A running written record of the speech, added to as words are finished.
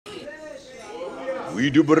We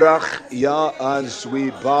do brach, Yah, as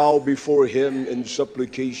we bow before him in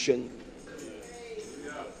supplication,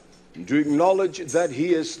 to acknowledge that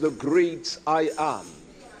he is the great I am.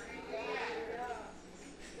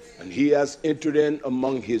 And he has entered in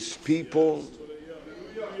among his people.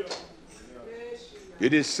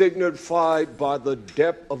 It is signified by the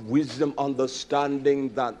depth of wisdom,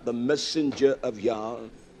 understanding that the messenger of Yah,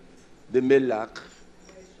 the Melech,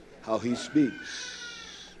 how he speaks.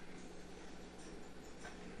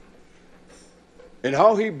 And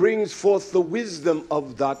how he brings forth the wisdom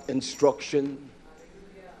of that instruction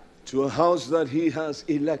to a house that he has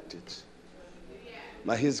elected.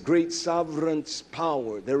 By his great sovereign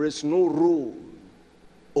power, there is no rule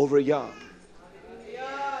over Yah.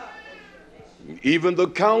 Even the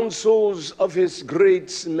councils of his great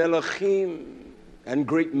melachim and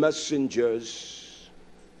great messengers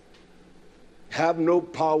have no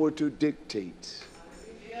power to dictate.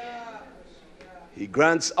 He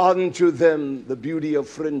grants unto them the beauty of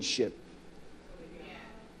friendship,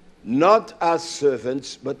 not as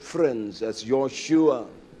servants, but friends, as Yeshua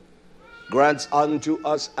grants unto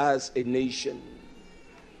us as a nation.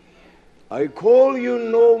 I call you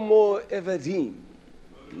no more Evadim,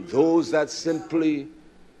 those that simply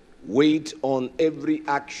wait on every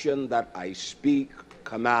action that I speak,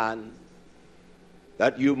 command,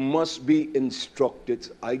 that you must be instructed.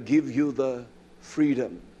 I give you the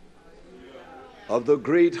freedom of the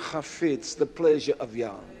great Hafetz, the pleasure of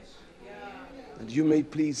Yah, that you may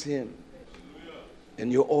please him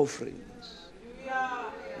in your offerings.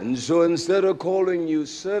 And so instead of calling you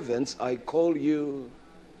servants, I call you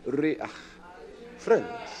Re'ach,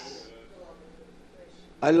 friends.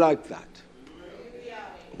 I like that.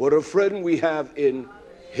 What a friend we have in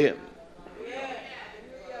him.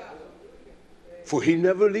 For he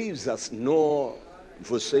never leaves us nor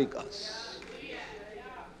forsake us.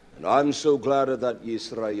 And I'm so glad of that,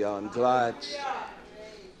 Yisrael. I'm glad.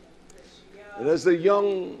 And as a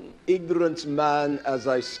young, ignorant man, as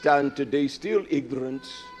I stand today, still ignorant,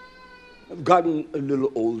 I've gotten a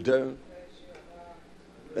little older.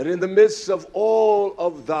 And in the midst of all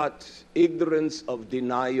of that ignorance of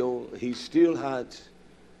denial, he still had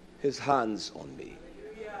his hands on me.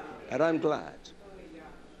 And I'm glad.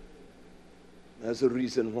 There's a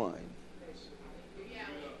reason why.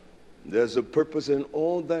 There's a purpose in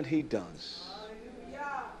all that he does.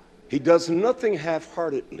 He does nothing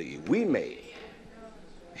half-heartedly. We may.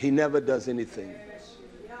 He never does anything.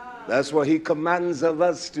 That's why he commands of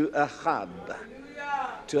us to ahab,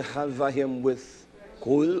 to have him with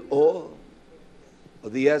kul, or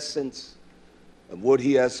the essence of what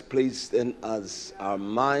he has placed in us, our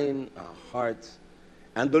mind, our heart,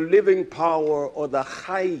 and the living power, or the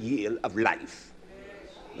chayil of life.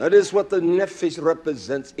 That is what the nefesh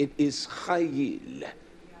represents. It is chayil.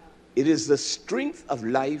 It is the strength of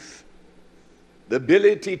life, the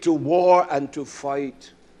ability to war and to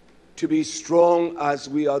fight, to be strong as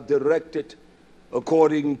we are directed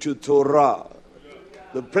according to Torah,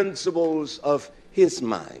 the principles of his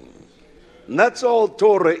mind. And that's all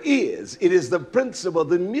Torah is. It is the principle,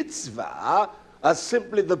 the mitzvah, are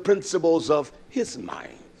simply the principles of his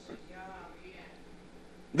mind.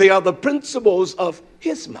 They are the principles of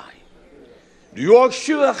his mind.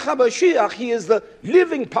 Yeshua HaMashiach, he is the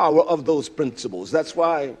living power of those principles. That's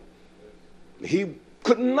why he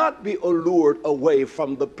could not be allured away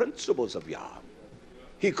from the principles of Yah.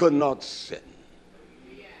 He could not sin.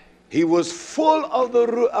 He was full of the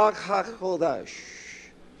Ruach HaKodesh.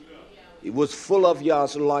 He was full of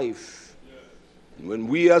Yah's life. And when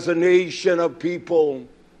we as a nation of people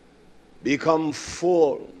become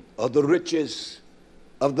full of the riches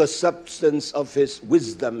of the substance of his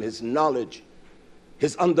wisdom, his knowledge,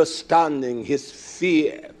 his understanding, his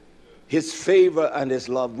fear, his favor, and his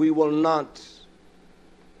love, we will not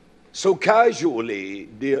so casually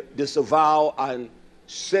disavow and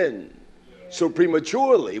sin so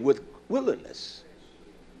prematurely with willingness.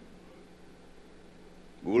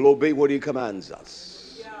 We will obey what he commands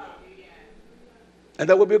us. And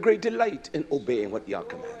there will be a great delight in obeying what Yah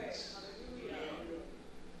commands.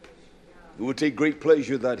 We will take great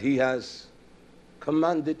pleasure that he has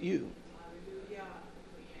commanded you.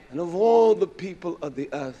 And of all the people of the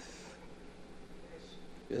earth,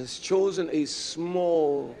 he has chosen a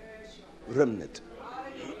small remnant.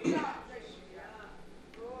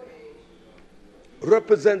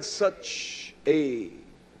 Represents such a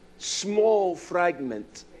small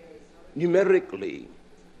fragment numerically,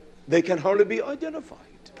 they can hardly be identified.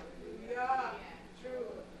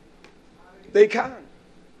 They can.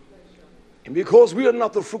 And because we are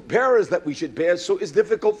not the fruit bearers that we should bear, so it's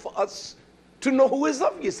difficult for us to know who is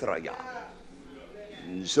of Yisrael.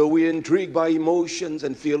 And so we're intrigued by emotions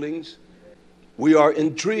and feelings. We are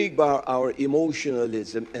intrigued by our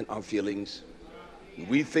emotionalism and our feelings.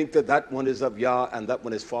 We think that that one is of Yah and that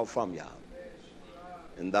one is far from Yah.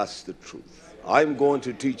 And that's the truth. I'm going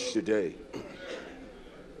to teach today.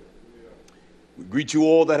 We greet you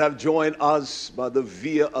all that have joined us by the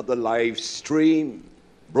via of the live stream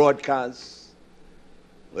broadcast,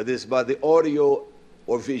 whether it's by the audio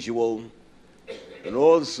or visual. And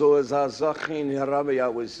also, as our Zachin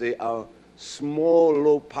Harabaya would say, our small,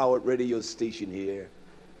 low-powered radio station here,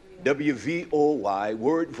 WVOY,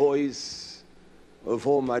 Word Voice of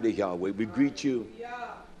Almighty Yahweh. We greet you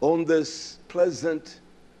on this pleasant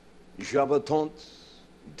Shabbaton,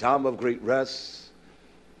 time of great rest,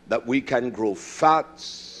 that we can grow fat,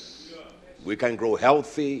 we can grow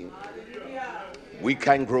healthy, we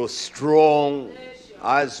can grow strong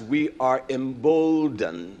as we are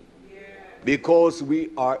emboldened, because we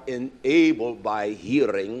are enabled by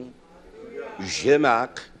hearing,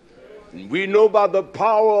 Shemak. We know by the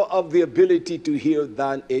power of the ability to hear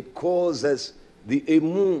that it causes the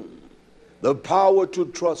emun, the power to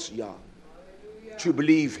trust Yah, to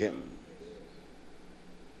believe Him,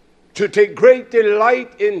 to take great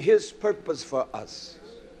delight in His purpose for us.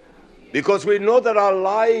 Because we know that our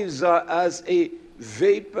lives are as a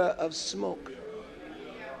vapor of smoke.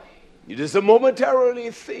 It is a momentarily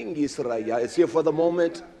thing, Israel. It's here for the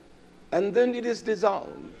moment, and then it is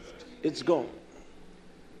dissolved. It's gone.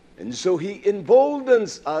 And so He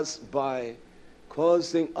emboldens us by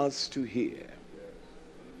causing us to hear.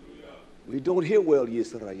 We don't hear well,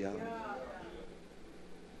 Israel.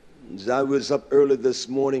 As I was up early this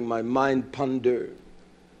morning, my mind pondered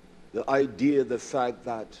the idea, the fact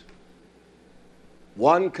that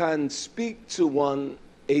one can speak to one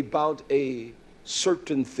about a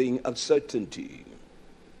certain thing of certainty.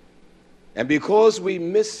 And because we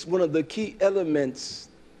miss one of the key elements,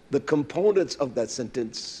 the components of that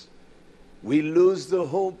sentence, we lose the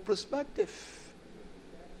whole perspective.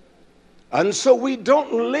 And so we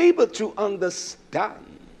don't labor to understand.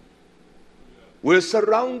 We're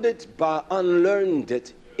surrounded by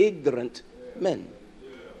unlearned, ignorant men.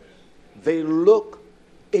 They look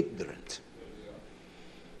ignorant.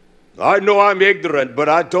 I know I'm ignorant, but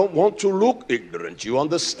I don't want to look ignorant. You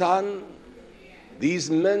understand? These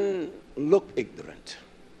men look ignorant.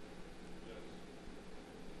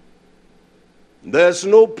 There's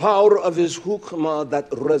no power of His hukmah that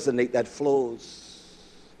resonates, that flows.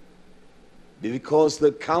 Because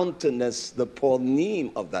the countenance, the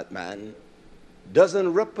pornim of that man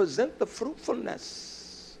doesn't represent the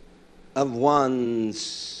fruitfulness of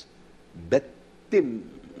one's betim,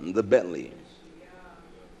 the belly.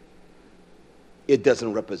 It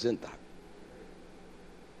doesn't represent that.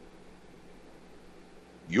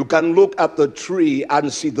 You can look at the tree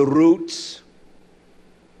and see the roots.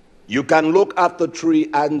 You can look at the tree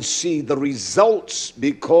and see the results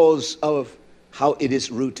because of how it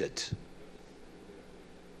is rooted.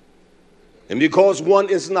 And because one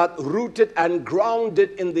is not rooted and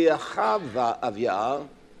grounded in the Ahava of Yah,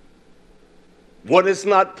 one is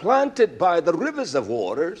not planted by the rivers of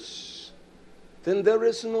waters, then there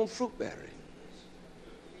is no fruit bearing.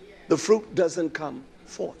 The fruit doesn't come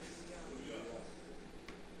forth.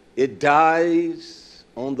 It dies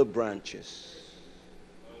on the branches.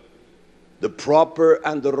 The proper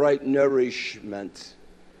and the right nourishment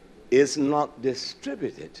is not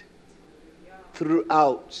distributed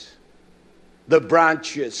throughout the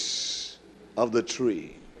branches of the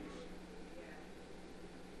tree.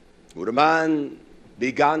 When a man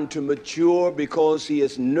began to mature because he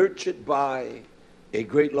is nurtured by a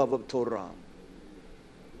great love of Torah.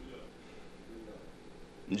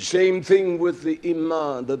 Same thing with the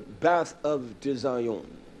Imam, the bath of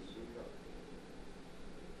Zion.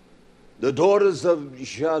 The daughters of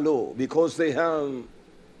Shalom, because they have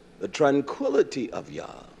the tranquility of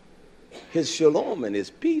Yah, His shalom and His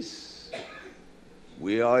peace.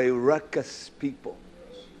 We are a ruckus people.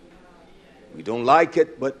 We don't like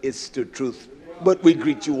it, but it's the truth. But we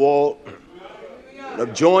greet you all. Now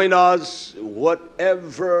join us,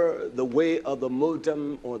 whatever the way of the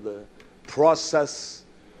modem or the process.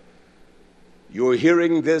 You're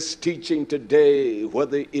hearing this teaching today,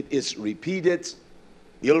 whether it is repeated,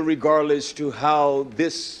 irregardless to how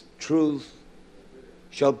this truth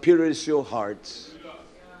shall pierce your hearts.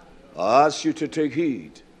 I ask you to take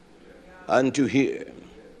heed and to hear.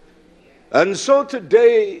 And so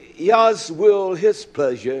today, Yah's will, His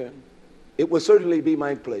pleasure, it will certainly be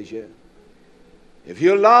my pleasure, if He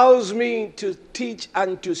allows me to teach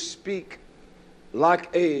and to speak like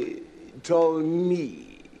a Tolmi,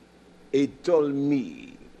 a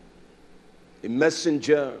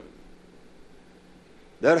messenger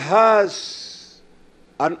that has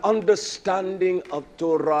an understanding of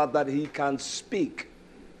Torah that he can speak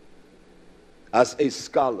as a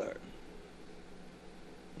scholar,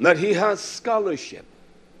 that he has scholarship,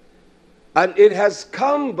 and it has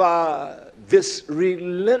come by this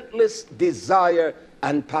relentless desire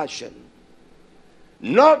and passion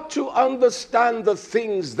not to understand the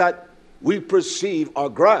things that we perceive are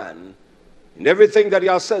grand, and everything that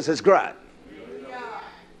Yah says is grand.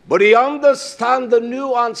 But he understands the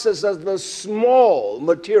nuances of the small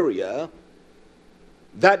materia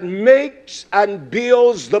that makes and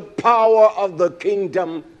builds the power of the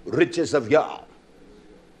kingdom riches of Yah.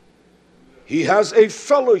 He has a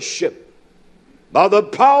fellowship by the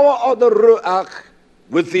power of the Ruach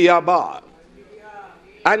with the Abba.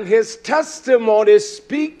 And his testimony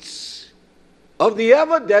speaks of the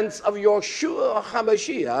evidence of Yeshua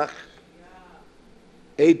HaMashiach,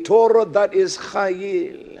 a Torah that is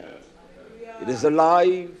Chayil. It is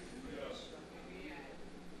alive.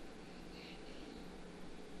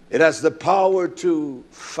 It has the power to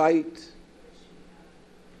fight.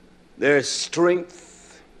 There's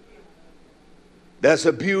strength. There's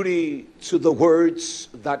a beauty to the words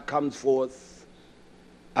that come forth.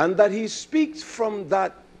 And that he speaks from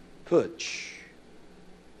that perch,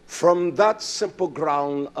 from that simple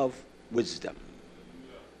ground of wisdom.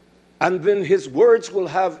 And then his words will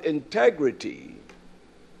have integrity,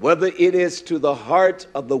 whether it is to the heart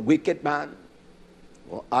of the wicked man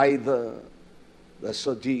or either the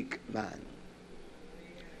Sadiq man.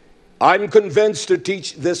 I'm convinced to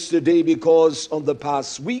teach this today because on the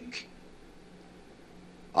past week,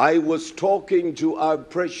 I was talking to our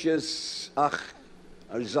precious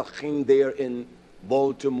our Zachin there in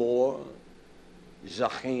Baltimore,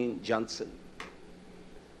 Zachin Johnson.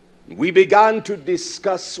 We began to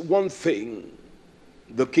discuss one thing,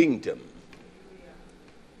 the kingdom,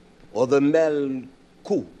 or the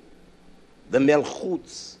Melku, the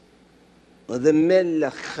Melchutz, or the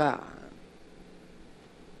Melacha.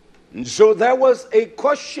 And so there was a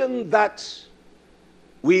question that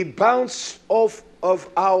we bounced off of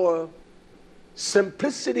our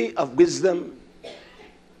simplicity of wisdom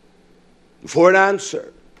for an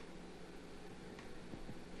answer.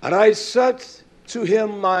 And I said to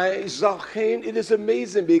him, my Zachin, it is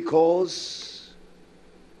amazing because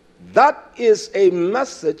that is a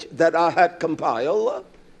message that I had compiled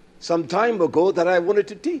some time ago that I wanted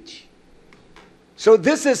to teach. So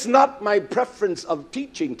this is not my preference of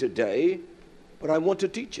teaching today, but I want to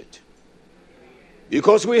teach it.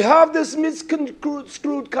 Because we have this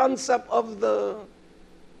misconstrued concept of the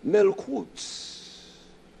Melchutz,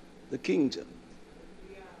 the kingdom.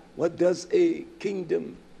 What does a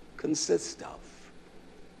kingdom consist of?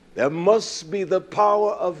 There must be the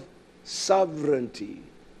power of sovereignty,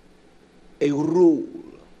 a rule,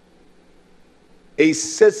 a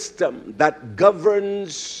system that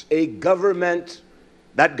governs, a government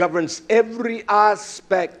that governs every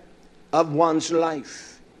aspect of one's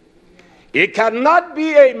life. It cannot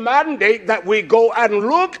be a mandate that we go and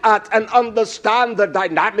look at and understand the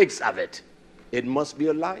dynamics of it. It must be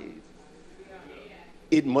alive.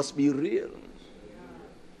 It must be real.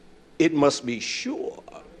 It must be sure.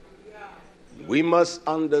 We must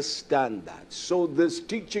understand that. So this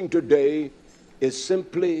teaching today is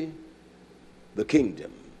simply the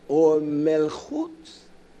kingdom, or Melchut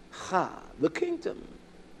Ha, the kingdom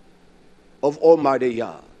of Almighty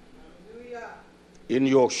Yah in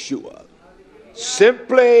Yeshua.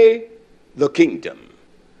 Simply the kingdom.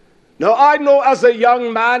 Now I know as a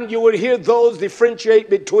young man you will hear those differentiate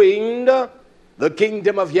between the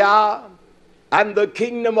kingdom of Yah and the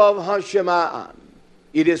kingdom of Hashemayim.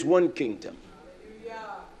 It is one kingdom.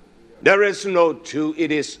 There is no two,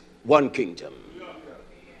 it is one kingdom.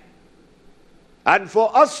 And for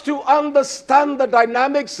us to understand the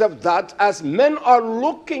dynamics of that, as men are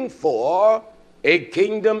looking for a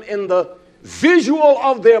kingdom in the visual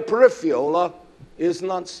of their peripheral, is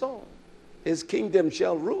not so. His kingdom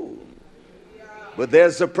shall rule. But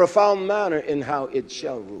there's a profound manner in how it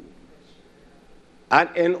shall rule. And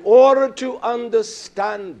in order to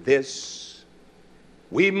understand this,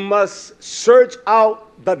 we must search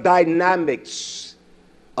out the dynamics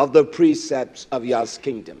of the precepts of Yah's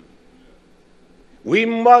kingdom. We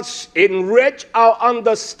must enrich our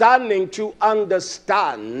understanding to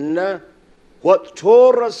understand what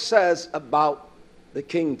Torah says about the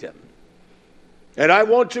kingdom. And I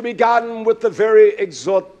want to begin with the very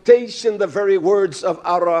exhortation, the very words of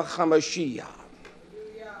our HaMashiach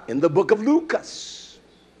in the book of Lucas.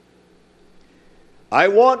 I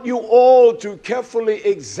want you all to carefully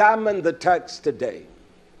examine the text today.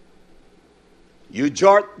 You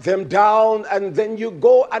jot them down and then you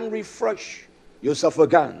go and refresh you suffer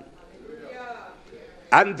again.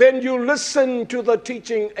 And then you listen to the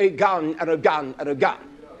teaching again and again and again.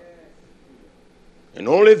 And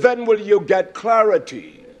only then will you get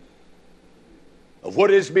clarity of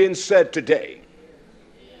what is being said today.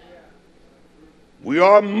 We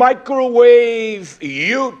are microwave,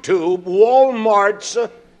 YouTube, Walmart's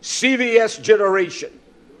CVS generation.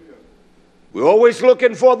 We're always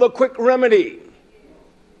looking for the quick remedy,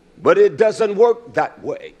 but it doesn't work that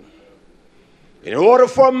way. In order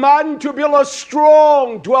for a man to build a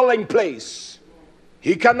strong dwelling place,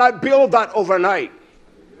 he cannot build that overnight.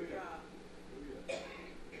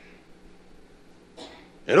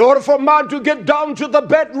 In order for a man to get down to the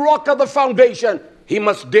bedrock of the foundation, he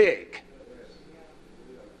must dig.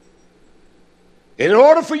 In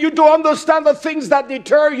order for you to understand the things that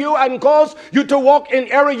deter you and cause you to walk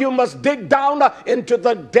in error, you must dig down into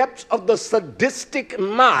the depths of the sadistic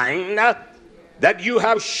mind that you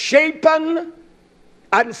have shapen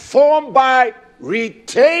and formed by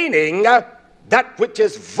retaining that which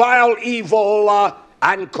is vile, evil,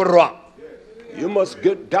 and corrupt. You must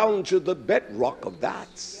get down to the bedrock of that.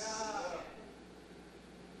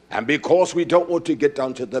 And because we don't want to get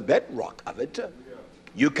down to the bedrock of it,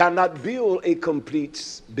 you cannot build a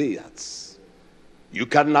complete building. You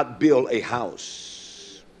cannot build a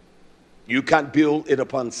house. You can't build it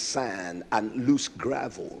upon sand and loose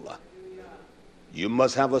gravel. You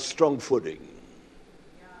must have a strong footing.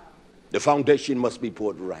 The foundation must be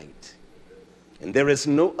poured right. And there is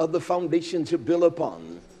no other foundation to build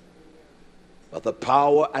upon but the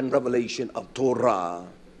power and revelation of Torah.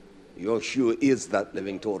 Yeshua is that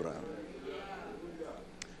living Torah.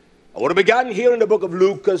 I want to begin here in the book of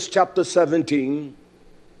Luke, chapter 17.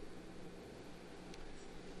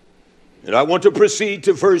 And I want to proceed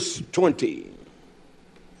to verse 20.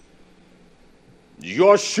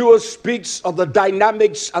 Yeshua speaks of the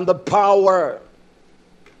dynamics and the power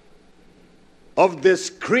of this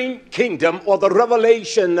kingdom, or the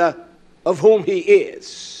revelation of whom he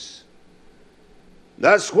is.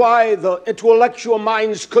 That's why the intellectual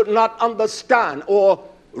minds could not understand or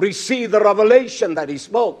receive the revelation that he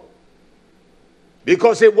spoke,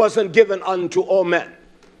 because it wasn't given unto all men.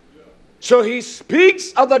 So he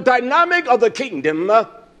speaks of the dynamic of the kingdom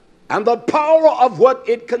and the power of what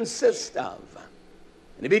it consists of.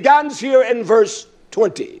 And he begins here in verse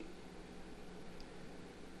 20.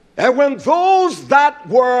 And when those that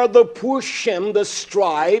were the Pushim, the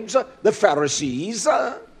scribes, the Pharisees,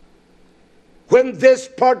 when this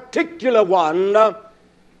particular one,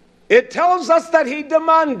 it tells us that he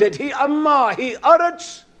demanded, he uttered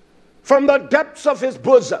from the depths of his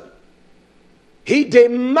bosom. He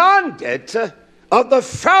demanded of the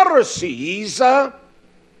Pharisees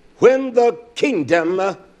when the kingdom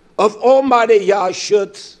of Almighty Yah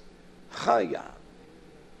should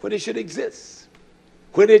when it should exist,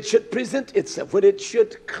 when it should present itself, when it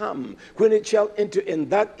should come, when it shall enter in.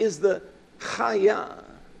 That is the Chaya.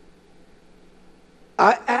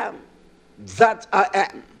 I am that I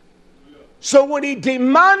am. So when he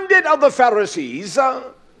demanded of the Pharisees,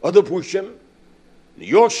 or the Pushim,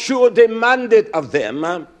 Yeshua demanded of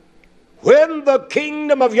them, when the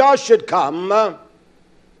kingdom of Yah should come,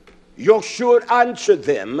 Yeshua answered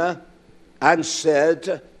them and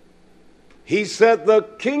said, he said, the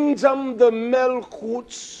kingdom, the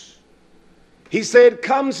Melchut, he said,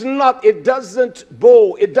 comes not, it doesn't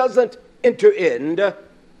bow, it doesn't enter in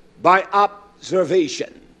by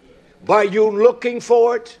observation, by you looking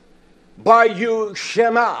for it, by you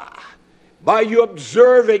Shema, by you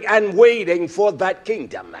observing and waiting for that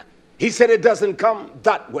kingdom. He said it doesn't come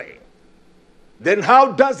that way. Then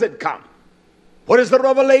how does it come? What is the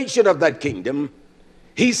revelation of that kingdom?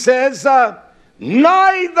 He says,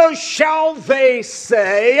 neither shall they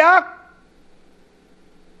say,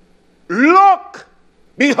 look,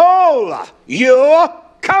 behold, you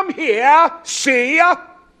come here, see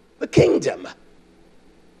the kingdom.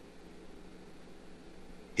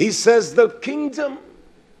 He says the kingdom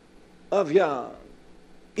of Yah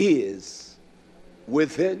is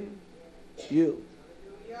within you.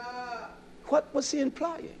 What was he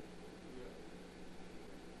implying?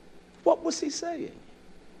 What was he saying?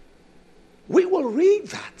 We will read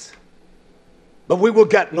that, but we will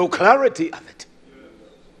get no clarity of it.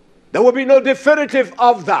 There will be no definitive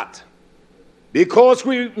of that, because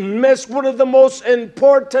we miss one of the most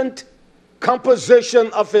important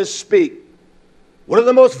composition of his speech. One of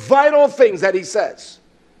the most vital things that he says.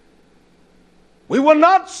 We will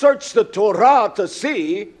not search the Torah to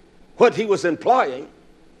see what he was implying.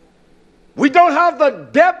 We don't have the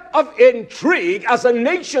depth of intrigue as a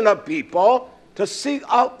nation of people to seek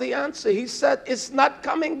out the answer. He said it's not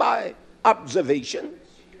coming by observation.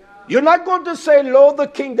 You're not going to say, lo, the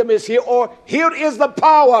kingdom is here, or here is the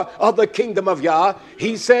power of the kingdom of Yah.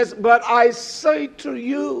 He says, but I say to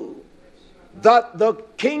you that the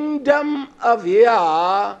kingdom of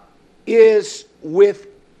Yah is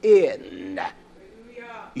within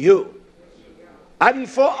you. And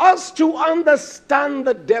for us to understand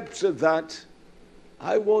the depths of that,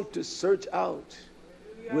 I want to search out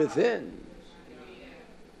within.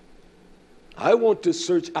 I want to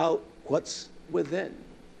search out what's within.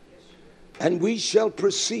 And we shall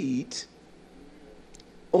proceed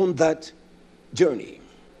on that journey.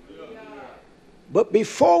 But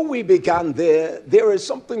before we began there is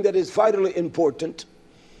something that is vitally important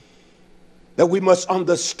that we must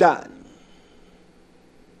understand.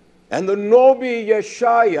 And the Nobi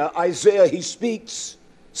Yeshaya, Isaiah, he speaks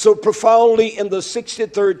so profoundly in the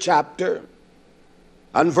 63rd chapter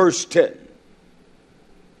and verse 10.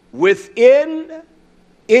 Within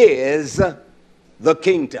is the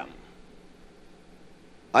kingdom.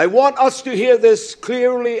 I want us to hear this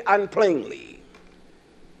clearly and plainly.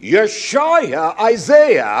 Yeshaya,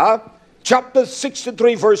 Isaiah, chapter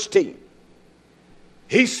 63, verse 10.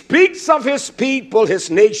 He speaks of his people, his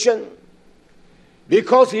nation,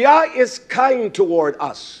 because Yah is kind toward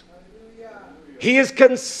us. He is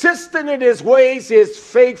consistent in his ways, he is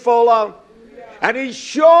faithful, and he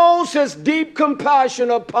shows his deep compassion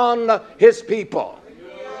upon his people.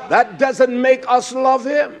 That doesn't make us love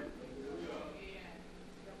him.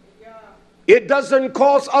 It doesn't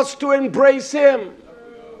cause us to embrace him.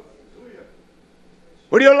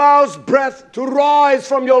 But he allows breath to rise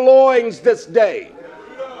from your loins this day.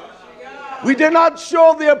 We did not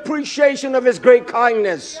show the appreciation of his great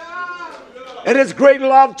kindness and his great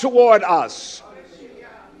love toward us.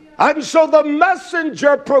 And so the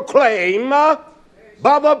messenger proclaimed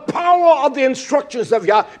by the power of the instructions of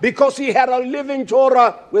Yah, because he had a living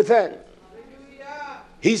Torah within.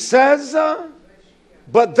 He says,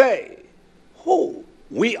 but they, who?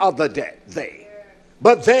 We are the dead, they.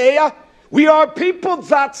 But they, we are people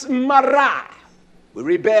that's marah. We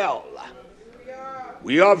rebel.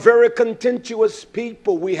 We are very contentious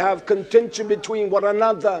people. We have contention between one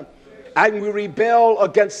another, and we rebel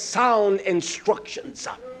against sound instructions.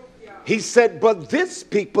 He said, but this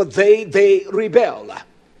people, they rebel.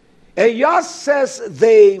 And Yah says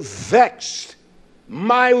they vexed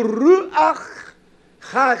my ruach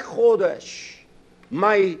hachodesh,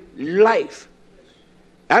 my life.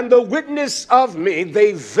 And the witness of me,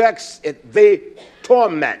 they vex it, they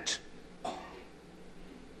torment.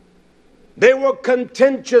 They were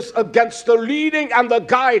contentious against the leading and the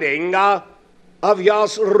guiding of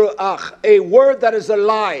Yah's ruach, a word that is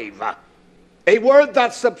alive, a word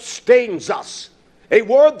that sustains us, a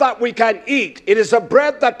word that we can eat. It is a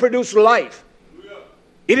bread that produces life.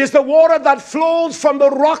 It is the water that flows from the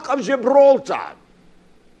rock of Gibraltar.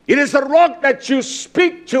 It is the rock that you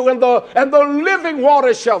speak to, and the living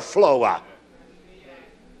water shall flow.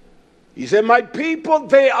 He said, my people,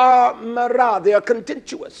 they are marah, they are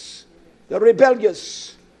contentious, they're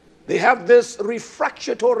rebellious. They have this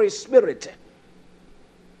refractory spirit.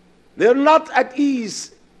 They're not at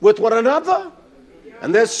ease with one another,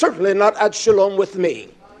 and they're certainly not at shalom with me.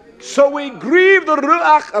 So we grieve the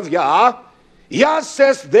ruach of Yah. Yah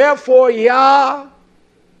says, therefore Yah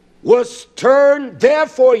was turned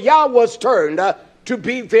to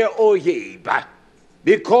be their oyeb.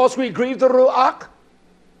 Because we grieve the ruach,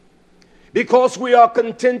 because we are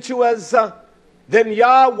contentious, then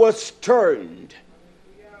Yah was turned.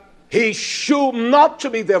 He showed not to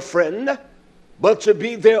be their friend, but to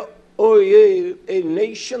be their oyeb, a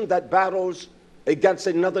nation that battles against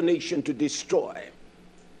another nation to destroy.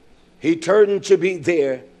 He turned to be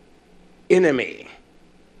their enemy.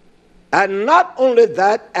 And not only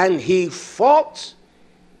that, and he fought,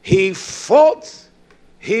 he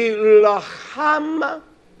laham,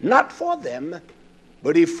 not for them,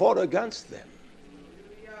 but he fought against them.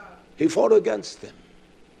 He fought against them.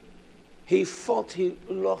 He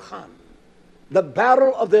laham. The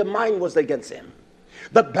battle of their mind was against him.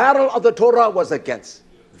 The battle of the Torah was against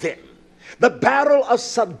them. The battle of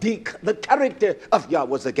Sadiq, the character of Yah,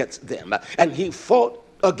 was against them. And he fought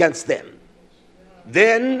against them.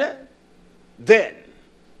 Then,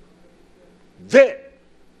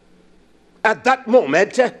 at that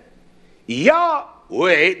moment,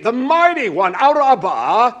 Yahweh, the mighty one, out of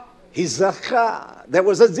Abba, he zachar. There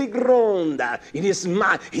was a zigron in his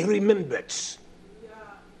mind. He remembered.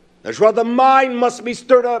 That's why the mind must be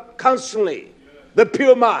stirred up constantly. The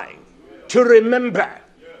pure mind, to remember.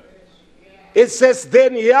 It says,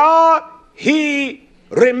 then Yah, he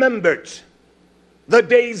remembered the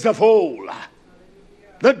days of old,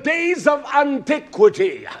 the days of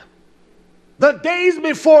antiquity, the days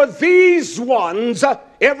before these ones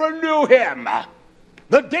ever knew him.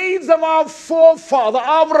 The days of our forefather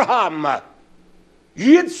Abraham,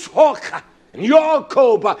 Yitzchak, and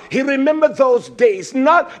Jacob, he remembered those days,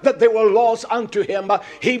 not that they were lost unto him.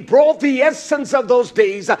 He brought the essence of those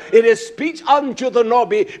days in his speech unto the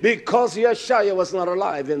Nabi, because Yeshua was not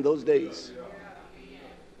alive in those days.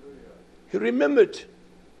 He remembered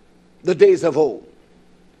the days of old.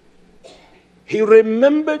 He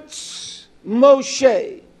remembered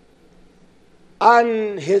Moshe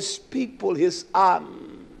and his people, his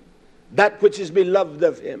arm, that which is beloved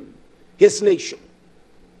of him, his nation,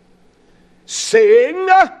 saying,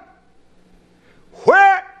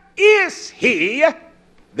 where is he?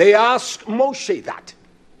 They asked Moshe that.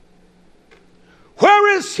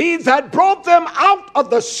 Where is he that brought them out of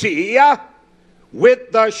the sea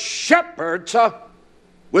with the shepherd,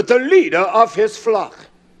 with the leader of his flock?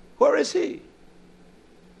 Where is he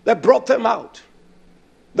that brought them out?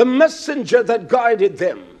 The messenger that guided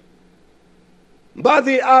them by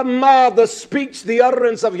the Amah, the speech, the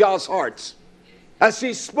utterance of Yah's heart, as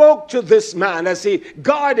he spoke to this man, as he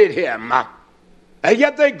guided him. And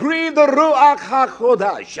yet they grieve the Ruach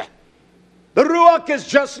HaKodesh. The Ruach is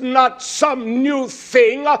just not some new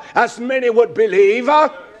thing, as many would believe.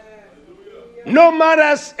 No man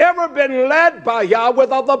has ever been led by Yah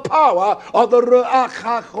without the power of the Ruach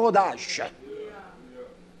HaKodesh.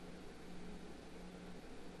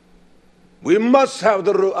 We must have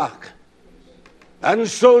the Ruach. And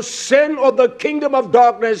so sin, or the kingdom of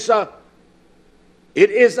darkness, it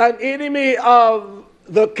is an enemy of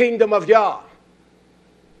the kingdom of Yah.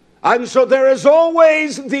 And so there is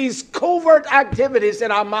always these covert activities in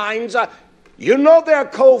our minds. You know they're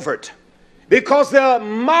covert because they're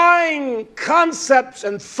mind concepts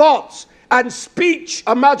and thoughts and speech,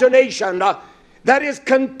 imagination, that is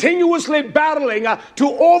continuously battling to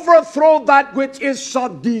overthrow that which is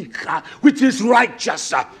sadiq, which is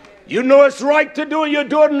righteous. You know it's right to do, you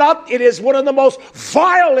do it not. It is one of the most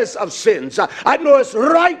vilest of sins. I know it's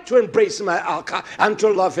right to embrace my alka and to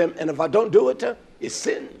love him. And if I don't do it, it's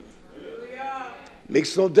sin.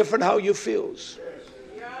 Makes no difference how you feel.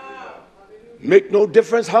 Make no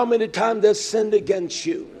difference how many times they've sinned against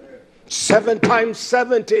you. 7 times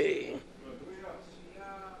 70.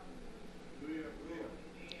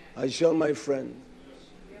 I shall, my friend.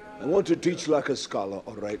 I want to teach like a scholar,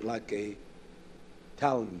 all right, like a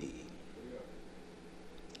Talmud.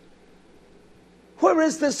 Where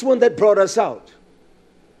is this one that brought us out?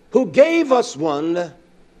 Who gave us one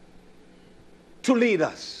to lead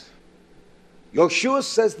us? Yeshua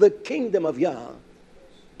says the kingdom of Yah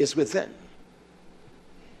is within.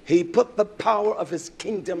 He put the power of his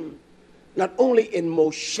kingdom not only in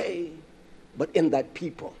Moshe, but in that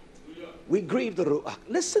people. We grieve the Ruach.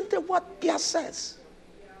 Listen to what Yah says.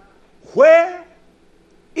 Where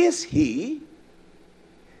is he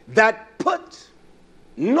that put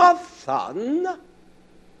Nathan,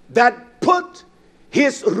 that put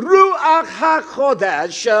his Ruach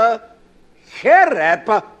HaKodesh,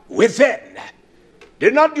 Cherep, within?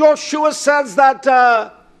 Did not Yeshua says that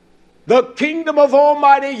the kingdom of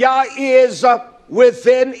Almighty Yah is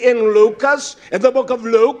within in Lucas, in the book of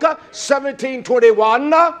Luke,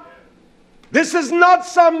 17:21? This is not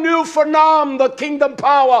some new phenomenon, the kingdom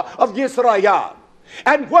power of Yisrael.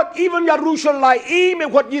 And what even Yerushalayim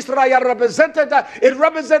and what Yisrael represented, it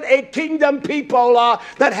represented a kingdom people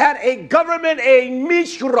that had a government, a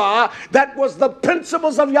mishra, that was the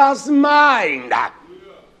principles of Yah's mind.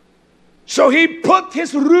 So he put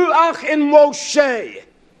his Ruach in Moshe.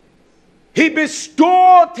 He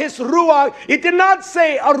bestowed his Ruach. It did not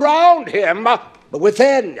say around him, but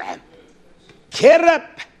within. Kerep.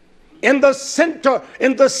 In the center,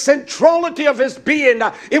 in the centrality of his being,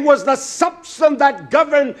 it was the substance that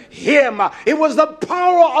governed him. It was the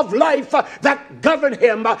power of life that governed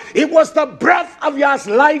him. It was the breath of Yah's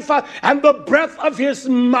life and the breath of his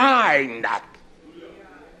mind.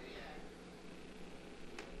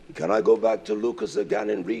 Can I go back to Lucas again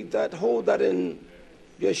and read that? Hold that in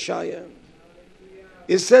Yeshaya.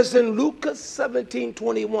 It says in Lucas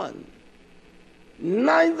 17:21,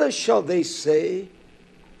 neither shall they say,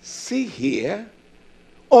 see here,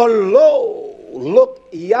 or lo, look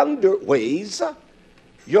yonder ways.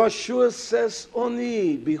 Yeshua says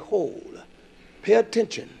only, behold. Pay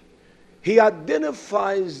attention. He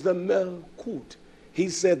identifies the Melkut. He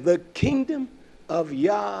said the kingdom of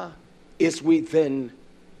Yah is within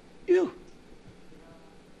you.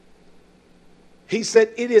 He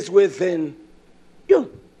said it is within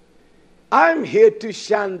you. I'm here to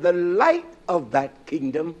shine the light of that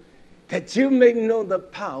kingdom, that you may know the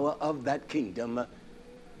power of that kingdom.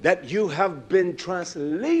 that you have been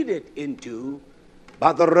translated into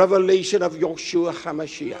by the revelation of Yahshua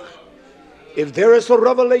HaMashiach. If there is a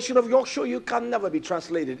revelation of Yahshua, you can never be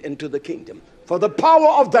translated into the kingdom. For the power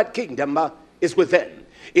of that kingdom is within.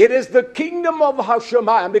 It is the kingdom of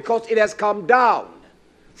Hashemayim because it has come down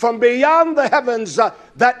from beyond the heavens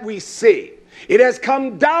that we see. It has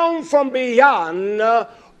come down from beyond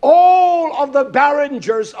all of the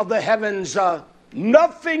barriers of the heavens.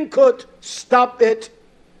 Nothing could stop it.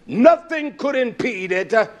 Nothing could impede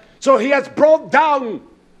it. So he has brought down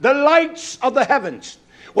the lights of the heavens.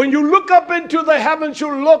 When you look up into the heavens,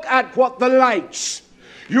 you look at what? The lights.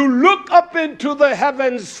 You look up into the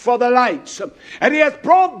heavens for the lights. And he has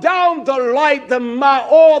brought down the light, the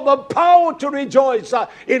ma'or, the power to rejoice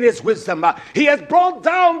in his wisdom. He has brought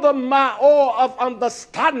down the ma'or of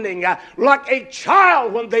understanding like a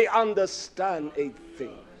child when they understand a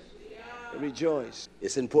thing. Rejoice.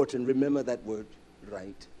 It's important. Remember that word.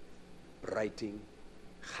 Right. Writing.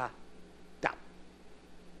 Ha. Da.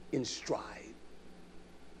 In stride.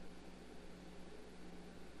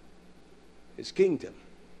 His kingdom.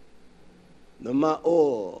 The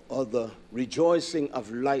ma'or, or the rejoicing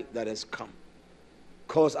of light that has come,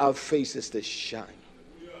 cause our faces to shine.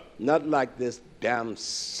 Not like this damn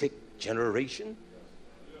sick generation.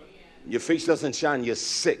 Your face doesn't shine, you're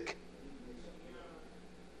sick.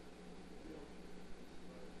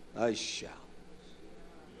 I shall.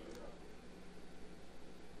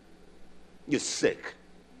 You're sick.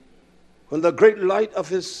 When the great light of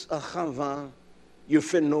his chava, you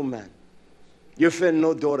fear no man. You fear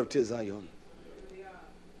no daughter of Zion.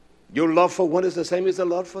 Your love for one is the same as the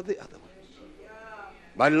love for the other one.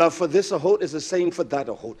 My love for this ahot is the same for that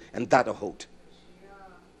ahot and that ahot.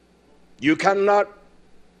 You cannot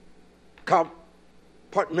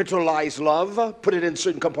compartmentalize love, put it in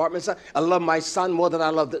certain compartments. I love my son more than I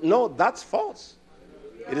love that. No, that's false.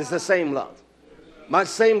 It is the same love. My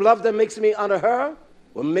same love that makes me honor her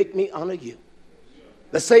will make me honor you.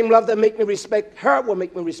 The same love that makes me respect her will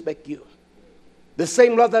make me respect you. The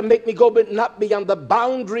same love that make me go but not beyond the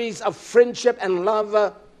boundaries of friendship and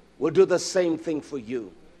love will do the same thing for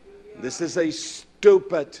you. This is a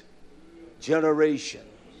stupid generation.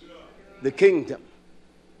 The kingdom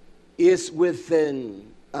is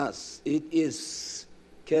within us. It is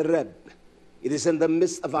kereb. It is in the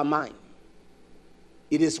midst of our mind.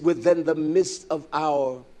 It is within the midst of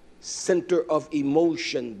our center of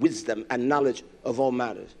emotion, wisdom, and knowledge of all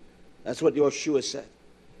matters. That's what Yahshua said.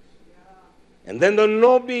 And then the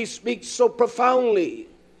Nabi speaks so profoundly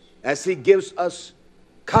as he gives us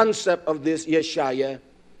concept of this Yeshaya.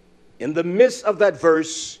 In the midst of that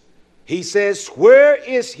verse, he says, where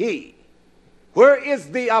is he? Where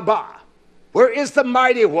is the Abba? Where is the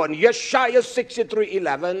mighty one? Yeshaya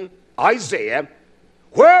 63:11, Isaiah.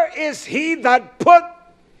 Where is he that put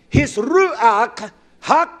his Ruach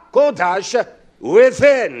HaKodash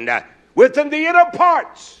within the inner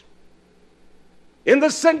parts? In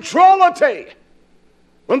the centrality,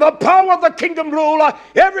 when the power of the kingdom rule,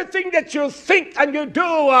 everything that you think and you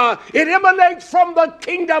do, it emanates from the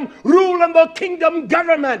kingdom rule and the kingdom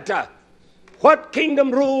government. What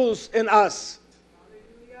kingdom rules in us?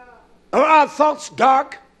 Are our thoughts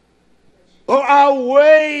dark? Or our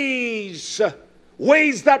ways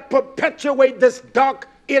that perpetuate this dark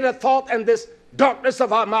inner thought and this darkness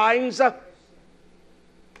of our minds?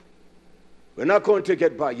 We're not going to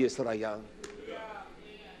get by Yisrael.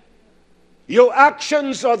 Your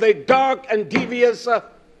actions, are they dark and devious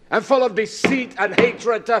and full of deceit and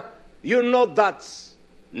hatred? You know that's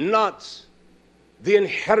not the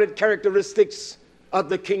inherent characteristics of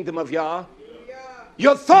the kingdom of Yah.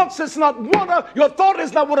 Your thoughts is not your thought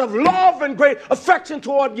is not one of love and great affection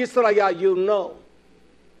toward Yisrael. You know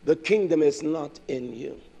the kingdom is not in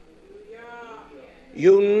you.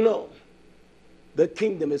 You know the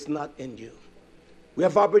kingdom is not in you. We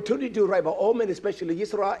have opportunity to do right by all men, especially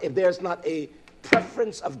Yisrael. If there's not a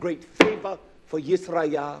preference of great favor for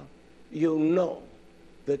Yisrael, you know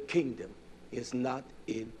the kingdom is not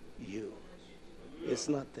in you. It's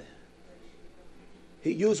not there.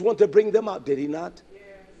 He used one to bring them out, did he not?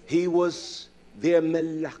 He was their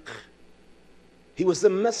melech. He was the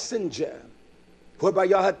messenger whereby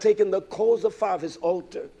Yah had taken the coals of fire of his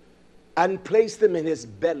altar and placed them in his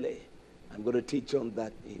belly. I'm going to teach on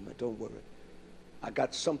that, Ema. Don't worry. I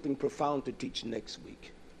got something profound to teach next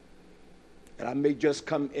week. And I may just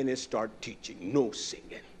come in and start teaching. No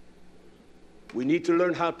singing. We need to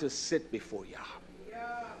learn how to sit before Yah.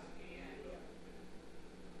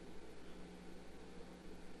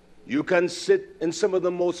 You can sit in some of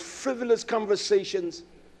the most frivolous conversations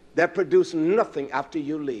that produce nothing after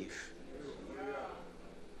you leave.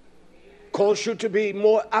 cause you to be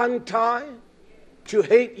more anti, to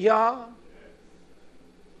hate Yah.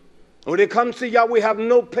 When it comes to Yah, we have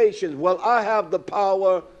no patience. Well, I have the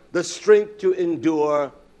power, the strength to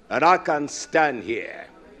endure, and I can stand here.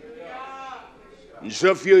 And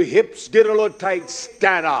so if your hips get a little tight,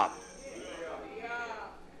 stand up.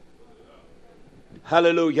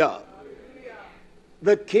 Hallelujah.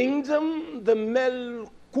 The kingdom, the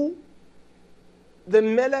Melku, the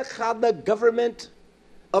Melech had the government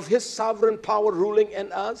of his sovereign power ruling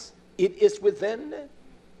in us. It is within.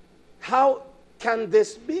 How can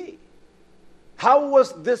this be? How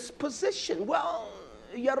was this position? Well,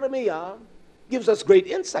 Jeremiah gives us great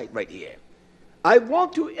insight right here. I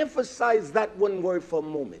want to emphasize that one word for a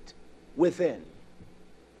moment. Within.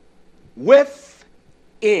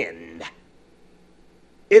 Within.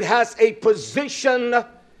 It has a position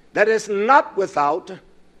that is not without.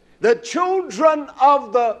 The children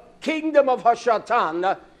of the kingdom of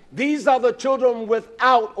Hashatan, these are the children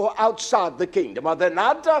without or outside the kingdom, are they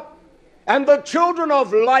not? And the children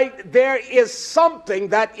of light, there is something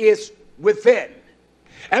that is within.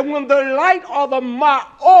 And when the light or the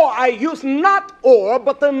ma'or, I use not or,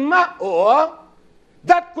 but the ma'or,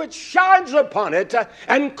 that which shines upon it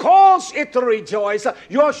and causes it to rejoice,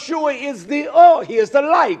 Yeshua is the or, he is the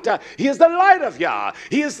light. He is the light of Yah.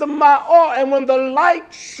 He is the ma'or. And when the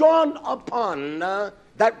light shone upon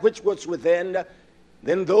that which was within,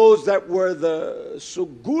 then those that were the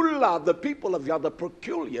Sugula, the people of Yah, the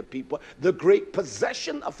peculiar people, the great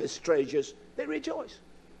possession of his treasures, they rejoice.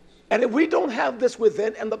 And if we don't have this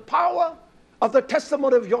within, and the power of the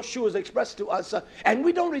testimony of Yeshua is expressed to us, and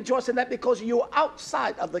we don't rejoice in that because you're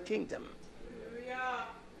outside of the kingdom.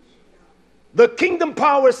 The kingdom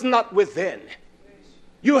power is not within.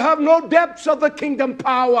 You have no depths of the kingdom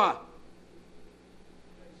power.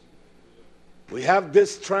 We have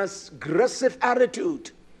this transgressive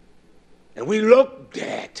attitude, and we look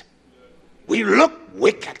dead. We look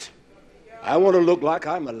wicked. I want to look like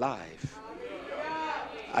I'm alive.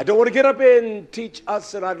 I don't want to get up and teach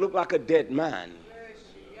us that I look like a dead man.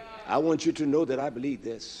 I want you to know that I believe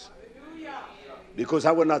this, because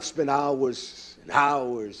I will not spend hours and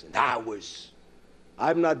hours and hours.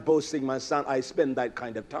 I'm not boasting my son. I spend that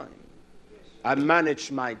kind of time. I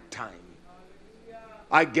manage my time.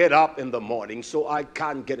 I get up in the morning so I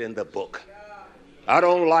can't get in the book. I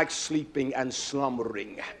don't like sleeping and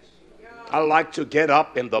slumbering. I like to get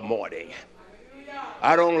up in the morning.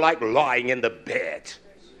 I don't like lying in the bed.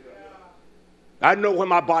 I know when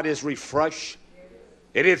my body is refreshed.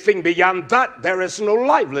 Anything beyond that, there is no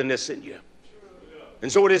liveliness in you.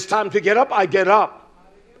 And so when it's time to get up, I get up.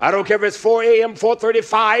 I don't care if it's 4 a.m.,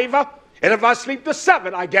 4:35, and if I sleep to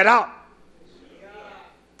 7, I get up.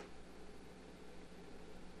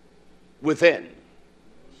 Within.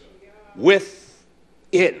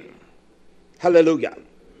 Within. Hallelujah.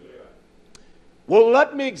 Well,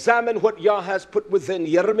 let me examine what Yah has put within.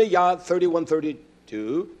 Jeremiah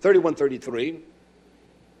 31:33.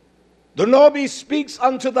 The Nabi speaks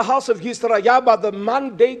unto the house of Yisrael by the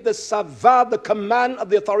mandate, the savah, the command of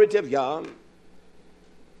the authority of Yah.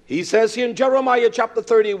 He says here in Jeremiah chapter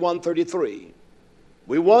 31:33,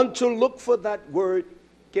 we want to look for that word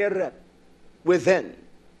keret, within,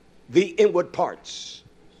 the inward parts.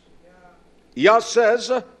 Yah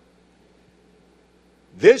says,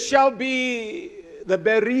 this shall be the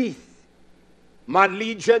berith, my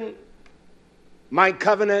legion, my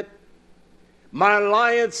covenant, my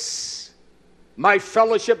alliance, my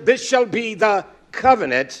fellowship. This shall be the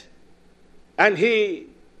covenant. And he,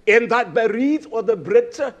 in that berith or the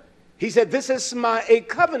brit, he said, this is a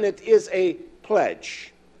covenant is a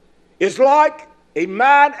pledge. It's like a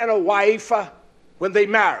man and a wife when they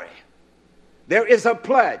marry. There is a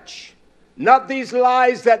pledge. Not these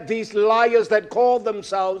lies that these liars that call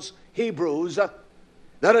themselves Hebrews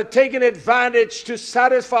that are taking advantage to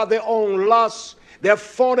satisfy their own lusts, their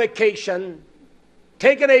fornication,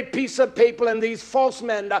 taking a piece of paper, and these false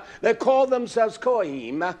men that call themselves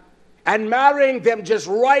Kohen and marrying them, just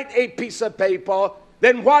write a piece of paper.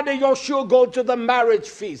 Then why did Yeshua go to the marriage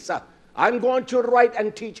feast? I'm going to write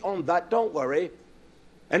and teach on that, don't worry.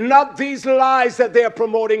 And not these lies that they're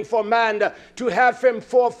promoting for man to have him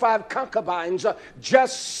 4 or 5 concubines,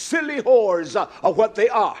 just silly whores are what they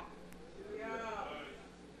are.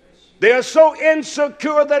 They are so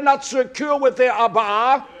insecure, they're not secure with their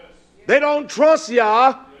Abba. They don't trust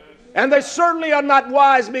Yah. And they certainly are not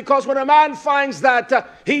wise, because when a man finds that,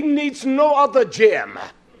 he needs no other gem.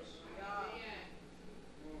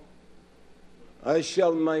 I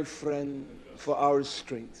shall, my friend, for our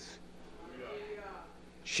strength.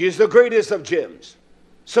 She is the greatest of gems.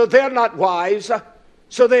 So they're not wise.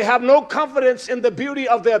 So they have no confidence in the beauty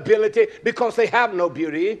of their ability because they have no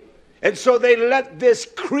beauty. And so they let this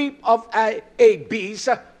creep of a beast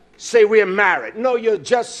say we're married. No, you're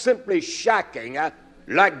just simply shacking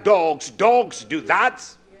like dogs. Dogs do that.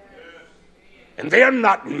 And they are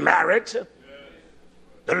not married.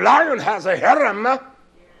 The lion has a harem of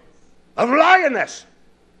lioness.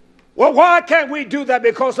 Well, why can't we do that?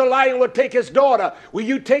 Because the lion will take his daughter. Will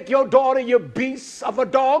you take your daughter, you beast of a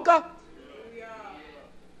dog?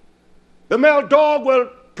 The male dog will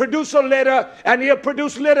produce a litter, and he'll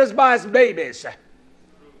produce litters by his babies.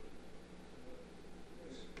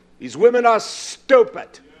 These women are stupid.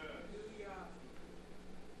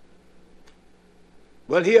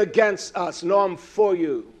 Well, he against us. No, I'm for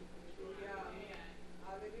you.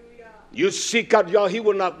 You seek out Yah, he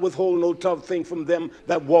will not withhold no tough thing from them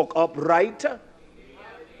that walk upright.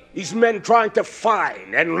 These men trying to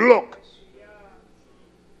find and look.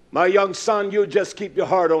 My young son, you just keep your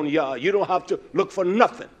heart on Yah. You don't have to look for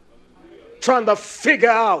nothing. Trying to figure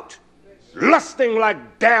out, lusting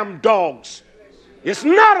like damn dogs. It's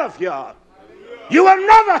not of Yah. You will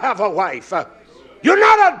never have a wife. You're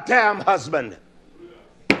not a damn husband.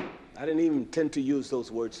 I didn't even intend to use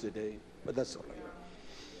those words today, but that's all right.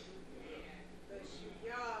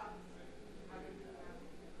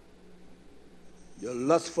 You're a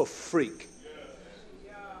lustful freak.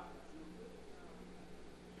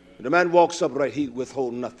 When the man walks upright, he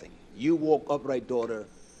withhold nothing. You walk upright, daughter,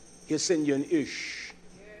 he'll send you an ish.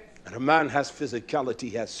 And a man has physicality,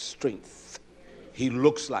 he has strength. He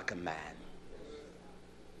looks like a man.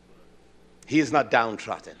 He is not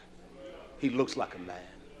downtrodden. He looks like a man.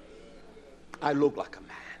 I look like a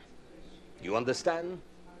man. You understand?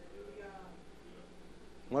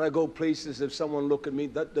 When I go places, if someone look at me,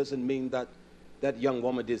 that doesn't mean that that young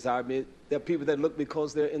woman desires me. There are people that look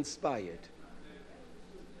because they're inspired.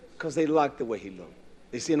 Because they like the way he looks.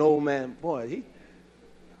 They see an old man, boy,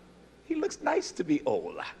 he looks nice to be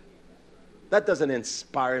old. That doesn't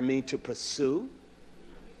inspire me to pursue.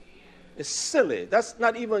 It's silly. That's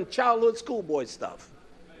not even childhood schoolboy stuff.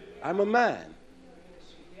 I'm a man.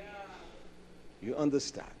 You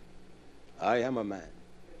understand? I am a man.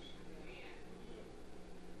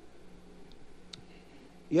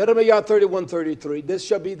 Jeremiah 31:33. This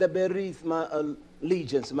shall be the berith, my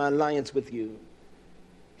allegiance, my alliance with you.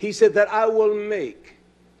 He said that I will make,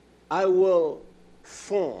 I will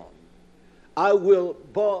form, I will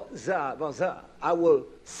baza, I will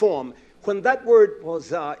form. When that word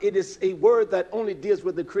baza, it is a word that only deals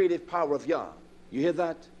with the creative power of Yah. You hear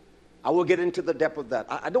that? I will get into the depth of that.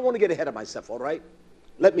 I don't want to get ahead of myself, all right?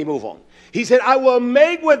 Let me move on. He said, I will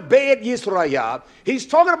make with Beit Yisrael. He's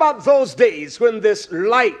talking about those days when this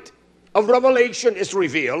light of revelation is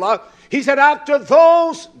revealed. He said, after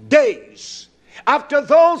those days,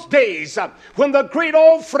 when the great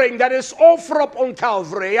offering that is offered up on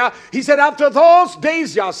Calvary, he said, after those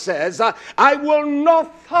days, Yah says, I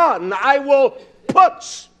will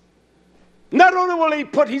put. Not only will he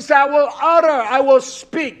put, he said, I will utter, I will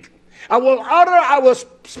speak. I will utter, I will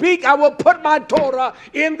speak, I will put my Torah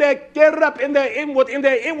in the gerab, in the inward, in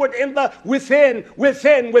the within.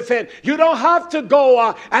 You don't have to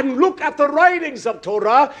go and look at the writings of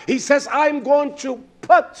Torah. He says, I'm going to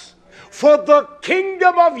put. For the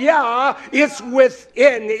kingdom of Yah is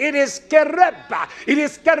within. It is gerab. It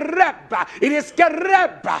is gerab. It is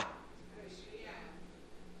gerab.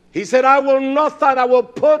 He said, I will not that I will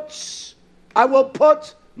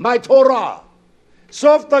put my Torah.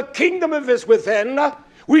 So if the kingdom is within,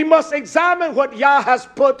 we must examine what Yah has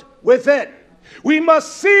put within. We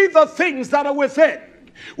must see the things that are within.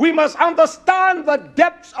 We must understand the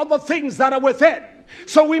depths of the things that are within.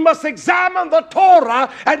 So we must examine the Torah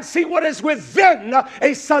and see what is within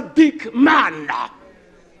a Sadiq man.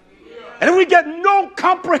 And we get no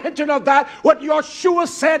comprehension of that. What Yeshua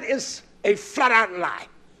said is a flat out lie.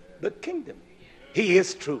 The kingdom, he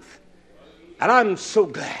is truth. And I'm so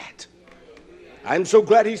glad. I'm so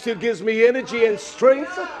glad he still gives me energy and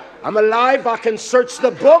strength. I'm alive. I can search the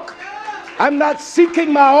book. I'm not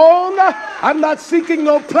seeking my own. I'm not seeking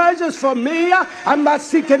no pleasures for me. I'm not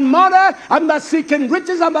seeking money. I'm not seeking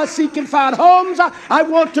riches. I'm not seeking fine homes. I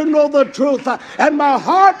want to know the truth. And my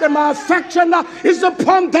heart and my affection is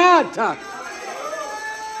upon that.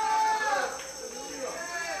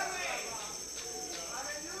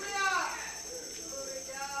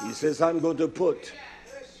 He says, I'm going to put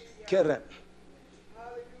kerem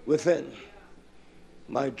within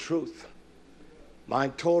my truth, my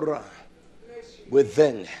Torah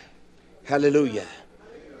within. Hallelujah.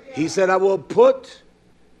 He said, I will put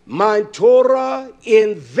my Torah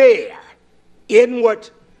in their inward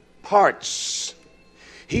parts.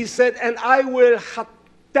 He said, and I will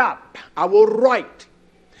up, I will write,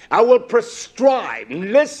 I will prescribe,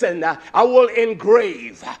 listen, I will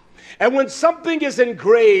engrave. And when something is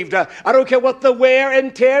engraved, I don't care what the wear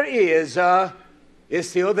and tear is, it's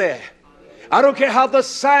still there. I don't care how the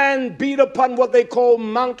sand beat upon what they call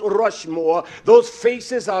Mount Rushmore, those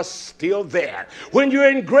faces are still there. When you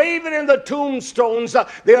engrave it in the tombstones,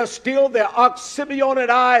 they are still there. Simeon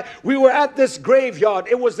and I, we were at this graveyard.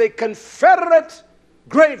 It was a Confederate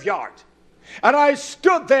graveyard. And I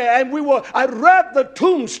stood there and I read the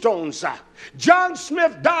tombstones. John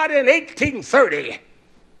Smith died in 1830.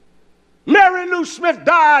 Mary Lou Smith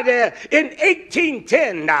died in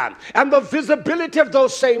 1810, and the visibility of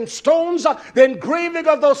those same stones, the engraving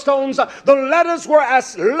of those stones, the letters were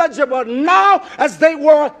as legible now as they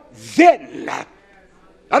were then.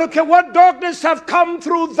 I don't care what darkness have come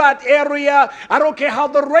through that area. I don't care how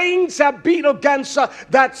the rains have beat against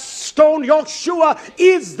that stone. Yeshua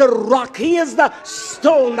is the rock. He is the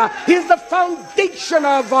stone. He is the foundation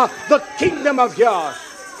of the kingdom of God.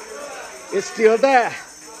 It's still there.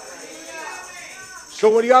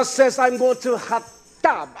 So when God says, I'm going to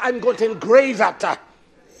hatab, I'm going to engrave it,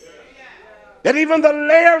 that even the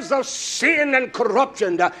layers of sin and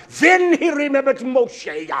corruption, then he remembered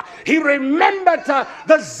Moshe. He remembered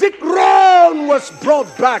the Zikron was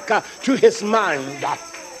brought back to his mind.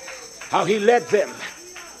 How he led them.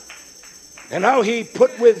 And how he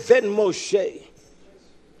put within Moshe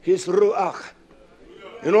his Ruach.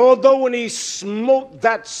 And although when he smote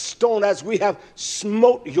that stone as we have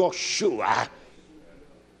smote Yeshua,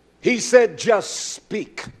 he said, just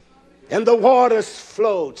speak. And the waters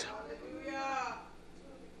flowed.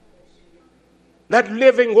 That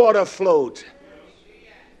living water flowed.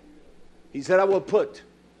 He said, I will put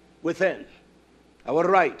within. I will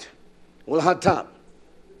write. I will hatab.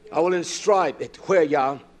 I will inscribe it. Where,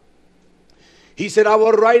 Yah? He said, I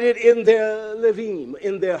will write it in their livim,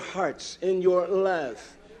 in their hearts, in your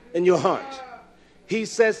life, in your heart. He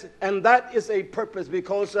says, and that is a purpose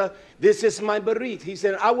because this is my berit. He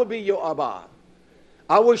said, I will be your Abba.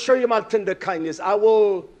 I will show you my tender kindness. I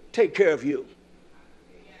will take care of you.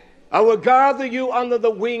 I will gather you under the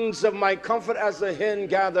wings of my comfort as the hen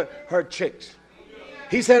gather her chicks.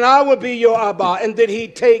 He said, I will be your Abba. And did he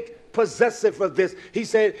take possessive of this? He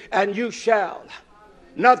said, and you shall.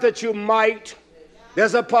 Not that you might.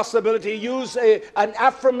 There's a possibility. Use an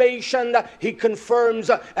affirmation. He confirms,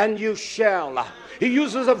 and you shall. He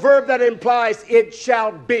uses a verb that implies it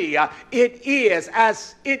shall be. It is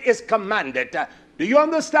as it is commanded. Do you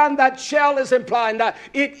understand that shall is implying that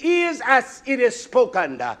it is as it is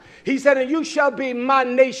spoken? He said, and you shall be my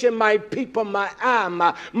nation, my people, my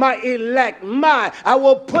my elect, I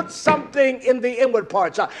will put something in the inward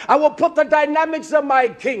parts. I will put the dynamics of my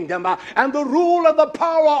kingdom and the rule of the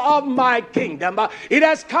power of my kingdom. It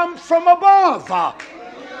has come from above.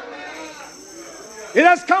 It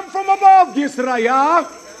has come from above, Israel.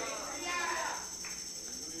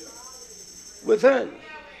 Within.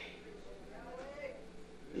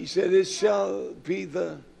 He said, it shall be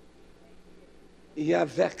the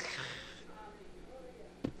YAHWEH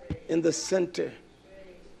in the center,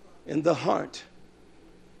 in the heart,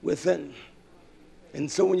 within. And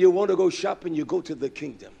so when you want to go shopping, you go to the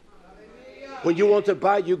kingdom. When you want to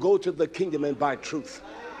buy, you go to the kingdom and buy truth.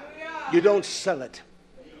 You don't sell it.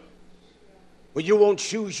 When you want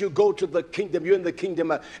shoes, you go to the kingdom. You're in the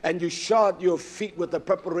kingdom and you shod your feet with the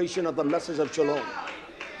preparation of the message of shalom.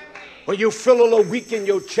 When you feel a little weak in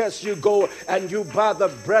your chest, you go and you buy the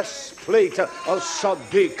breastplate of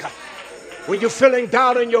Sadiq. When you're feeling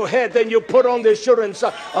down in your head, then you put on the assurance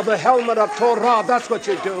of the helmet of Torah. That's what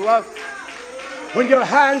you do. When your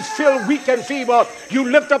hands feel weak and feeble, you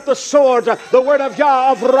lift up the sword, the word of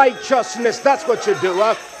Yah of righteousness. That's what you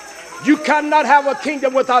do. You cannot have a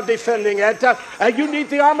kingdom without defending it. And you need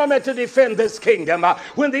the armament to defend this kingdom.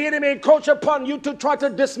 When the enemy encroaches upon you to try to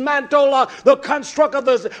dismantle the construct of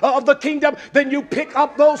the kingdom, then you pick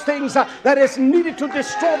up those things that is needed to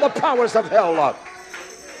destroy the powers of hell.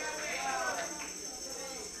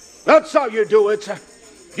 That's how you do it.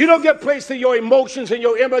 You don't get placed in your emotions and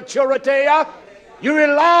your immaturity. You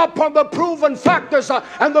rely upon the proven factors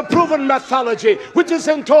and the proven methodology, which is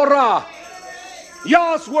in Torah.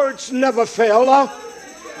 Yah's words never fail.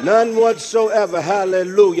 None whatsoever.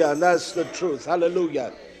 Hallelujah. And that's the truth.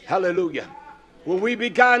 Hallelujah. Hallelujah. When we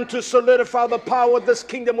began to solidify the power of this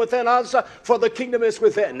kingdom within us, for the kingdom is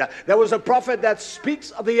within. There was a prophet that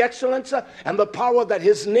speaks of the excellence and the power that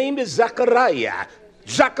his name is Zechariah.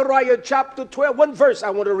 Zechariah chapter 12. One verse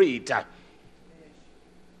I want to read.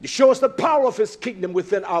 It shows the power of his kingdom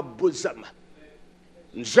within our bosom.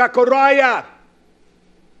 Zechariah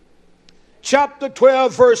chapter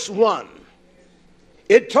 12 verse 1.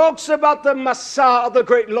 It talks about the Messiah of the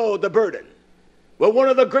great Lord, the burden. Well, one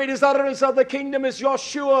of the greatest utterances of the kingdom is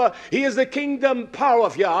Yeshua. He is the kingdom power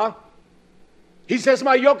of Yah. He says,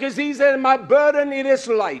 my yoke is easy and my burden it is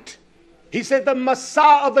light. He said the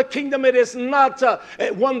Messiah of the kingdom, it is not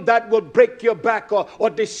one that will break your back or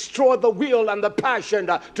destroy the will and the passion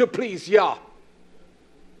to please Yah.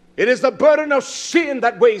 It is the burden of sin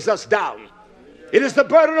that weighs us down. It is the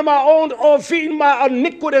burden of my own my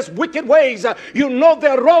iniquitous, wicked ways. You know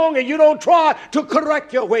they're wrong and you don't try to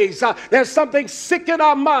correct your ways. There's something sick in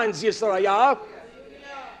our minds, Yisrael.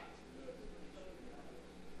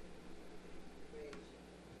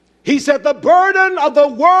 He said the burden of the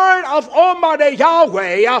word of Almighty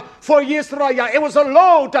Yahweh for Yisrael. It was a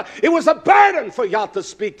load. It was a burden for Yah to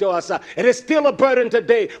speak to us. It is still a burden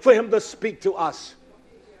today for him to speak to us.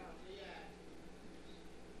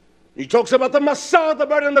 He talks about the Messiah, the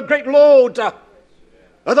burden, the great load of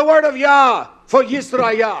the word of Yah for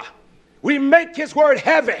Yisrael. We make his word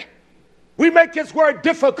heavy. We make his word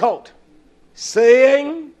difficult.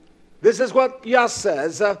 Saying, this is what Yah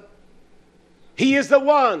says, he is the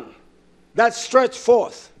one that stretched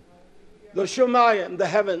forth the Shemayim, the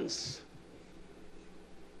heavens.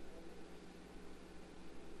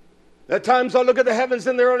 At times I look at the heavens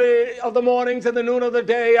in the early of the mornings and the noon of the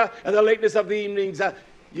day and the lateness of the evenings.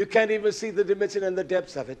 You can't even see the dimension and the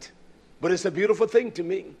depths of it. But it's a beautiful thing to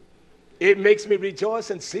me. It makes me rejoice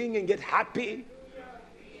and sing and get happy.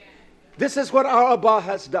 This is what our Abba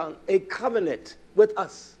has done, a covenant with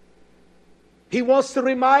us. He wants to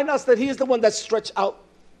remind us that he is the one that stretched out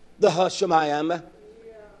the Hashemayim.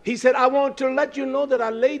 He said, I want to let you know that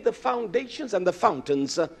I laid the foundations and the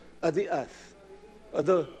fountains of the earth, of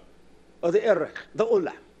the Erech, the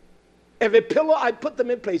Olam. Every pillar, I put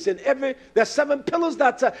them in place. And there's 7 pillars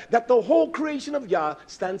that the whole creation of Yah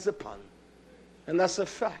stands upon. And that's a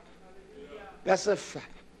fact. That's a fact.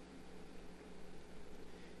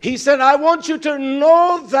 He said, I want you to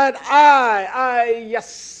know that I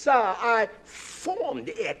formed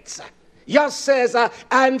it. Yah says,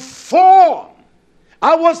 and formed.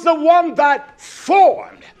 I was the one that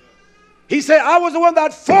formed. He said, I was the one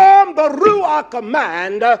that formed the Ruach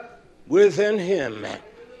command within him.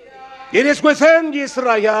 It is within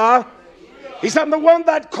Yisrael. He said, I'm the one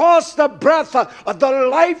that caused the breath of the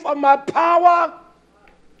life of my power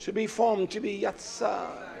to be formed, to be yatsah,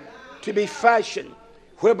 to be fashioned,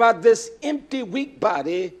 whereby this empty, weak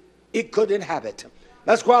body, it could inhabit.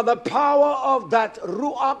 That's why the power of that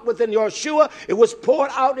Ruach within Yeshua, it was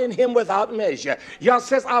poured out in him without measure. Yah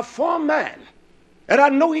says, I formed man, and I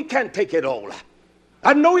know he can't take it all.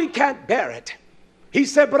 I know he can't bear it. He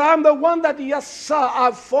said, but I'm the one that, yes,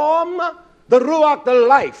 I form the Ruach, the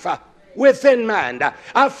life within man.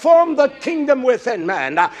 I form the kingdom within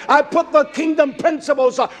man. I put the kingdom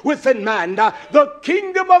principles within man. The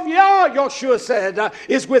kingdom of Yah, Yeshua said,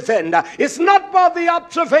 is within. It's not by the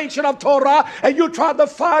observation of Torah and you try to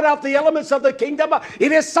find out the elements of the kingdom.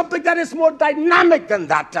 It is something that is more dynamic than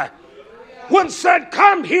that. One said,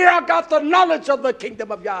 come here, I got the knowledge of the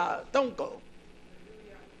kingdom of Yah. Don't go.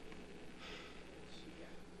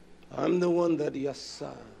 I'm the one that yes,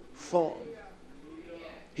 formed.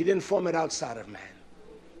 He didn't form it outside of man.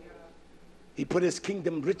 He put his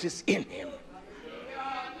kingdom riches in him.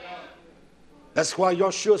 That's why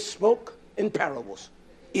Yeshua spoke in parables.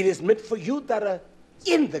 It is meant for you that are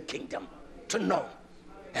in the kingdom to know.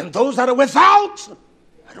 And those that are without,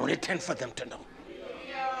 I don't intend for them to know.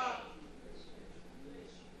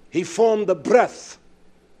 He formed the breath.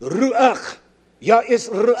 Ruach. Yah is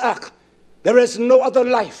Ruach. There is no other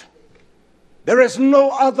life. There is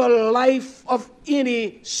no other life of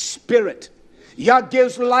any spirit. Yah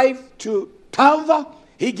gives life to Tava.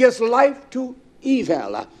 He gives life to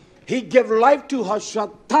evil. He gives life to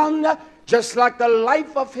Hashatan, just like the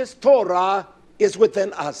life of his Torah is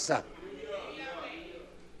within us.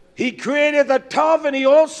 He created the Tav and he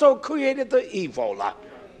also created the evil.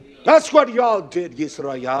 That's what y'all did,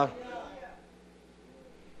 Yisrael.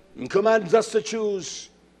 And commands us to choose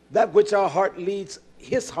that which our heart leads.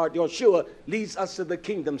 His heart, Yeshua, leads us to the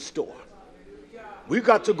kingdom store. We've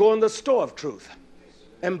got to go in the store of truth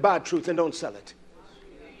and buy truth and don't sell it.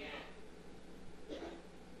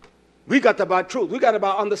 We got to buy truth. We got to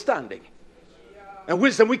buy understanding. And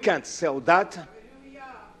wisdom, we can't sell that.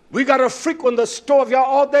 We got to frequent the store of Yah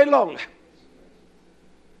all day long.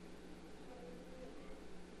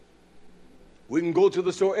 We can go to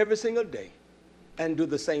the store every single day and do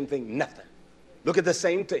the same thing, nothing. Look at the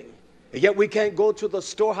same thing. And yet we can't go to the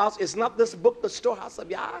storehouse. Is not this book the storehouse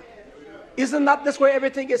of Yah? Isn't that this where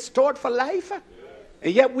everything is stored for life?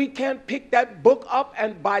 And yet we can't pick that book up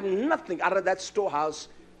and buy nothing out of that storehouse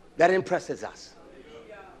that impresses us.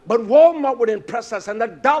 But Walmart would impress us, and the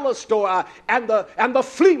dollar store and the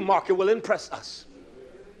flea market will impress us.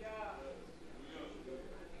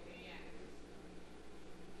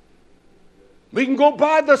 We can go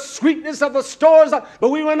by the sweetness of the stores, but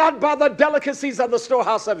we will not buy the delicacies of the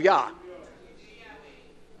storehouse of Yah.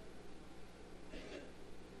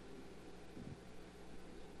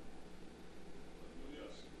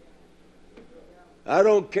 I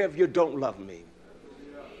don't care if you don't love me.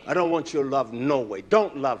 I don't want your love, no way.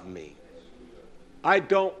 Don't love me.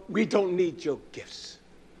 We don't need your gifts.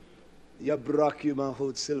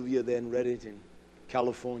 Yabrakuma Sylvia there in Reddit in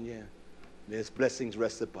California. There's blessings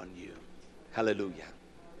rest upon you. Hallelujah.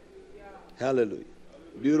 Hallelujah.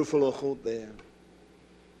 Beautiful Ochot there.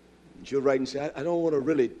 You're right and say, I don't want to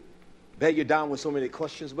really bear you down with so many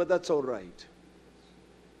questions, but that's all right.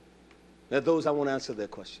 There are those I want to answer their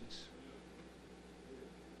questions.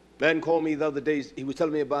 Man called me the other day. He was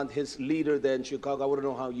telling me about his leader there in Chicago. I want to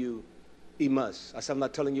know how you immerse. I said, I'm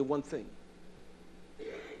not telling you one thing.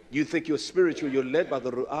 You think you're spiritual, you're led by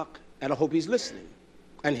the Ruach, and I hope he's listening.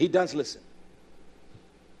 And he does listen.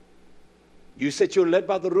 You said you're led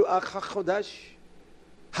by the Ruach HaKodesh.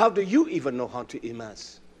 How do you even know how to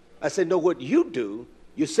immerse? I said, no, what you do,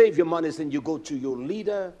 you save your monies and you go to your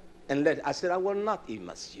leader and let. I said, I will not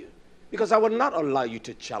immerse you. Because I will not allow you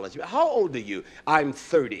to challenge me. How old are you? I'm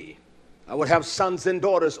 30. I would have sons and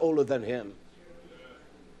daughters older than him.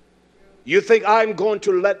 You think I'm going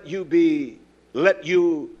to let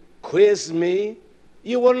you quiz me?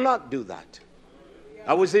 You will not do that.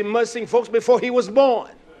 I was immersing folks before he was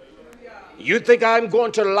born. You think I'm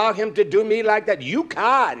going to allow him to do me like that? You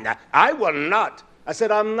can. I will not. I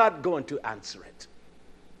said, I'm not going to answer it.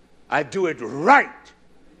 I do it right.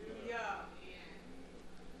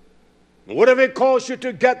 Whatever it costs you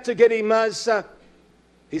to get immersed,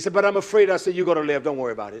 he said, but I'm afraid. I said, you're going to live. Don't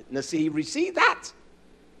worry about it. Now, see, he received that.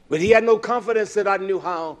 But he had no confidence that I knew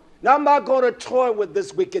how. Now, I'm not going to toy with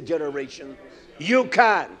this wicked generation. You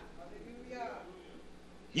can.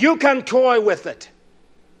 You can toy with it.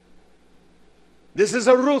 This is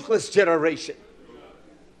a ruthless generation.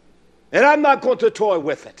 And I'm not going to toy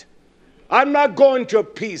with it. I'm not going to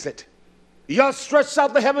appease it. You stretch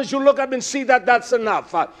out the heavens, you look up and see that that's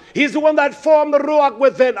enough. He's the one that formed the Ruach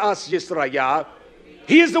within us, Yisrael.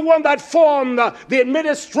 He is the one that formed the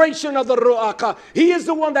administration of the Ruach. He is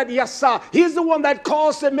the one that Yasa. He is the one that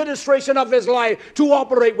caused the administration of his life to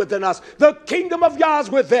operate within us. The kingdom of Yah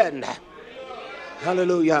is within.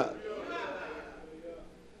 Hallelujah.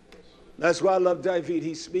 That's why I love David.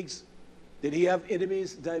 He speaks. Did he have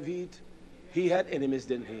enemies, David? He had enemies,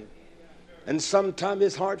 didn't he? And sometimes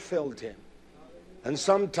his heart failed him. And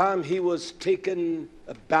sometimes he was taken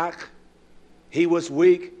aback. He was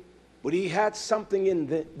weak. But he had something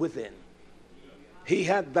within. He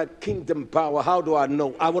had that kingdom power. How do I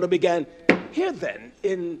know? I want to begin here then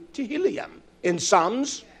in Tehillim. In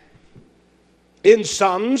Psalms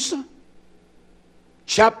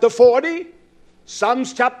chapter 40.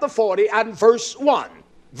 Psalms chapter 40 and verse 1.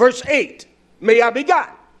 Verse 8. May I begin?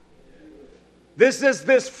 This is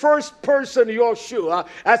this first person, Yeshua,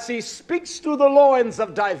 as he speaks to the loins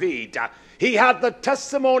of David. He had the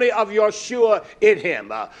testimony of Yeshua in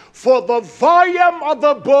him. For the volume of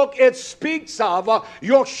the book, it speaks of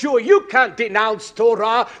Yeshua. You can't denounce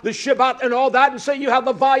Torah, the Shabbat, and all that and say you have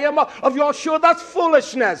the volume of Yeshua. That's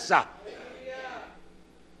foolishness.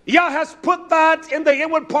 Yah has put that in the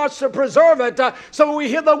inward parts to preserve it. So when we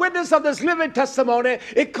hear the witness of this living testimony,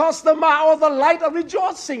 it caused the light of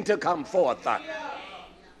rejoicing to come forth.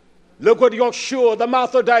 Look what Yeshua, the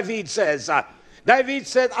mouth of David, says. David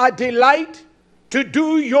said, I delight to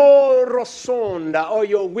do your rason, or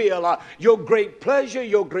your will, your great pleasure,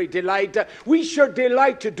 your great delight. We should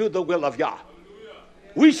delight to do the will of Yah.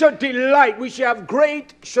 We should delight. We should have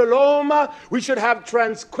great shalom. We should have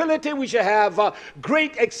tranquility. We should have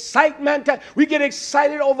great excitement. We get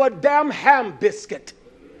excited over a damn ham biscuit.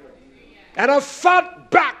 And a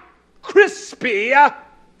fat back, crispy,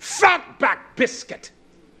 fat back biscuit.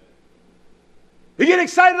 We get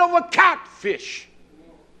excited over catfish.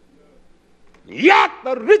 Yet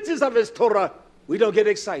the riches of his Torah, we don't get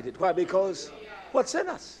excited. Why? Because what's in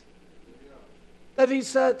us? David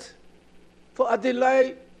said, for I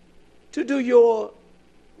delight to do your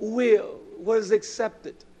will was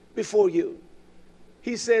accepted before you.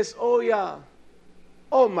 He says, oh Yah,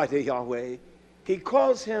 Almighty Yahweh. He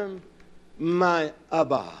calls him my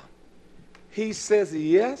Abba. He says,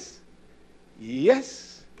 yes,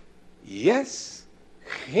 yes, yes,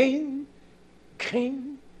 King,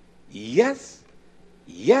 King, yes,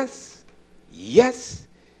 yes, yes,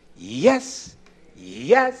 yes,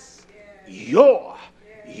 yes, your,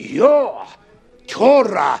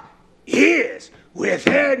 Torah is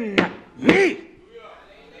within me.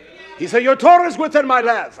 He said, your Torah is within my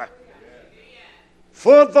love.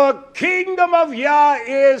 For the kingdom of Yah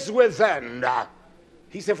is within.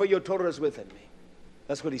 He said, for your Torah is within me.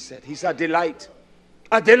 That's what he said. He said, a delight.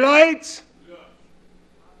 A delight.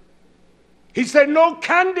 He said, no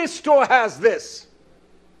candy store has this.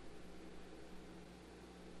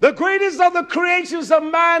 The greatest of the creations of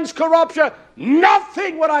man's corruption,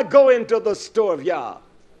 nothing when I go into the store of Yah.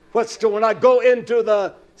 What store? When I go into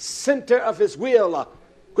the center of his will,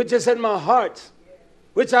 which is in my heart,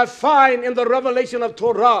 which I find in the revelation of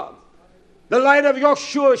Torah. The light of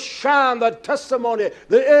Yahshua shine, the testimony,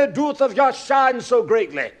 the Eduth of Yah shines so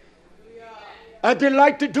greatly. I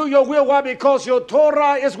delight to do your will. Why? Because your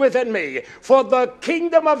Torah is within me. For the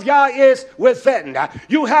kingdom of Yah is within.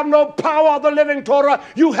 You have no power of the living Torah.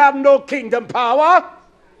 You have no kingdom power.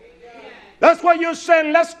 That's why you're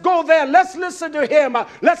saying, let's go there. Let's listen to him.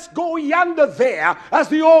 Let's go yonder there, as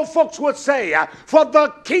the old folks would say. For the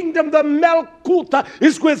kingdom, the Melkuta,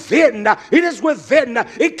 is within. It is within.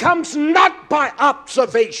 It comes not by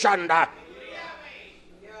observation.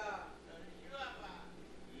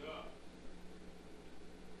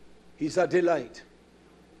 He's a delight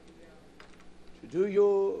to do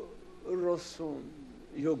your rason,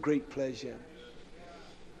 your great pleasure.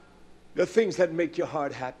 The things that make your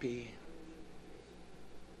heart happy.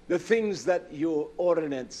 The things that your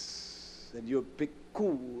ordinance and your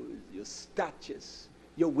piku, your statutes,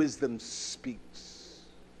 your wisdom speaks.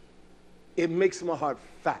 It makes my heart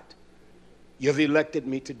fat. You've elected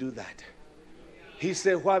me to do that. He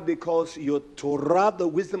said, why? Because your Torah, the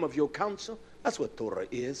wisdom of your counsel, that's what Torah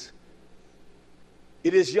is.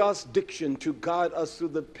 It is Yah's diction to guide us through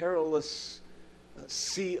the perilous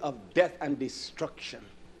sea of death and destruction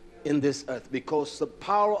in this earth, because the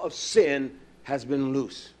power of sin has been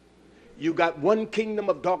loose. You got one kingdom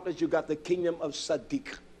of darkness, you got the kingdom of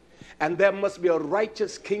Sadiq. And there must be a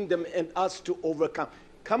righteous kingdom in us to overcome.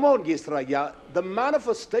 Come on, Yisrael. The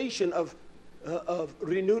manifestation of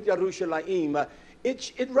renewed Yerushalayim,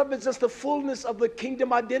 it represents the fullness of the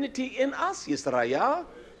kingdom identity in us, Yisrael.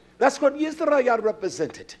 That's what Israel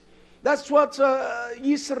represented. That's what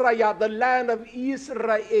Israel, the land of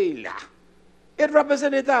Israel, it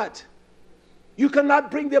represented that. You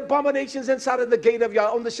cannot bring the abominations inside of the gate of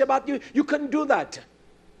Yah on the Shabbat. You couldn't do that.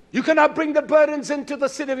 You cannot bring the burdens into the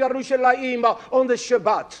city of Yerushalayim on the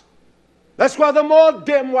Shabbat. That's why the more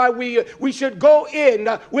dim why we should go in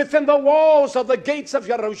within the walls of the gates of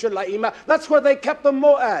Yerushalayim. That's where they kept them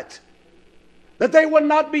more at. That they would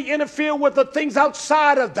not be interfered with the things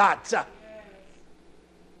outside of that.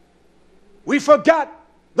 We forgot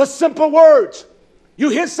the simple words. You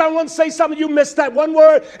hear someone say something, you miss that one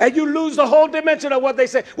word, and you lose the whole dimension of what they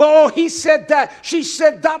say. Well, oh, he said that. She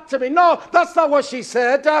said that to me. No, that's not what she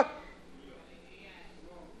said.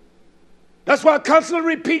 That's why I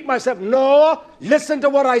constantly repeat myself. No, listen to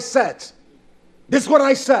what I said. This is what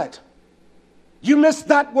I said. You missed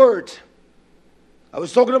that word. I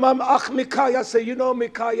was talking to my Micaiah. I said, you know,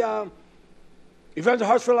 Micaiah,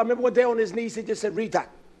 Evangelist Hartsfield, I remember one day on his knees, he just said, read that.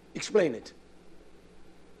 Explain it.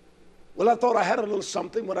 Well, I thought I had a little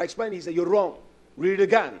something. When I explained, he said, you're wrong. Read it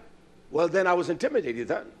again. Well, then I was intimidated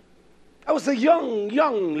then. I was a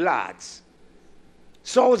young lads.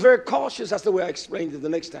 So I was very cautious. That's the way I explained it the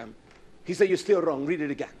next time. He said, you're still wrong. Read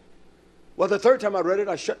it again. Well, the third time I read it,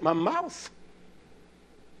 I shut my mouth.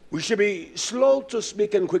 We should be slow to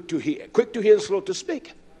speak and quick to hear. Quick to hear and slow to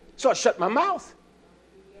speak. So I shut my mouth.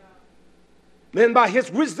 Then by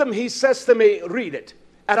his wisdom, he says to me, read it.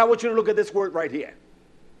 And I want you to look at this word right here.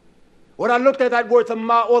 When I looked at that word,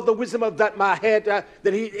 or the wisdom of that, my head,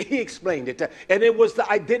 then he explained it. And it was the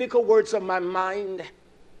identical words of my mind.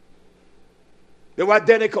 They were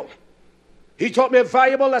identical. He taught me a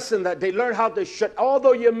valuable lesson that they learn how to shut,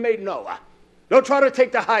 although you may know. Don't try to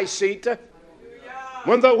take the high seat.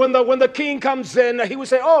 When the king comes in, he would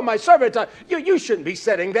say, oh, my servant, you shouldn't be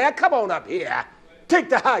sitting there. Come on up here. Take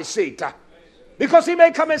the high seat. Because he may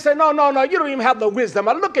come and say, no, you don't even have the wisdom.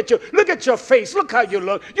 Look at you. Look at your face. Look how you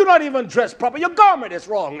look. You're not even dressed proper. Your garment is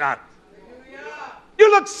wrong. You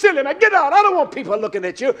look silly, man. Get out. I don't want people looking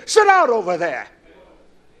at you. Sit out over there.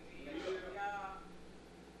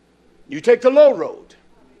 You take the low road.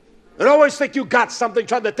 And always think you got something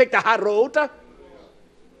trying to take the high road.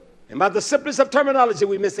 And by the simplest of terminology,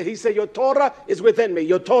 we miss it. He said, your Torah is within me.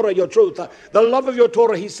 Your Torah, your truth. The love of your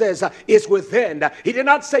Torah, he says, is within. He did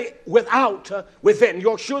not say without, within.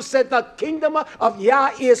 Yahshua said the kingdom of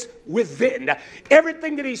Yah is within.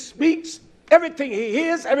 Everything that he speaks everything he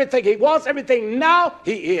is, everything he was, everything now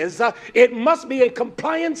he is, it must be in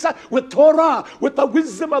compliance with Torah, with the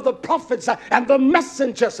wisdom of the prophets and the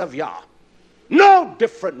messengers of Yah. No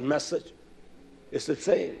different message. It's the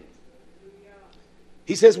same.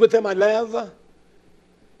 He says, with him I live.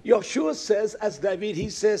 Yeshua says, as David, he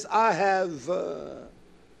says, I have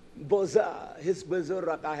Boza, his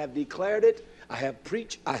Bezurak, I have declared it, I have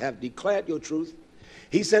preached, I have declared your truth.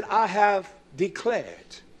 He said, I have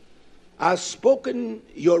declared, I've spoken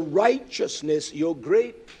your righteousness, your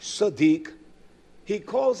great Sadiq. He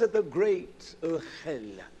calls it the great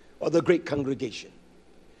Uchel, or the great congregation.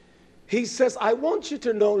 He says, I want you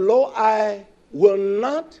to know, lo, I will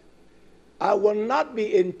not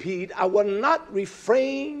be impeded. I will not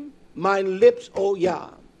refrain my lips, O Yah.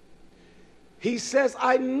 He says,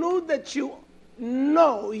 I know that you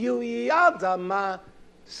know, you yada my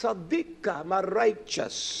sadika, my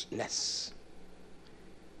righteousness.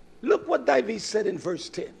 Look what David said in verse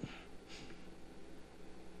 10.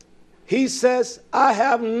 He says, I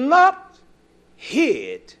have not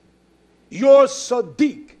hid your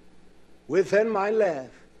sadiq within my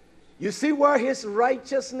left. You see where his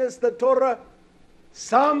righteousness, the Torah,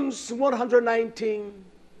 Psalms 119,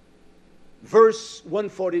 verse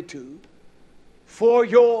 142. For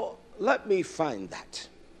your, let me find that.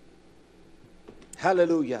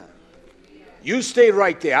 Hallelujah. You stay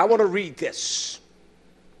right there. I want to read this.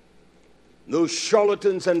 Those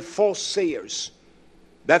charlatans and false sayers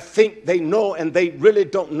that think they know and they really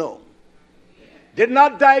don't know. Did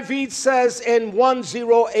not David says in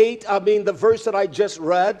 108, the verse that I just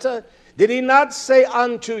read, did he not say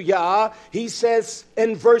unto Yah, he says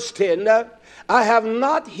in verse 10, I have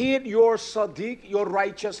not hid your sadiq, your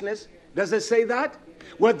righteousness. Does it say that?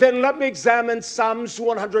 Well, then let me examine Psalms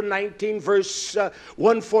 119, verse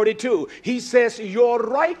 142. He says, your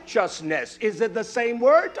righteousness. Is it the same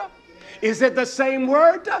word? Is it the same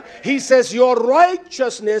word? He says, your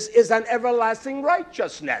righteousness is an everlasting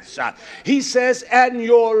righteousness. He says, and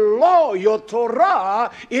your law, your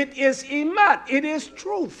Torah, it is imat, it is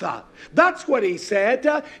truth. That's what he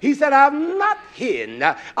said. He said, I have not hidden.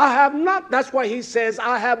 I have not. That's why he says,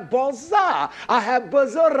 I have boza, I have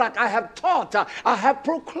bazurak, I have taught, I have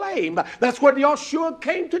proclaimed. That's what Yeshua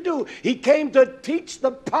came to do. He came to teach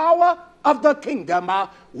the power of the kingdom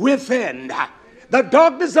within. The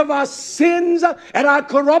darkness of our sins and our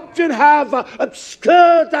corruption have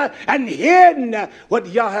obscured and hidden what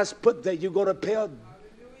Yah has put there. You're going to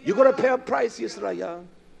pay a price, Israel.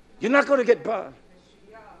 You're not going to get by.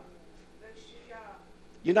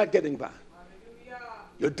 You're not getting by.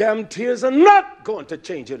 Your damn tears are not going to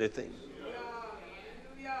change anything.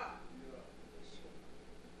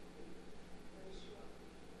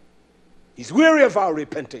 He's weary of our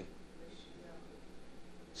repenting.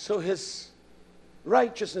 So his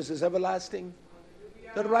righteousness is everlasting.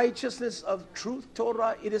 The righteousness of truth,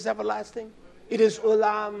 Torah, it is everlasting. It is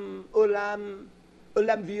ulam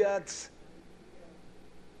viat.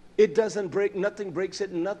 It doesn't break, nothing breaks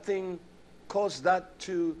it, nothing caused that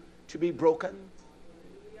to be broken.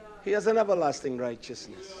 He has an everlasting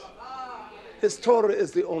righteousness. His Torah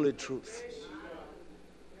is the only truth.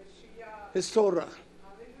 His Torah.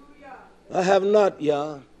 I have not,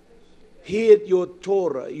 Yah, hid your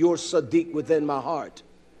Torah, your Sadiq within my heart.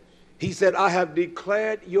 He said, I have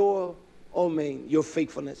declared your Omen, your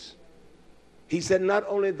faithfulness. He said, not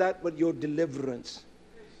only that, but your deliverance.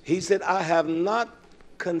 He said, I have not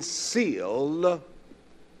concealed.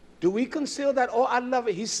 Do we conceal that? Oh, I love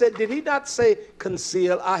it. He said, did he not say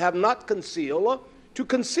conceal? I have not concealed. To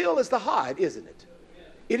conceal is to hide, isn't it?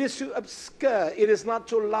 It is to obscure. It is not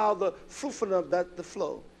to allow the fruitfulness of that to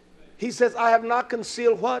flow. He says, I have not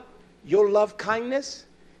concealed what? Your love kindness.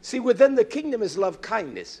 See, within the kingdom is love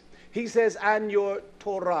kindness. He says, and your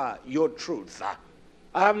Torah, your truth.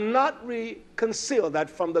 I have not concealed that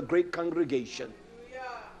from the great congregation.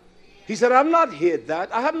 He said, I have not hid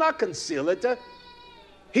that. I have not concealed it.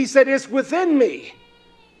 He said, it's within me.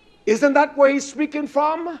 Isn't that where he's speaking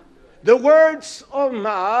from? The words,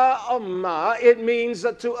 Oma, it means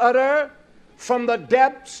to utter from the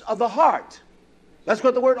depths of the heart. That's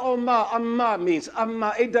what the word Amma means.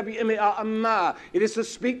 Amma, A-W-M-A-R, Amma. It is to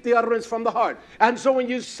speak the utterance from the heart. And so when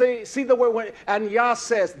you see the word, and Yah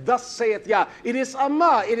says, thus saith Yah, it is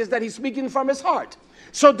Amma. It is that he's speaking from his heart.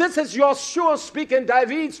 So this is Yeshua speaking,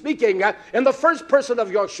 David speaking in the first person of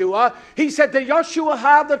Yeshua. He said, did Yeshua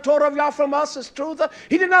have the Torah of Yah from us as truth?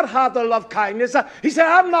 He did not have the love kindness. He said,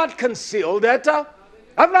 I've not concealed it.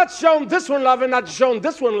 I've not shown this one love and not shown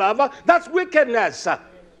this one love. That's wickedness.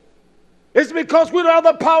 It's because we don't have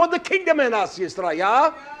the power of the kingdom in us,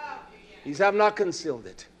 Yisrael. He said, I've not concealed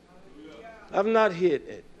it. I've not hid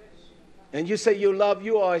it. and you say you love,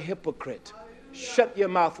 you are a hypocrite. Shut your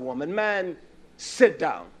mouth, woman. Man, sit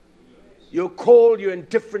down. You're cold, you're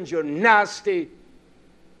indifferent, you're nasty.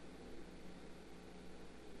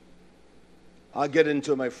 I'll get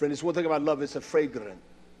into it, my friend. It's one thing about love, it's a fragrant.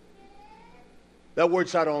 That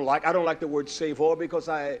word I don't like. I don't like the word savor because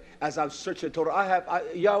as I've searched the Torah,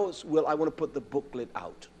 Yahweh's will, I want to put the booklet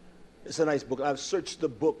out. It's a nice book. I've searched the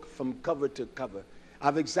book from cover to cover.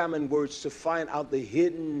 I've examined words to find out the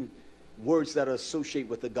hidden words that are associated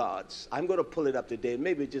with the gods. I'm going to pull it up today and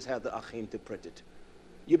maybe just have the Achim to print it.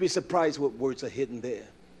 You'll be surprised what words are hidden there.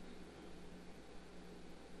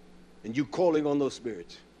 And you calling on those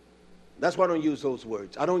spirits. That's why I don't use those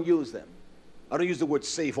words. I don't use them. I don't use the word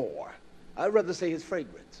savor. I'd rather say his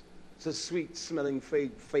fragrance. It's a sweet smelling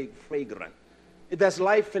fragrant. That's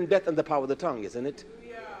life and death and the power of the tongue, isn't it?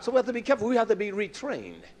 Yeah. So we have to be careful. We have to be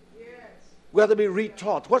retrained. Yes. We have to be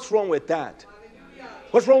retaught. What's wrong with that? Hallelujah.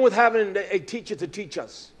 What's wrong with having a teacher to teach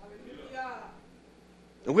us? Hallelujah.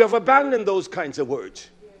 And we have abandoned those kinds of words.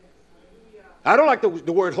 Yes. I don't like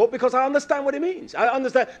the word hope because I understand what it means. I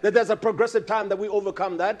understand that there's a progressive time that we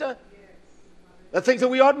overcome that. The things that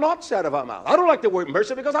we ought not say out of our mouth. I don't like the word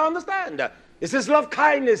mercy because I understand. It's his love,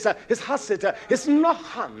 kindness, his hasid, his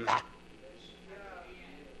naham.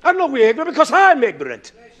 I know we're ignorant because I'm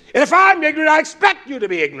ignorant. And if I'm ignorant, I expect you to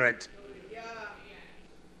be ignorant.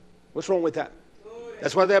 What's wrong with that?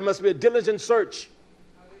 That's why there must be a diligent search.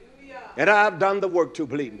 And I've done the work to,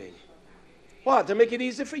 believe me. What? To make it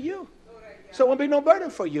easy for you. So it won't be no burden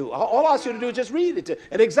for you. All I ask you to do is just read it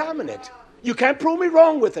and examine it. You can't prove me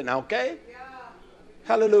wrong with it now, okay?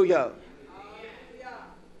 Hallelujah.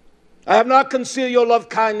 I have not concealed your love,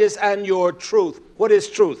 kindness, and your truth. What is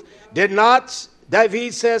truth? Did not,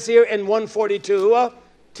 David says here in 142,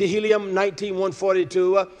 Tehillim 19,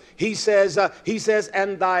 142, he says,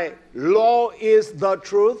 and thy law is the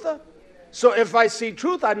truth. So if I see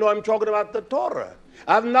truth, I know I'm talking about the Torah.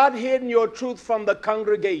 I've not hidden your truth from the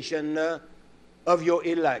congregation of your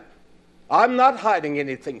elect. I'm not hiding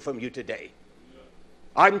anything from you today.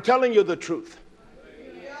 I'm telling you the truth.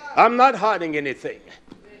 I'm not hiding anything.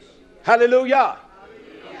 Hallelujah.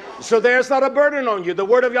 So there's not a burden on you. The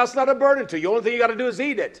word of God's not a burden to you. The only thing you got to do is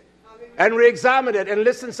eat it and re-examine it and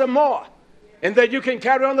listen some more. And then you can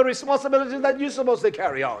carry on the responsibilities that you're supposed to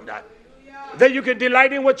carry on. Then you can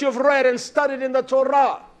delight in what you've read and studied in the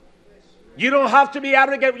Torah. You don't have to be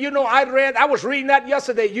arrogant. You know, I was reading that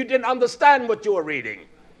yesterday. You didn't understand what you were reading.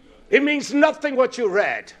 It means nothing what you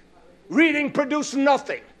read. Reading produced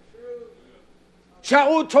nothing.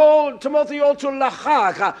 Shaul told Timothy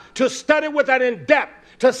to study with that in depth,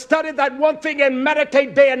 to study that one thing and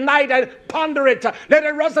meditate day and night and ponder it. Let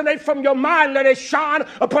it resonate from your mind. Let it shine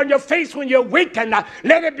upon your face when you're waking.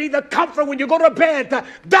 Let it be the comfort when you go to bed.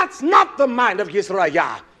 That's not the mind of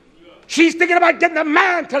Yisrael. She's thinking about getting a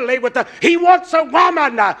man to lay with her. He wants a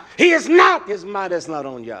woman. He is not. His mind is not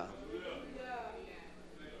on Yah.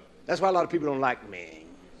 That's why a lot of people don't like me.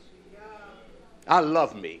 I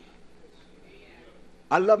love me.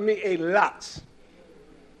 I love me a lot.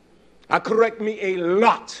 I correct me a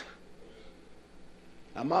lot.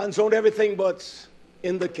 My mind's on everything but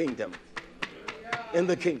in the kingdom. In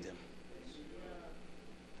the kingdom.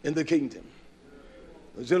 In the kingdom.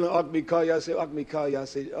 I said, the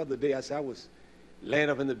other day, I was laying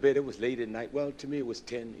up in the bed. It was late at night. Well, to me, it was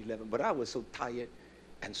 10, 11. But I was so tired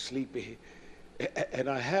and sleepy. And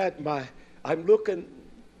I'm looking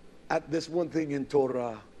at this one thing in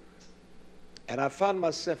Torah. And I found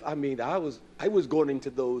myself, I was going into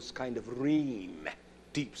those kind of REM,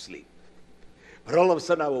 deep sleep. But all of a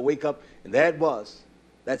sudden I would wake up, and there it was.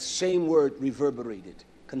 That same word reverberated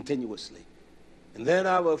continuously. And then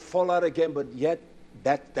I would fall out again, but yet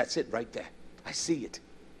that's it right there. I see it.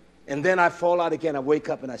 And then I fall out again, I wake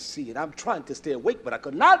up and I see it. I'm trying to stay awake, but I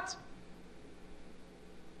could not.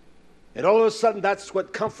 And all of a sudden, that's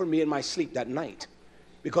what comforted me in my sleep that night.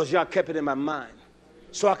 Because y'all kept it in my mind.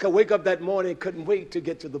 So I could wake up that morning, couldn't wait to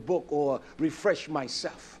get to the book or refresh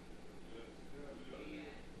myself.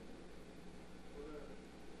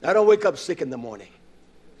 I don't wake up sick in the morning.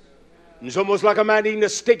 It's almost like a man eating a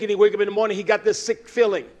steak and he wake up in the morning, he got this sick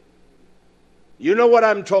feeling. You know what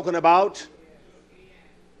I'm talking about.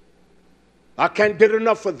 I can't get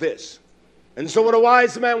enough of this. And so with a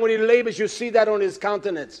wise man, when he labors, you see that on his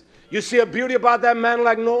countenance. You see a beauty about that man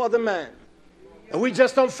like no other man. And we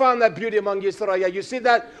just don't find that beauty among Yisrael. You see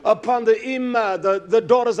that upon the the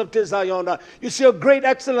daughters of Tizion. You see a great,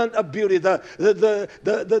 excellent beauty, the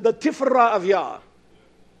Tifra of Yah.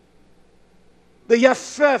 The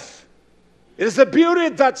Yafef. It is the beauty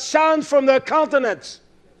that shines from their countenance.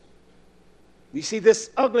 We see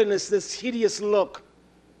this ugliness, this hideous look.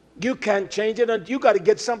 You can't change it, and you got to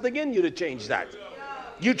get something in you to change that.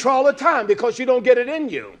 You try all the time because you don't get it in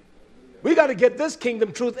you. We got to get this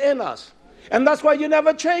kingdom truth in us. And that's why you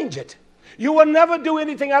never change it. You will never do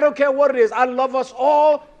anything. I don't care what it is. I love us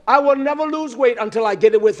all. I will never lose weight until I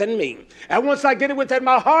get it within me. And once I get it within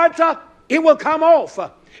my heart, it will come off.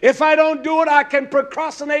 If I don't do it, I can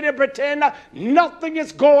procrastinate and pretend nothing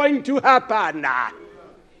is going to happen. I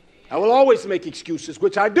will always make excuses,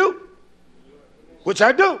 which I do. Which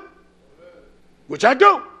I do. Which I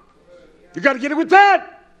do. You got to get it with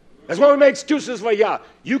that. That's why we make excuses for Yah.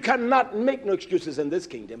 You cannot make no excuses in this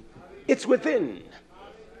kingdom. It's within.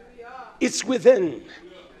 It's within.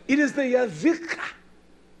 It is the Yahweh.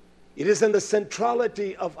 It is in the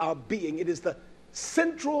centrality of our being. It is the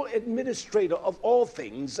central administrator of all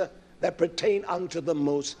things that pertain unto the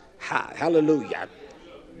Most High. Hallelujah.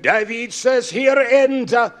 David says here in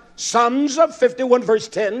Psalms 51 verse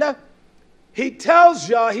 10, he tells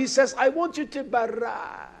Yah, he says, I want you to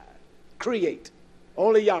bara, create.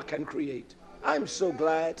 Only Yah can create. I'm so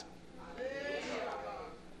glad.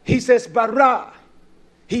 He says, bara.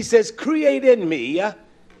 He says, create in me.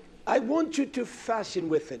 I want you to fashion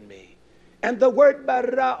within me. And the word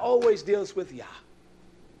bara always deals with Yah.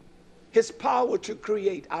 His power to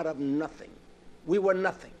create out of nothing. We were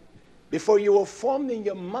nothing. Before you were formed in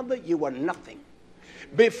your mother, you were nothing.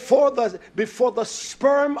 Before the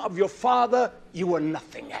sperm of your father, you were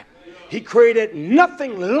nothing. He created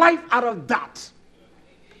nothing, life out of that.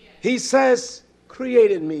 He says,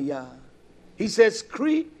 create in me, Yah. He says,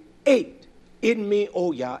 create in me,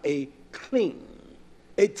 O Yah, a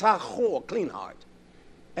tahor, clean heart.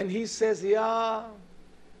 And he says, Yah,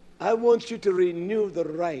 I want you to renew the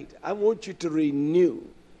right. I want you to renew.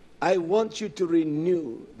 I want you to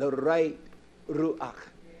renew the right ruach.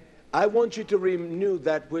 I want you to renew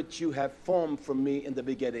that which you have formed for me in the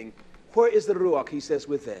beginning. Where is the ruach? He says,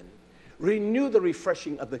 within. Renew the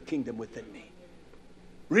refreshing of the kingdom within me.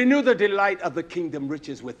 Renew the delight of the kingdom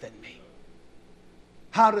riches within me.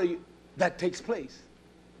 How do you, that takes place?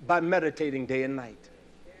 By meditating day and night.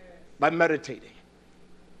 By meditating.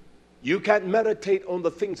 You can't meditate on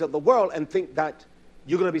the things of the world and think that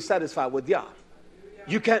you're going to be satisfied with Yah.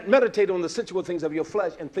 You can't meditate on the sensual things of your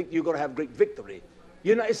flesh and think you're going to have great victory.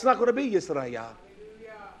 You know, it's not going to be Yisrael.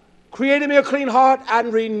 Create in me a clean heart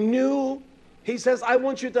and renew. He says, I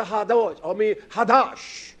want you to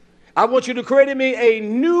hadash. I want you to create in me a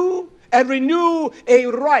new and renew the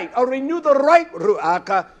right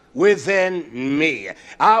ruach within me.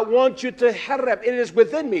 I want you to hereb. It is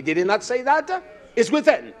within me. Did he not say that? It's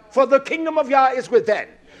within. For the kingdom of Yah is within.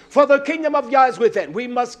 For the kingdom of Yah is within. We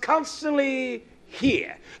must constantly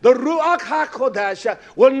hear. The Ruach HaKodesh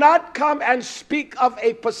will not come and speak of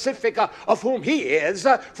a Pacific of whom he is,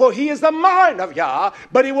 for he is the mind of Yah,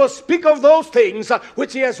 but he will speak of those things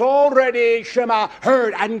which he has already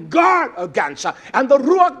heard and guard against. And the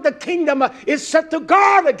Ruach, the kingdom, is set to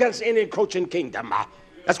guard against any encroaching kingdom.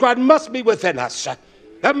 That's why it must be within us.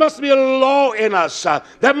 There must be a law in us.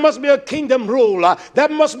 There must be a kingdom rule. There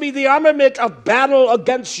must be the armament of battle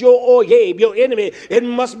against your oyeb, your enemy. It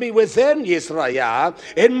must be within Israel.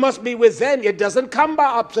 It must be within. It doesn't come by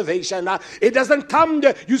observation. It doesn't come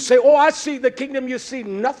to, you say, oh, I see the kingdom. You see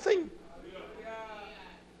nothing.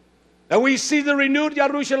 And we see the renewed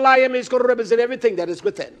Yerushalayim is going to represent everything that is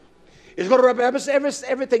within. It's going to represent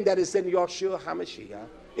everything that is in Yahshua HaMashiach.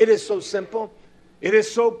 It is so simple. It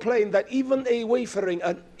is so plain that even a wayfaring,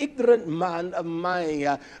 an ignorant man of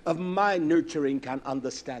my nurturing can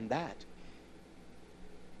understand that.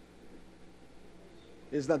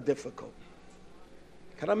 It's not difficult.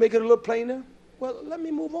 Can I make it a little plainer? Well, let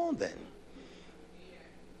me move on then.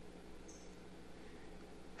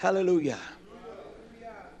 Hallelujah.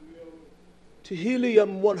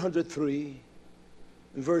 Tehillim 103,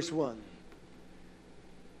 verse 1.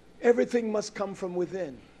 Everything must come from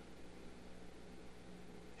within.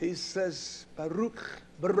 He says, Baruch,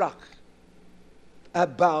 Barak.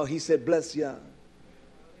 Abba, he said, bless Yah.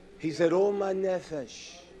 He said, oh my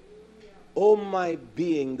nefesh, oh my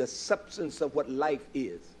being, the substance of what life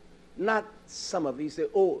is. Not some of it. He said,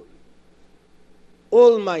 all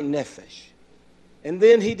my nefesh. And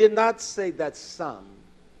then he did not say that some.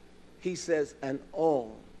 He says, and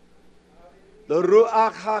all. The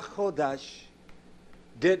Ruach HaKodesh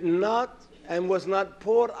did not and was not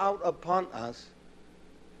poured out upon us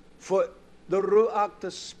for the Ruach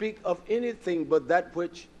to speak of anything but that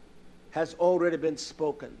which has already been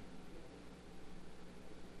spoken.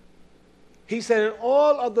 He said, in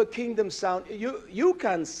all of the kingdom sound, you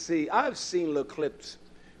can see, I've seen little clips,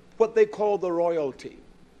 what they call the royalty.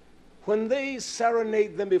 When they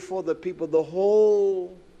serenade them before the people, the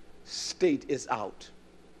whole state is out.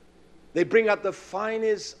 They bring out the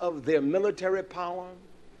finest of their military power.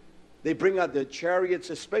 They bring out their chariots,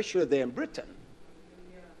 especially there in Britain.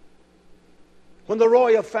 When the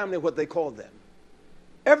royal family, what they call them,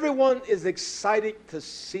 everyone is excited to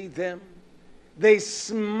see them. They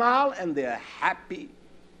smile and they're happy.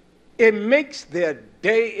 It makes their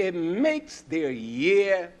day, it makes their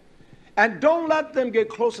year. And don't let them get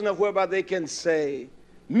close enough whereby they can say,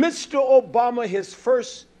 Mr. Obama, his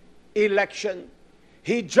first election,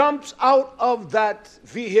 he jumps out of that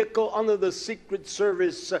vehicle under the Secret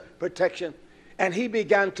Service protection, and he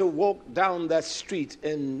began to walk down that street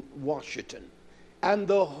in Washington. And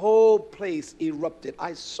the whole place erupted.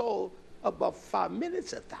 I saw about 5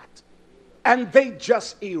 minutes of that. And they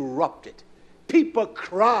just erupted. People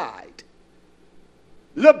cried.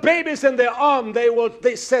 The babies in their arms,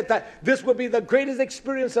 they said that this would be the greatest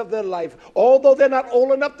experience of their life. Although they're not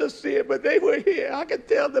old enough to see it, but they were here. I can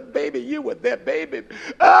tell the baby, you were their baby.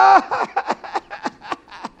 I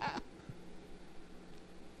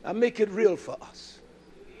make it real for us.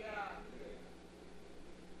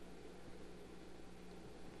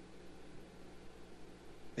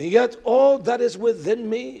 And yet all that is within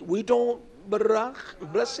me, we don't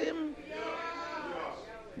bless him.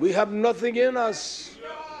 We have nothing in us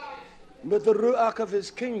but the ruach of his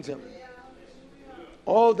kingdom.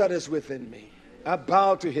 All that is within me, I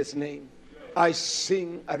bow to his name. I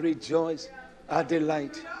sing, I rejoice, I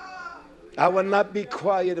delight. I will not be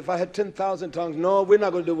quiet. If I had 10,000 tongues, no, we're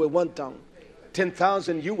not going to do it with one tongue.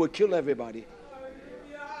 10,000, you would kill everybody.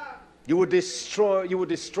 You would destroy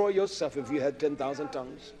yourself if you had 10,000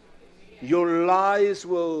 tongues. Your lies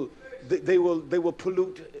will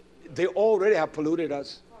pollute. They already have polluted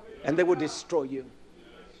us, and they will destroy you.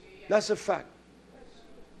 That's a fact.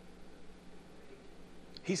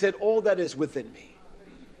 He said, all that is within me.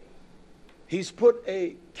 He's put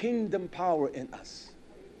a kingdom power in us.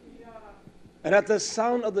 And at the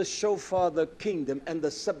sound of the shofar, the kingdom and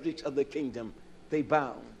the subjects of the kingdom, they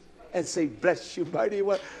bow and say, bless you, mighty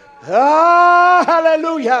one. Ah,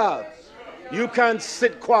 hallelujah. You can't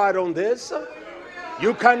sit quiet on this.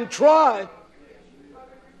 You can try.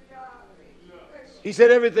 He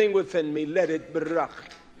said, everything within me, let it brach.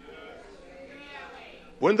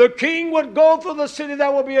 When the king would go through the city,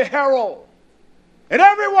 there would be a herald. And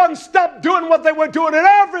everyone stopped doing what they were doing, and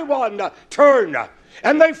everyone turned.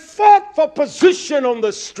 And they fought for position on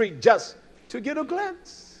the street just to get a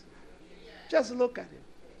glance. Just look at him.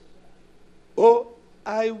 Oh,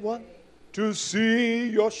 I want to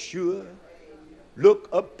see Yeshua. Look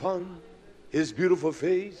upon his beautiful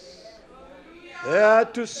face. There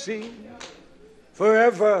to sing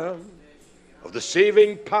forever of the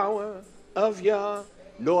saving power of Yah.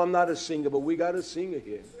 No, I'm not a singer, but we got a singer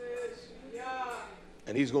here.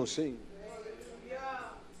 And he's going to sing.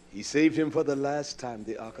 He saved him for the last time,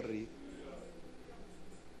 the Akari.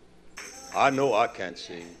 I know I can't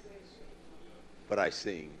sing, but I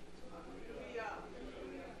sing.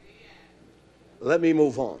 Let me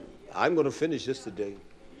move on. I'm going to finish this today.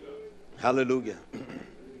 Hallelujah.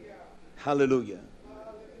 Hallelujah.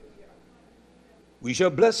 We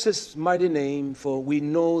shall bless his mighty name, for we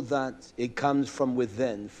know that it comes from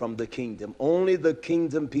within, from the kingdom. Only the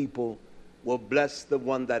kingdom people will bless the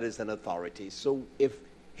one that is in authority. So if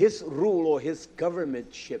his rule or his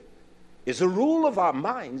governmentship is a rule of our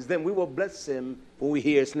minds, then we will bless him when we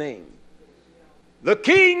hear his name. The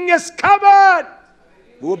king is coming.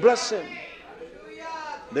 We will bless him.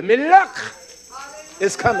 The Melech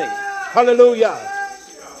is coming. Hallelujah.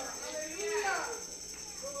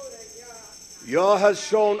 Yah has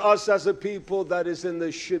shown us as a people that is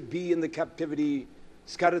should be in the captivity,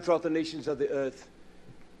 scattered throughout the nations of the earth,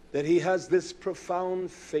 that he has this profound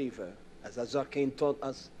favor, as Azarkain taught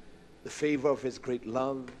us, the favor of his great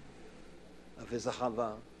love, of his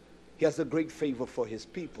ahava. He has a great favor for his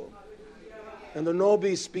people. And the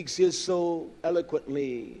Nobi speaks here so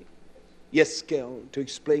eloquently, Yeskel, to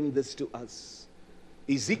explain this to us.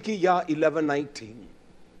 Ezekiel 11:19.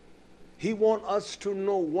 He wants us to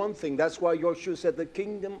know one thing. That's why Yeshua said the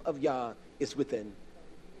kingdom of Yah is within.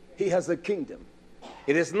 He has a kingdom.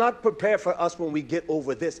 It is not prepared for us when we get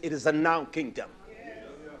over this. It is a now kingdom.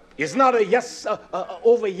 It's not a yes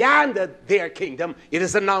over yonder their kingdom. It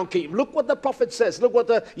is a now kingdom. Look what the prophet says. Look what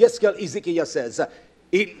the Ezekiel says.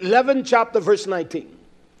 11 chapter verse 19.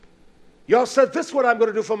 Yah said, this is what I'm going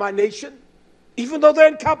to do for my nation. Even though they're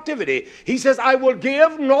in captivity. He says, I will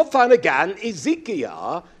give north and again,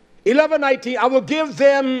 Ezekiel 11:19, I will give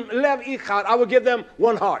them lev ichad. I will give them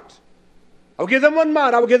one heart. I will give them one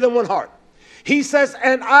mind. I will give them one heart. He says,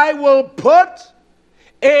 and I will put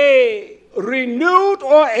a renewed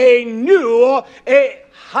or a new, a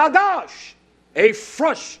hadash, a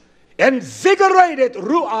fresh, invigorated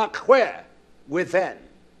ruach where? Within.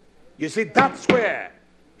 You see, that's where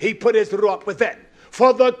he put his ruach within.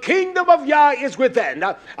 For the kingdom of Yah is within.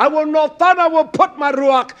 I will not thought I will put my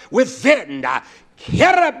ruach within.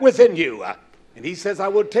 Get up within you. And he says, I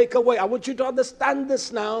will take away. I want you to understand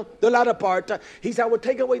this now, the latter part. He said, I will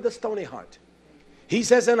take away the stony heart. He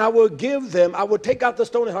says, and I will give them, I will take out the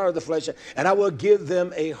stony heart of the flesh, and I will give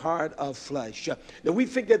them a heart of flesh. Now we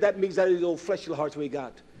think that that means that is the old fleshly hearts we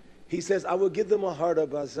got. He says, I will give them a heart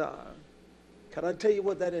of bazar. Can I tell you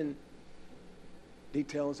what that in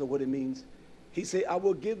details of what it means? He said, I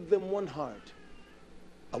will give them one heart.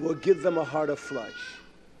 I will give them a heart of flesh.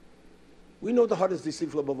 We know the heart is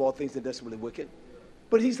deceitful above all things and desperately wicked.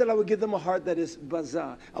 But he said, I will give them a heart that is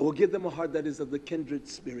bazar. I will give them a heart that is of the kindred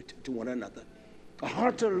spirit to one another. A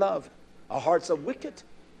heart to love. Our hearts are wicked.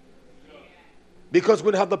 Because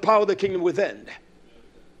we have the power of the kingdom within.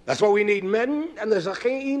 That's why we need men and the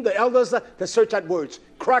zakim, the elders, to search out words.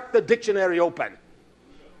 Crack the dictionary open.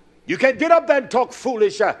 You can't get up there and talk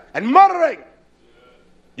foolish and muttering.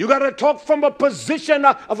 You got to talk from a position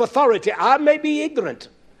of authority. I may be ignorant,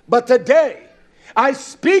 but today I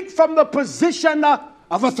speak from the position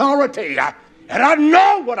of authority. And I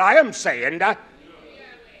know what I am saying.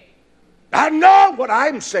 I know what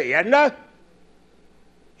I'm saying.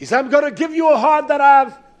 He said, I'm going to give you a heart that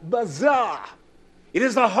I've bazar. It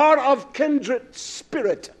is the heart of kindred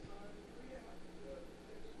spirit.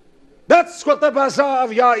 That's what the bazar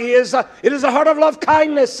of Yah is. It is a heart of love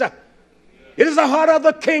kindness. It is the heart of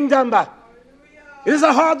the kingdom. It is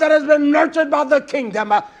a heart that has been nurtured by the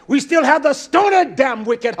kingdom. We still have the stony, damn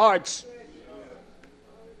wicked hearts.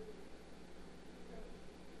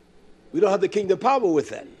 We don't have the kingdom power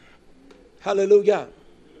within. Hallelujah.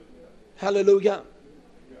 Hallelujah.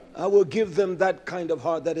 I will give them that kind of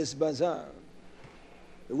heart that is bazar.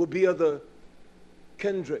 It will be of the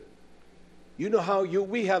kindred. You know how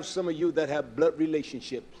we have some of you that have blood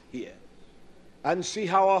relationships here. And see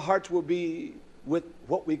how our hearts will be with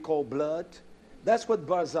what we call blood. That's what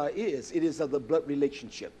bazar is. It is of the blood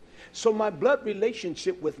relationship. So my blood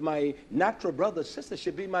relationship with my natural brother, sister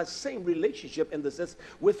should be my same relationship in the sense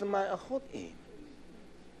with my achotim.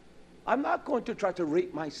 I'm not going to try to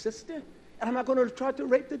rape my sister, and I'm not going to try to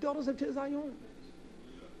rape the daughters of Zion.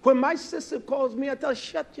 When my sister calls me, I tell her,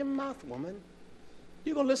 shut your mouth, woman.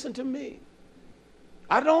 You're going to listen to me.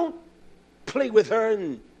 I don't play with her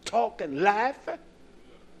and talk and laugh.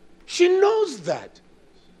 She knows that.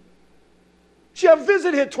 She have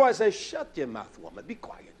visited here twice. I say, shut your mouth, woman. Be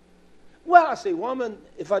quiet. Well, I say, woman,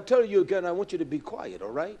 if I tell you again, I want you to be quiet, all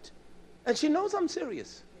right? And she knows I'm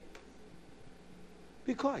serious.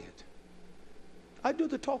 Be quiet. I do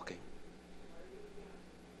the talking.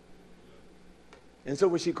 And so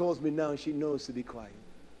when she calls me now, she knows to be quiet.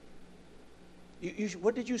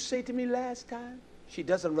 What did you say to me last time? She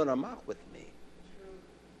doesn't run her mouth with me.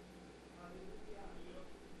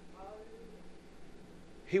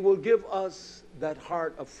 He will give us that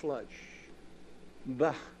heart of flesh.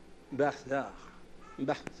 It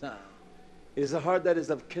is a heart that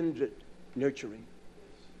is of kindred, nurturing.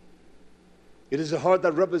 It is a heart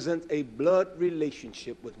that represents a blood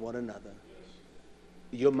relationship with one another.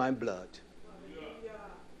 You're my blood.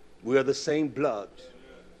 We are the same blood.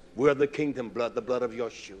 We are the kingdom blood, the blood of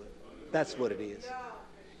Yeshua. That's what it is.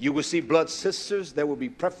 You will see blood sisters. There will be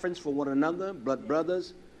preference for one another. Blood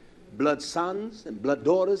brothers, blood sons, and blood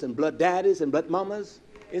daughters, and blood daddies, and blood mamas.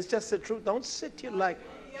 It's just the truth. Don't sit here like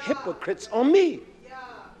hypocrites on me.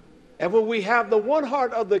 And when we have the one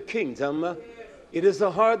heart of the kingdom, it is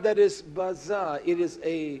a heart that is bazar. It is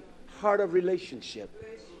a heart of relationship.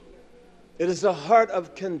 It is a heart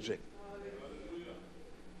of kindred.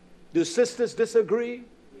 Do sisters disagree?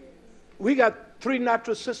 We got 3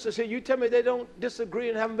 natural sisters here. You tell me they don't disagree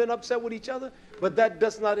and haven't been upset with each other? But that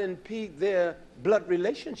does not impede their blood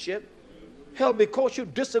relationship. Hell, because you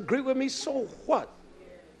disagree with me, so what?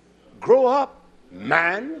 Grow up,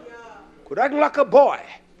 man. Quit acting like a boy.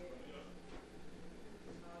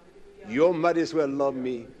 You might as well love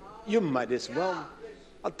me. You might as well.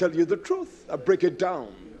 I'll tell you the truth. I'll break it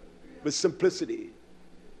down with simplicity.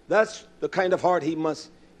 That's the kind of heart he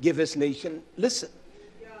must give his nation. Listen.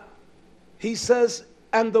 He says,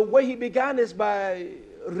 and the way he began is by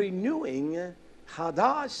renewing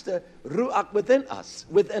hadash, the ruach within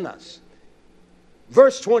us.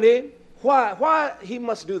 Verse 20, why he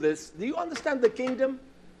must do this? Do you understand the kingdom?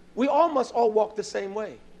 We all must all walk the same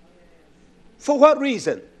way. For what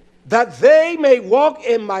reason? That they may walk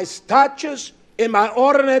in my statutes, in my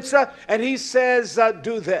ordinances, and he says,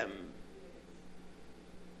 do them.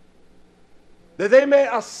 That they may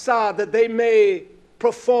assad, that they may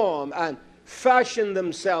perform and fashion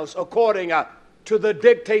themselves according to the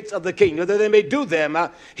dictates of the king, that they may do them.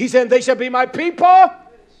 He said, they shall be my people,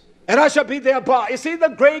 and I shall be their Abba. You see, the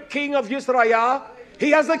great king of Israel,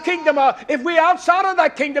 he has a kingdom. If we outside of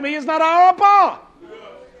that kingdom, he is not our Abba.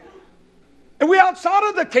 If we outside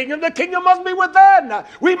of the kingdom must be within.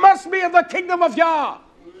 We must be in the kingdom of Yah.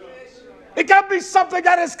 It can't be something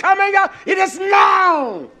that is coming. It is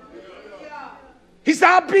now. He said,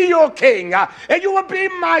 I'll be your king, and you will be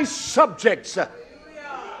my subjects.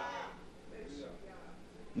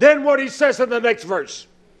 Then what he says in the next verse,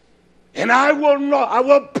 and I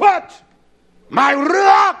will put my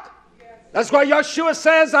ruach. That's why Yeshua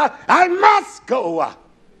says, I must go.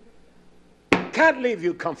 Can't leave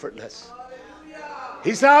you comfortless.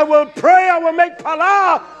 He said, I will pray, I will make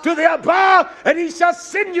palah to the Abba, and he shall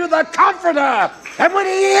send you the comforter. And when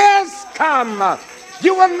he is come,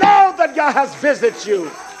 you will know that God has visited you.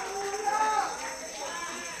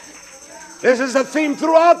 This is the theme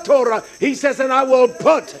throughout Torah. He says, and I will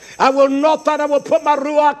put my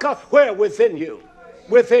ruach where? Within you.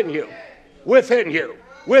 Within you. Within you.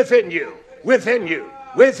 Within you. Within you.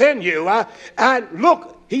 Within you. And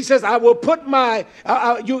look, he says, I will put my,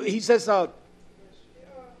 he says,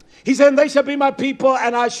 they shall be my people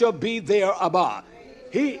and I shall be their Abba.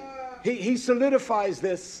 He solidifies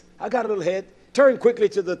this. I got a little head. Turn quickly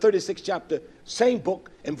to the 36th chapter, same book,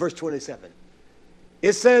 and verse 27.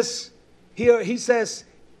 It says, he says,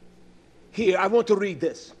 I want to read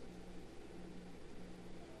this.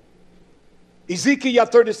 Ezekiel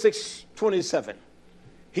 36:27.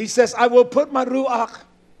 He says, I will put my ruach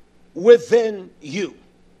within you.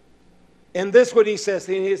 And this what he says,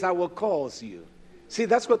 I will cause you. See,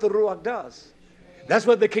 that's what the ruach does. That's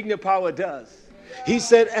what the kingdom power does. He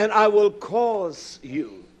said, and I will cause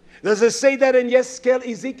you. Does it say that in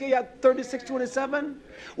Ezekiel 36:27?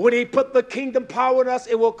 When he put the kingdom power in us,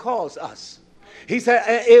 it will cause us. He said,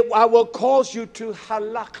 I will cause you to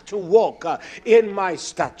halak, to walk in my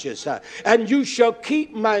statutes, and you shall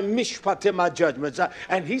keep my mishpat, my judgments.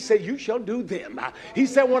 And he said, you shall do them. He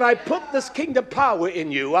said, when I put this kingdom power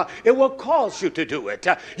in you, it will cause you to do it.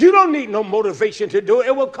 You don't need no motivation to do it.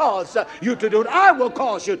 It will cause you to do it. I will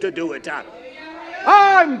cause you to do it.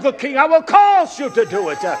 I'm the king. I will cause you to do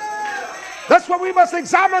it. That's why we must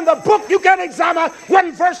examine the book. You can't examine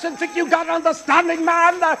one verse and think you got understanding,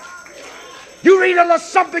 man. You read a little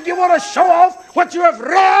something, you want to show off what you have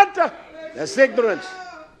read. That's ignorance.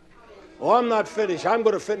 Oh, I'm not finished. I'm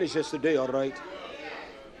going to finish this today, all right?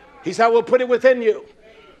 He said, I will put it within you.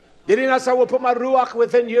 Did he not say, I will put my ruach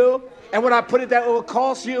within you? And when I put it there, it will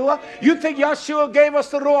cause you. You think Yeshua gave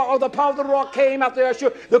us the ruach, or the power of the ruach came after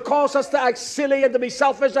Yeshua to cause us to act silly and to be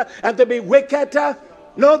selfish and to be wicked?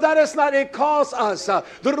 No, that is not. It calls us. The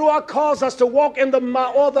Ruach calls us to walk in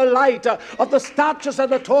all the light of the statutes of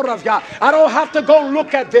the Torah of Yah. I don't have to go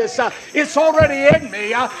look at this. It's already in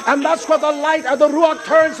me. And that's where the light of the Ruach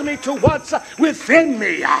turns me to what's within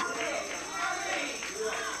me.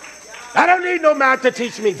 I don't need no man to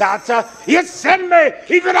teach me that. It's in me.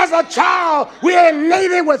 Even as a child, we are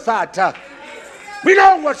innate with that. We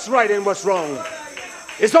know what's right and what's wrong.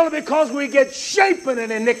 It's only because we get shapen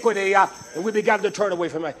in iniquity and we begin to turn away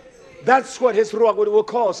from it. That's what his ruach will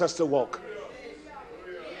cause us to walk.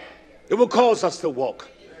 It will cause us to walk.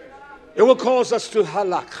 It will cause us to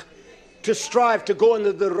halak, to strive to go in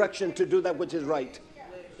the direction to do that which is right.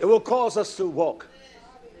 It will cause us to walk.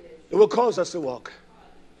 It will cause us to walk.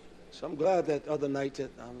 So I'm glad that other night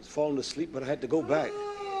that I was falling asleep, but I had to go back.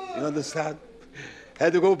 You understand? I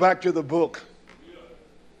had to go back to the book.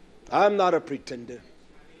 I'm not a pretender.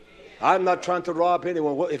 I'm not trying to rob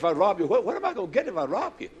anyone. If I rob you, what am I going to get if I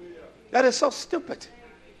rob you? That is so stupid.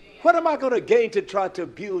 What am I going to gain to try to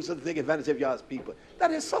abuse and take advantage of y'all's people? That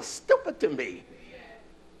is so stupid to me.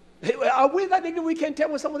 Are we that ignorant we can't tell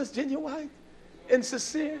when someone is genuine and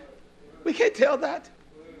sincere? We can't tell that.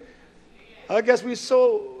 I guess we're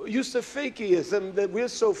so used to fakeism that we're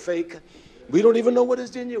so fake, we don't even know what is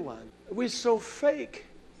genuine. We're so fake,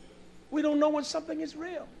 we don't know when something is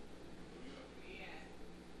real.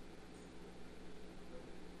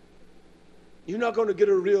 You're not going to get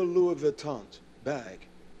a real Louis Vuitton bag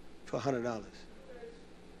for $100.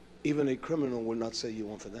 Even a criminal would not say you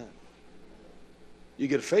want for that. You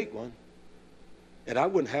get a fake one. And I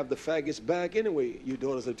wouldn't have the faggest bag anyway, you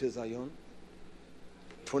daughters of Tizayon.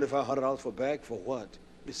 $2,500 for a bag for what?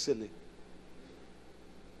 It's silly.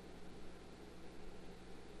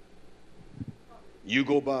 You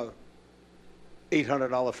go buy $800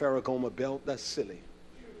 Ferragamo belt, that's silly.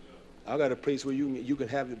 I got a place where you can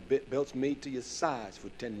have the belts made to your size for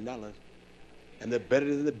 $10. And they're better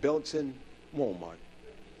than the belts in Walmart.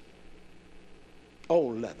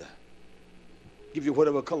 All leather. Give you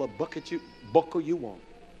whatever color buckle you want.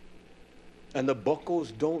 And the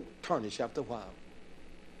buckles don't tarnish after a while.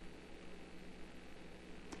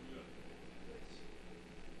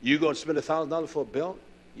 You going to spend $1,000 for a belt?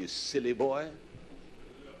 You silly boy.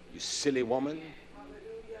 You silly woman.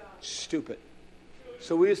 Stupid.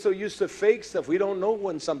 So we're so used to fake stuff, we don't know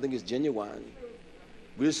when something is genuine.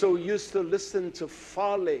 We're so used to listening to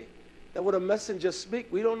folly that when a messenger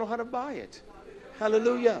speaks, we don't know how to buy it.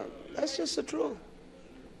 Hallelujah. That's just the truth.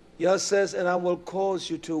 Yah says, and I will cause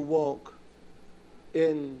you to walk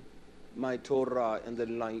in my Torah, in the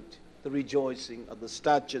light, the rejoicing of the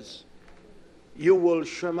statutes. You will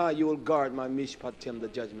shema, you will guard my mishpatim, the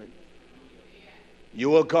judgment. You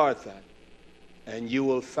will guard that. And you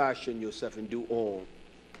will fashion yourself and do all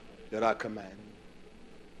that I command.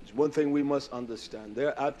 It's one thing we must understand.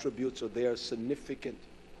 Their attributes or their significant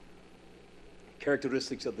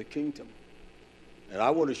characteristics of the kingdom. And I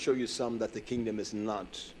want to show you some that the kingdom is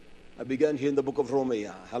not. I began here in the book of Romans.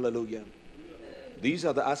 Hallelujah. These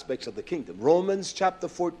are the aspects of the kingdom. Romans chapter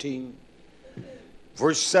 14,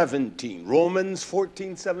 verse 17. Romans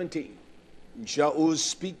 14, 17. Shaul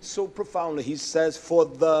speaks so profoundly. He says, for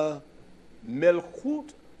the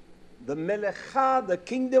Melchut, the Melecha, the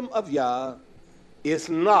kingdom of Yah, is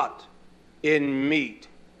not in meat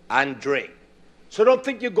and drink. So don't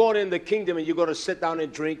think you're going in the kingdom and you're going to sit down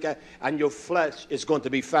and drink and your flesh is going to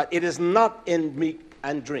be fat. It is not in meat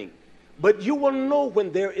and drink. But you will know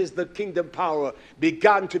when there is the kingdom power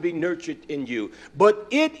begun to be nurtured in you. But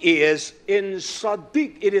it is in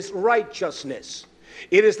Sadiq, it is righteousness.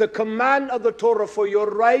 It is the command of the Torah, for your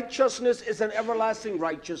righteousness is an everlasting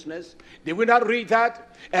righteousness. Did we not read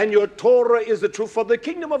that? And your Torah is the truth, for the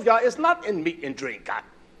kingdom of Yah is not in meat and drink.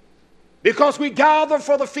 Because we gather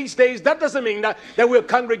for the feast days, that doesn't mean that we're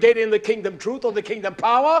congregating in the kingdom truth or the kingdom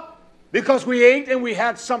power. Because we ate and we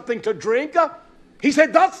had something to drink. He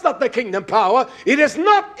said that's not the kingdom power. It is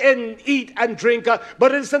not in eat and drink,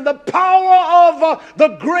 but it's in the power of the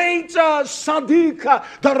great Sadiq,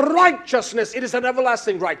 the righteousness. It is an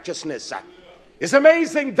everlasting righteousness. It's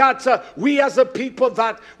amazing that we as a people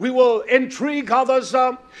that we will intrigue others.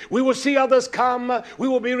 We will see others come. We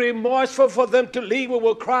will be remorseful for them to leave. We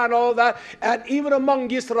will cry and all that. And even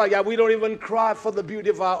among Israel, we don't even cry for the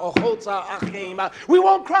beauty of our Ochotz, our Achim. We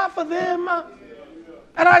won't cry for them.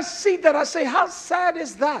 And I see that. I say, how sad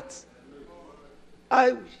is that?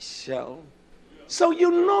 I shall. So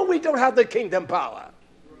you know we don't have the kingdom power.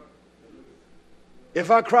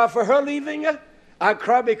 If I cry for her leaving, I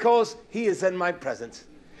cry because he is in my presence.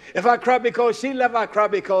 If I cry because she left, I cry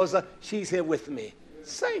because she's here with me.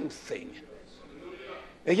 Same thing.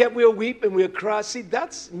 And yet we'll weep and we'll cry. See,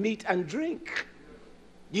 that's meat and drink.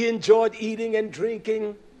 You enjoyed eating and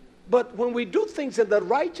drinking. But when we do things in the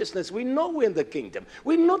righteousness, we know we're in the kingdom.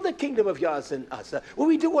 We know the kingdom of Yah is in us. When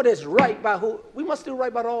we do what is right by who, we must do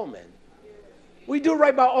right by all men. We do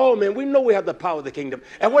right by all men. We know we have the power of the kingdom.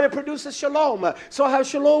 And what it produces, shalom. So I have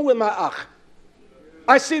shalom with my ach.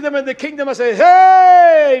 I see them in the kingdom. I say,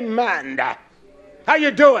 hey, man, how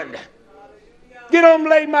you doing? Get home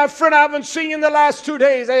late, my friend. I haven't seen you in the last 2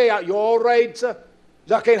 days. Hey, you all right?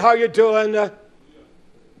 Jacqueline, how you doing?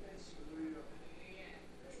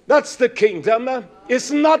 That's the kingdom.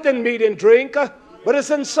 It's not in meat and drink, but it's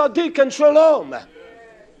in Sadiq and Shalom.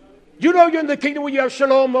 You know you're in the kingdom when you have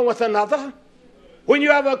Shalom one with another. When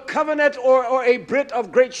you have a covenant or a brit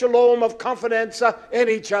of great Shalom of confidence in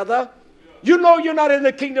each other. You know you're not in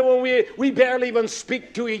the kingdom when we barely even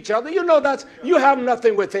speak to each other. You know that you have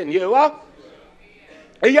nothing within you.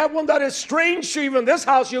 And yet when that is strange to you in this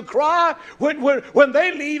house, you cry when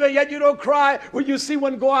they leave, and yet you don't cry when you see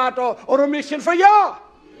one go out on a mission for Yah.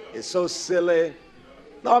 It's so silly.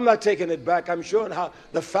 No, I'm not taking it back. I'm showing how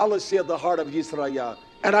the fallacy of the heart of Yisrael.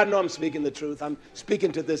 And I know I'm speaking the truth. I'm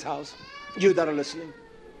speaking to this house. You that are listening.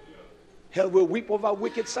 Hell, we'll weep over our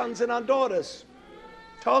wicked sons and our daughters.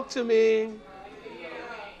 Talk to me.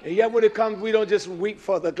 And yet when it comes, we don't just weep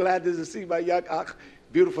for the gladness to see my young,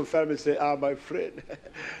 beautiful family say, my friend,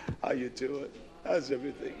 how you doing? How's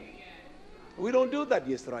everything? We don't do that,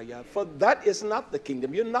 Yisrael, for that is not the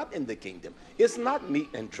kingdom. You're not in the kingdom. It's not meat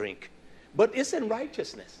and drink, but it's in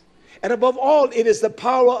righteousness. And above all, it is the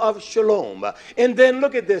power of shalom. And then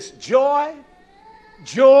look at this. Joy,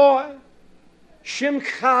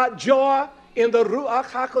 shimcha, joy in the Ruach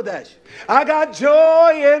HaKodesh. I got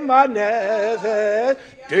joy in my nefesh,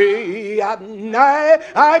 day and night.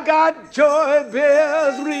 I got joy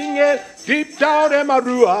bells ringing deep down in my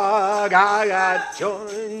Ruach. I got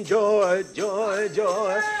joy, joy, joy,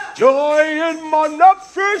 joy, joy in my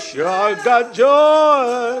nefesh. I got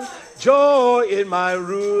joy, joy in my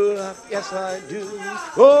Ruach. Yes, I do.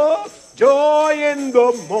 Oh, Joy in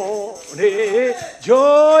the morning,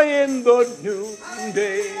 joy in the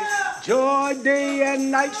noonday, joy day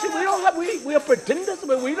and night. See, we are pretenders,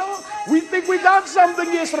 but we think we got something,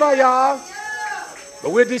 Israel.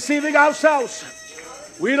 But we're deceiving ourselves.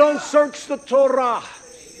 We don't search the Torah.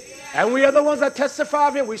 And we are the ones that testify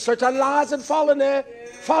of it. We search our lies and follow it,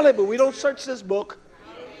 but we don't search this book.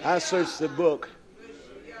 I searched the book.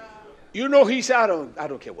 You know, he said, I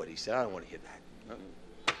don't care what he said. I don't want to hear that.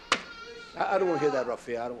 I don't want to hear that,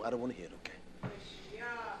 Raphael. I don't want to hear it, okay?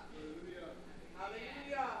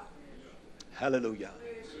 Hallelujah.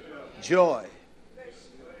 Joy.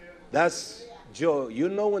 That's joy. You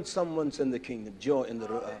know when someone's in the kingdom, joy in the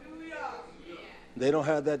Ruach. They don't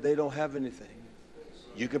have that. They don't have anything.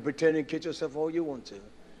 You can pretend and kid yourself all you want to.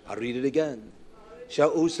 I'll read it again.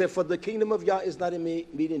 Shaul said, for the kingdom of Yah is not in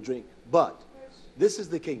meat and drink, but this is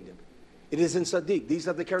the kingdom. It is in Sadiq. These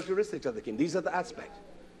are the characteristics of the kingdom. These are the aspects.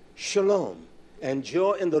 Shalom and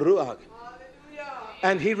joy in the Ruach.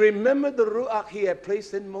 And he remembered the Ruach he had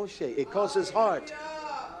placed in Moshe. It caused his heart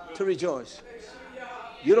to rejoice.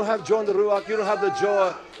 You don't have joy in the Ruach. You don't have the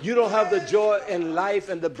joy. You don't have the joy in life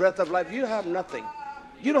and the breath of life. You have nothing.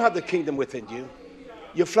 You don't have the kingdom within you.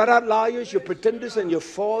 You're flat out liars. You're pretenders and you're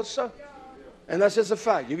false. And that's just a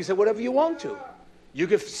fact. You can say whatever you want to. You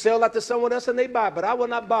can sell that to someone else and they buy, but I will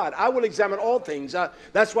not buy it. I will examine all things.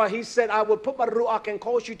 That's why he said, I will put my Ruach and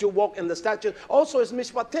cause you to walk in the statute. Also, it's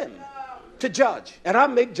mishpatim, to judge. And I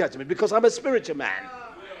make judgment because I'm a spiritual man.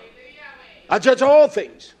 I judge all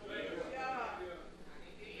things.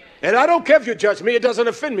 And I don't care if you judge me. It doesn't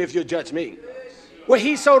offend me if you judge me. Well,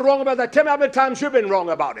 he's so wrong about that. Tell me how many times you've been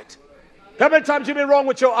wrong about it. How many times you've been wrong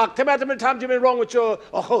with your act. Tell me how many times you've been wrong with your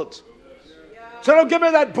achut. So don't give me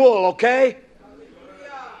that bull, okay?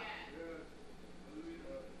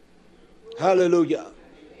 Hallelujah.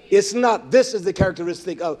 It's not. This is the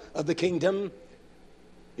characteristic of the kingdom.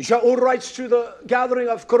 Shaul writes to the gathering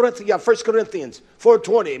of Corinthians, 1 Corinthians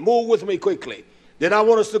 4:20. Move with me quickly. Then I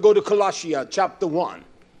want us to go to Colossians chapter 1.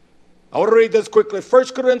 I want to read this quickly. 1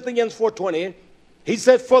 Corinthians 4:20. He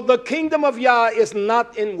said, for the kingdom of Yah is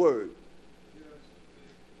not in word.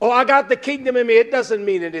 Oh, I got the kingdom in me. It doesn't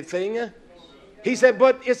mean anything. He said,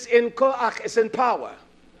 but it's in koach, it's in power.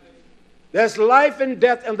 There's life and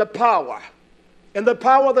death in the power. In the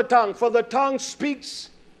power of the tongue. For the tongue speaks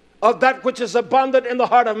of that which is abundant in the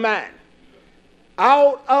heart of man.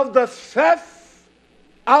 Out of the theft,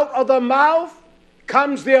 out of the mouth,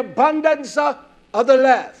 comes the abundance of the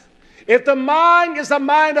left. If the mind is a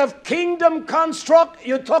mind of kingdom construct,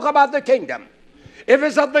 you talk about the kingdom. If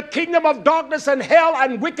it's of the kingdom of darkness and hell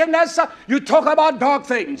and wickedness, you talk about dark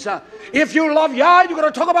things. If you love Yah, you're going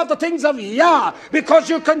to talk about the things of Yah because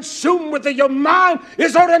you're consumed with it. Your mind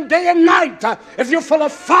is on day and night. If you're full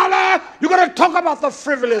of folly, you're going to talk about the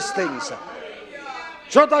frivolous things.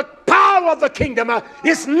 So the power of the kingdom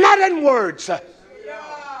is not in words. Oh,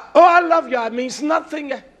 I love Yah. It means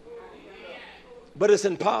nothing. But it's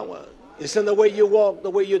in power. It's in the way you walk,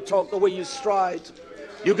 the way you talk, the way you stride.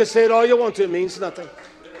 You can say it all you want to. It means nothing.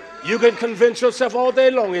 You can convince yourself all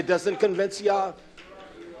day long. It doesn't convince Yah.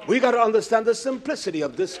 We got to understand the simplicity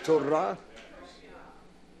of this Torah.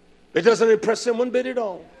 It doesn't impress him one bit at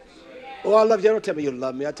all. Oh, I love you. Don't tell me you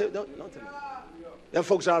love me. Don't tell me. Them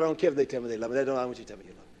folks, I don't care if they tell me they love me. I want you to tell me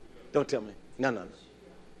you love me. Don't tell me. No.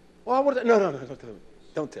 Oh, no, don't tell me.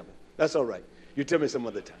 Don't tell me. That's all right. You tell me some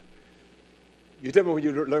other time. You tell me when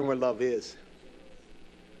you learn what love is.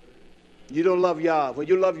 You don't love Yah. When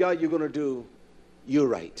you love Yah, you're going to do you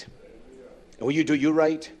right. And when you do you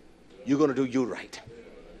right, you're going to do you right.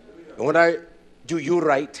 And when I do you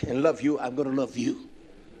right and love you, I'm going to love you.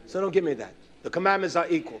 So don't give me that. The commandments are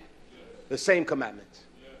equal. The same commandments.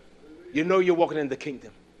 You know you're walking in the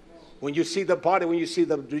kingdom. When you see the body, when you see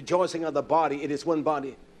the rejoicing of the body, it is one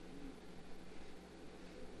body.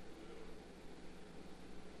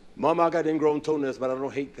 Mama, I got ingrown toenails, but I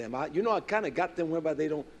don't hate them. I kind of got them whereby they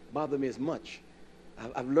don't bother me as much.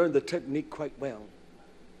 I've learned the technique quite well.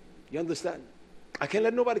 You understand? I can't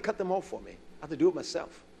let nobody cut them off for me. I have to do it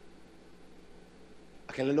myself.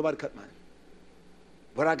 I can't let nobody cut mine.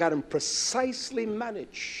 But I got them precisely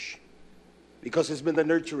managed because it's been the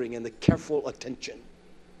nurturing and the careful attention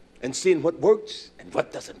and seeing what works and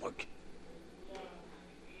what doesn't work.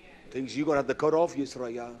 Things you're going to have to cut off,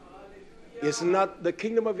 Yisrael. It's not, the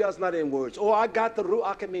kingdom of Yah is not in words. Oh, I got the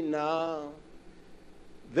Ruach in me now.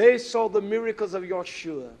 They saw the miracles of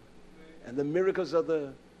Yeshua and the miracles of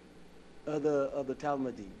the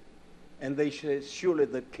Talmudim. And they said, surely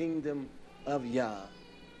the kingdom of Yah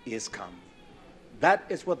is come. That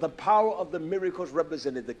is what the power of the miracles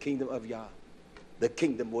represented, the kingdom of Yah. The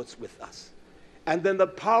kingdom was with us. And then the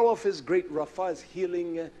power of his great Rapha, his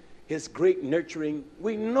healing, his great nurturing.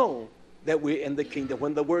 We know that we're in the kingdom.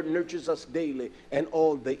 When the word nurtures us daily and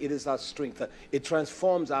all day, it is our strength. It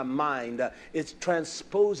transforms our mind. It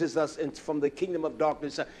transposes us from the kingdom of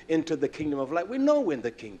darkness into the kingdom of light. We know we're in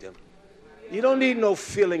the kingdom. You don't need no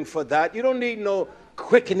feeling for that. You don't need no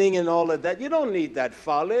quickening and all of that. You don't need that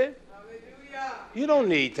folly. You don't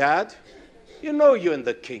need that. You know you're in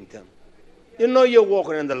the kingdom. You know you're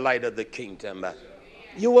walking in the light of the kingdom.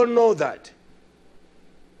 You will know that.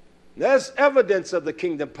 There's evidence of the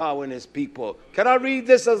kingdom power in his people. Can I read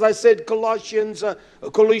this as I said, Colossians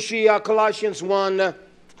 1,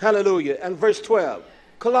 hallelujah, and verse 12.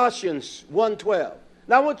 Colossians 1:12.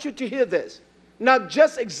 Now I want you to hear this. Now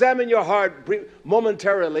just examine your heart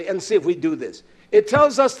momentarily and see if we do this. It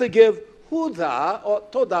tells us to give huda or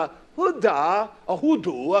toda. Huda or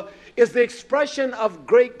hudu is the expression of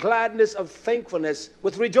great gladness of thankfulness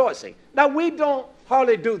with rejoicing. Now we don't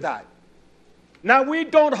hardly do that.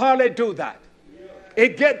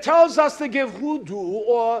 It tells us to give hudu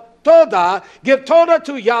or toda. Give toda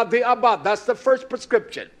to Yah the Abad. That's the first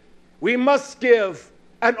prescription. We must give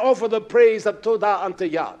and offer the praise of toda unto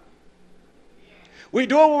Yah. We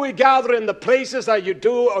do it when we gather in the places that you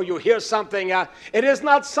do or you hear something. It is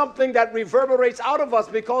not something that reverberates out of us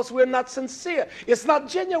because we're not sincere. It's not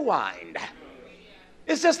genuine.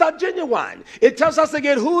 It's just not genuine. It tells us to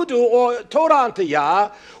get hudu or toda unto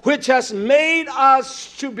Yah, which has made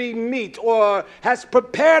us to be meet or has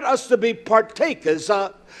prepared us to be partakers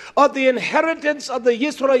of the inheritance of the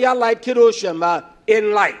Yisraelite Kirushim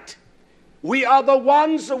in light. We are the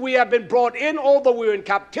ones, we have been brought in, although we were in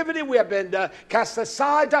captivity, we have been cast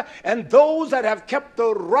aside, and those that have kept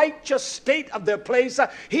the righteous state of their place,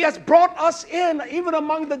 he has brought us in, even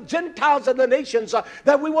among the Gentiles and the nations,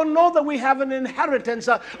 that we will know that we have an inheritance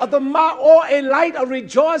of the or a light of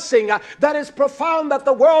rejoicing that is profound, that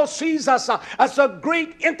the world sees us as a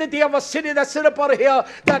great entity of a city that sit upon a hill,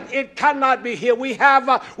 that it cannot be here. We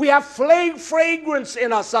have fragrance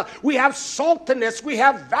in us, we have saltiness, we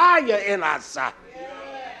have value in us.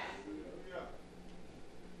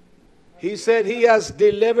 He said he has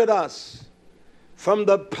delivered us from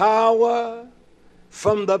the power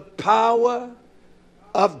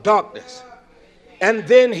of darkness. And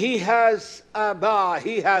then he has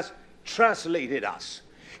translated us.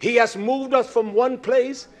 He has moved us from one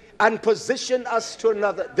place and positioned us to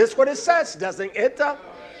another. This is what it says, doesn't it?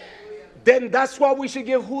 Then that's why we should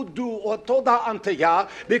give hudu or toda unto Yah,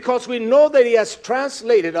 because we know that he has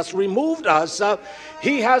translated us, removed us.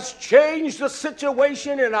 He has changed the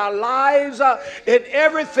situation in our lives, in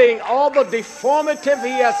everything, all the deformity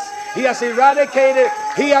he has eradicated.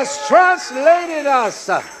 He has translated us.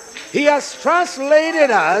 He has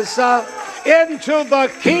translated us into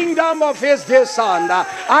the kingdom of his dear son.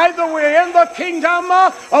 Either we're in the kingdom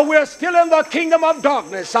or we're still in the kingdom of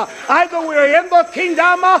darkness. Either we're in the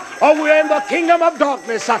kingdom or we're in the kingdom of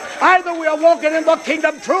darkness. Either we are walking in the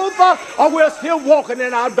kingdom truth or we're still walking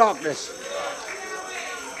in our darkness.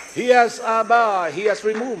 He has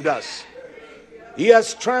removed us. He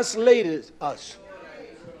has translated us.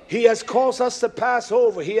 He has caused us to pass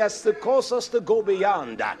over. He has caused us to go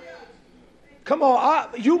beyond that. Come on,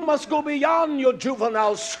 you must go beyond your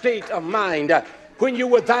juvenile state of mind. When you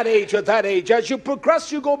were that age or that age, as you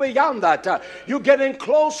progress, you go beyond that. You're getting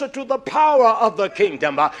closer to the power of the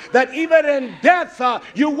kingdom. That even in death,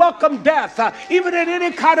 you welcome death. Even in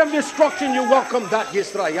any kind of destruction, you welcome that,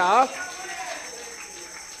 Yisrael.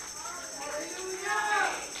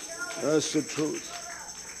 That's the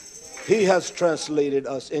truth. He has translated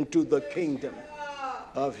us into the kingdom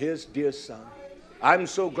of his dear son. I'm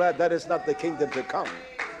so glad that is not the kingdom to come.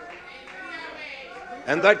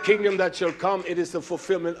 And that kingdom that shall come, it is the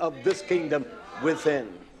fulfillment of this kingdom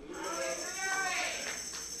within.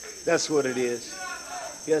 That's what it is.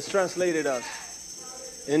 He has translated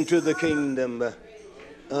us into the kingdom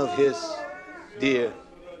of his dear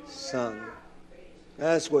son.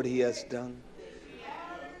 That's what he has done.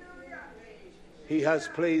 He has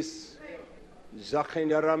placed,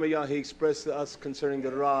 he expressed to us concerning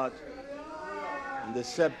the rod, and the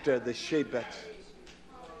scepter, the shebet.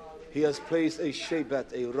 He has placed a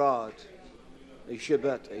shebet, a rod, a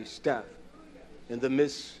shebet, a staff, in the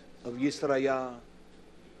midst of Yisrael,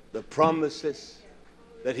 the promises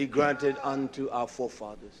that he granted unto our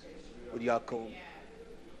forefathers with Yaakov.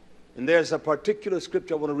 And there's a particular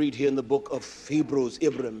scripture I want to read here in the book of Hebrews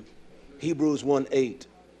 1:8.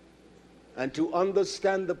 And to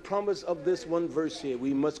understand the promise of this one verse here,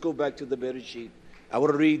 we must go back to the Bereshit. I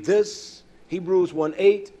want to read this, Hebrews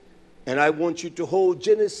 1:8, and I want you to hold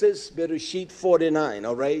Genesis, Bereshit 49,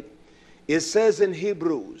 all right? It says in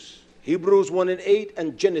Hebrews Hebrews 1 and 8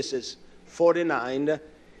 and Genesis 49.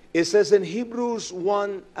 It says in Hebrews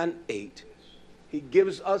 1 and 8, he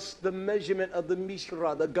gives us the measurement of the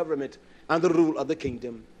Mishra, the government, and the rule of the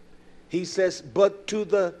kingdom. He says, but to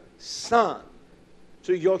the Son,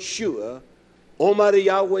 to Yeshua, Almighty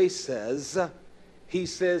Yahweh says, he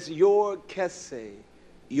says, your kese,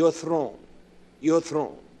 your throne,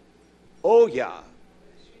 oh Yah,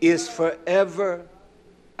 is forever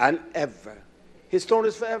and ever. His throne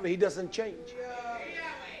is forever. He doesn't change.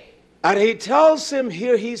 And he tells him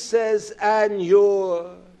here, he says, and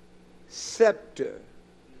your scepter.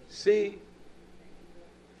 See?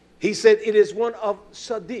 He said it is one of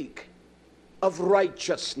Sadiq, of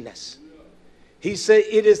righteousness. He said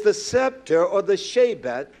it is the scepter or the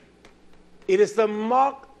shebat. It is the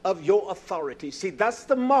mark of your authority. See, that's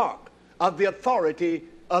the mark of the authority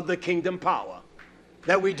of the kingdom power.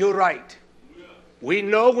 That we do right. We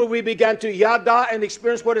know when we began to yada and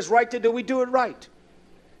experience what is right to do, we do it right.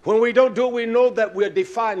 When we don't do it, we know that we're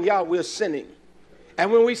defying Yah, we're sinning.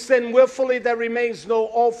 And when we sin willfully, there remains no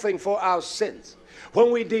offering for our sins.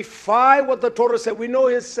 When we defy what the Torah said, we know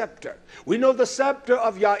his scepter. We know the scepter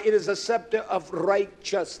of Yah. It is a scepter of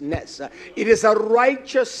righteousness. It is a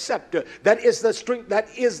righteous scepter. That is the strength. That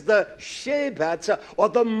is the shebat, or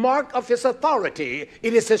the mark of his authority.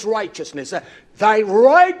 It is his righteousness. Thy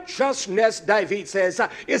righteousness, David says,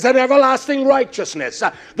 is an everlasting righteousness.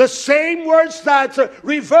 The same words that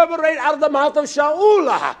reverberate out of the mouth of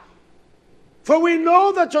Shaul. For we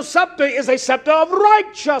know that your scepter is a scepter of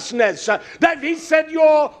righteousness. That he said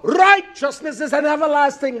your righteousness is an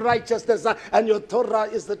everlasting righteousness. And your Torah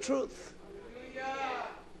is the truth.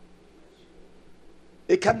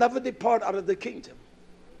 It can never depart out of the kingdom.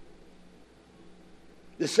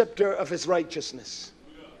 The scepter of his righteousness.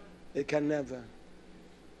 It can never.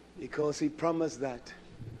 Because he promised that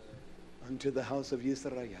unto the house of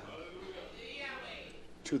Israel.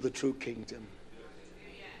 To the true kingdom.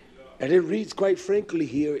 And it reads quite frankly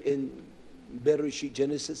here in Bereshit,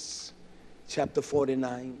 Genesis chapter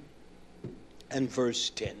 49 and verse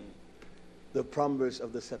 10. The promise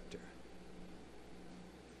of the scepter.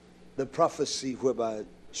 The prophecy whereby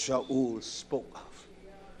Shaul spoke of.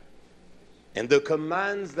 And the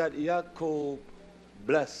commands that Yaakov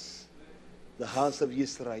blessed the house of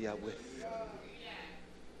Israel with.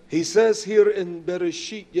 He says here in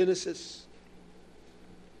Bereshit, Genesis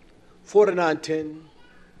 49:10.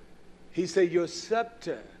 He said, your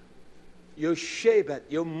scepter, your shebat,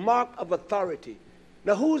 your mark of authority.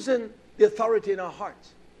 Now, who's in the authority in our hearts?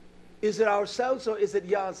 Is it ourselves or is it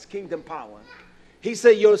Yah's kingdom power? He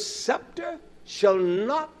said, your scepter shall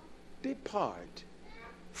not depart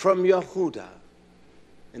from Yehuda.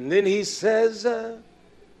 And then he says,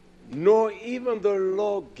 nor even the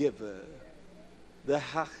lawgiver, the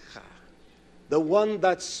hacha, the one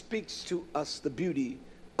that speaks to us the beauty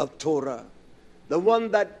of Torah, the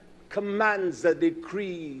one that commands the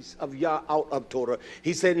decrees of Yah out of Torah.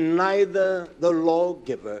 He said, neither the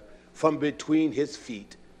lawgiver from between his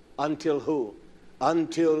feet until who?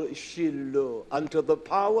 Until Shiloh, until the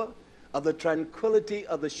power of the tranquility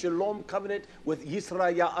of the Shalom covenant with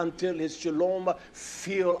Yisrael, until his Shalom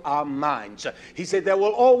fill our minds. He said, there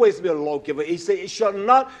will always be a lawgiver. He said, it shall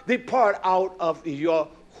not depart out of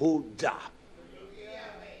Yehudah.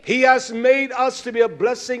 He has made us to be a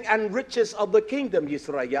blessing and riches of the kingdom,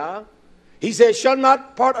 Yisrael. He says, shall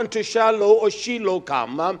not part unto Shiloh or Shiloh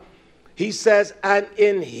come. He says, and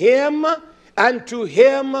in him and to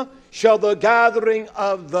him shall the gathering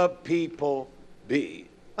of the people be.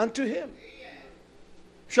 Unto him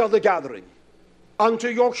shall the gathering.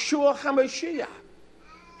 Unto Yeshua HaMashiach.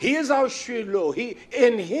 He is our Shiloh.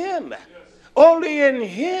 In him. Only in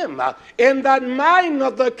him, in that mind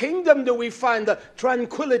of the kingdom, do we find the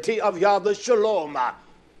tranquility of Yah, the Shalom,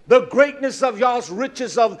 the greatness of Yah's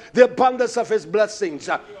riches, of the abundance of his blessings.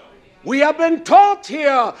 We have been taught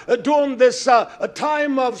here during this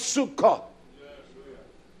time of Sukkah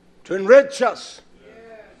to enrich us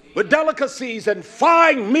with delicacies and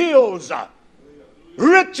fine meals,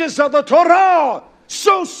 riches of the Torah,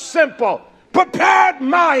 so simple, prepared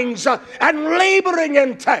minds, and laboring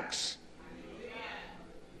in text.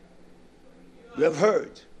 We have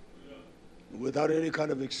heard without any kind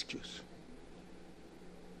of excuse.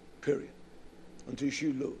 Period. Until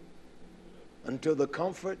Shiloh. Until the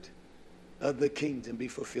comfort of the kingdom be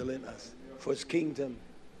fulfilled in us. For his kingdom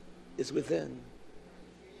is within.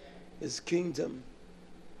 His kingdom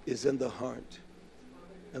is in the heart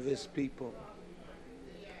of his people.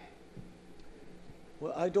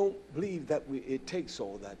 Well, I don't believe that it takes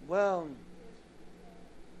all that. Well,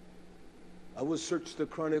 I will search the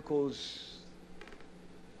chronicles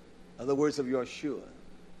of the words of Yeshua.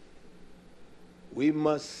 We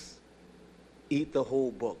must eat the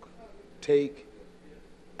whole book. Take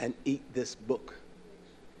and eat this book.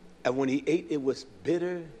 And when he ate, it was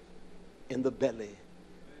bitter in the belly,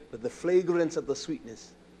 but the fragrance of the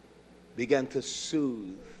sweetness began to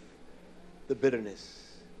soothe the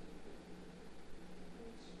bitterness.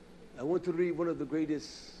 I want to read one of the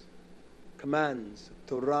greatest commands of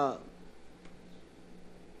Torah.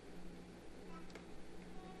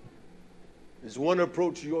 There's one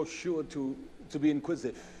approach you're sure to be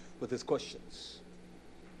inquisitive with his questions.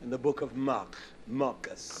 In the book of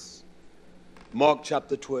Marcus, Mark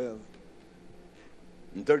chapter 12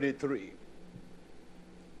 and 33.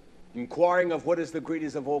 Inquiring of what is the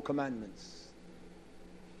greatest of all commandments.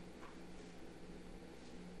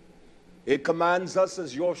 It commands us,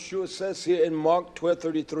 as Joshua says here in Mark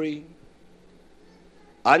 12:33,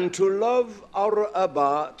 and to love our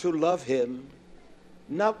Abba, to love him,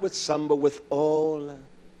 not with some, but with all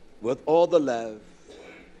the love,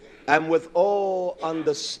 and with all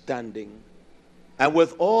understanding, and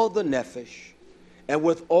with all the nephesh, and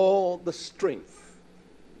with all the strength.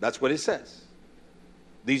 That's what it says.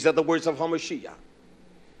 These are the words of Hamashiach.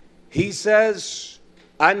 He says,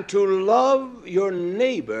 and to love your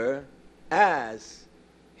neighbor as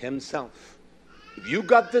himself. If you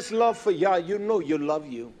got this love for Yah, you know you love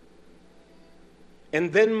you.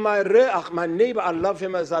 And then my neighbor, I love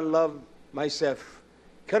him as I love myself.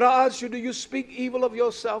 Can I ask you, do you speak evil of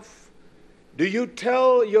yourself? Do you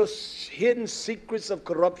tell your hidden secrets of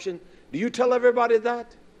corruption? Do you tell everybody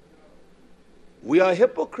that? We are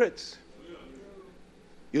hypocrites.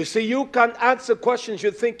 You see, you can answer questions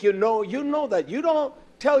you think you know. You know that. You don't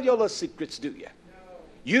tell your little secrets, do you?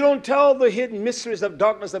 You don't tell the hidden mysteries of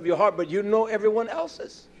darkness of your heart, but you know everyone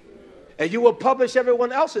else's. And you will publish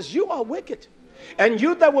everyone else's. You are wicked. And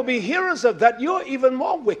you that will be hearers of that, you're even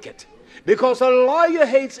more wicked. Because a liar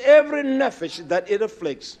hates every nephesh that it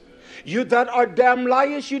afflicts. You that are damn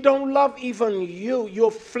liars, you don't love even you. You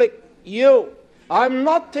afflict you. I'm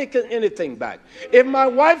not taking anything back. If my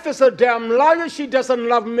wife is a damn liar, she doesn't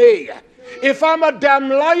love me. If I'm a damn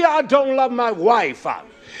liar, I don't love my wife.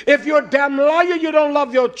 If you're a damn liar, you don't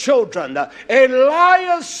love your children. A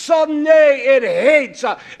liar, son, it hates.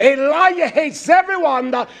 A liar hates everyone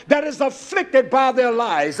that is afflicted by their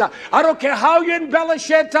lies. I don't care how you embellish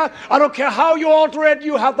it. I don't care how you alter it.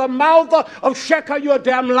 You have the mouth of Shekah, you're a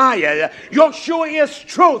damn liar. Yeshua is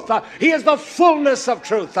truth. He is the fullness of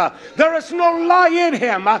truth. There is no lie in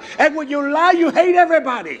him. And when you lie, you hate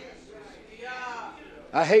everybody.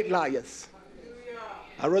 I hate liars.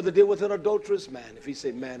 I'd rather deal with an adulterous man. If he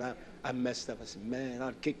said, man, I messed up. I said, man,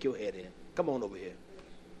 I'll kick your head in. Come on over here.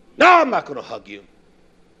 No, I'm not going to hug you.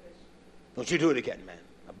 Don't you do it again, man.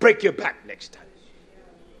 I'll break your back next time.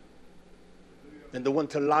 And the one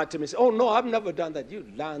to lie to me say, oh, no, I've never done that. You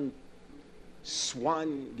lying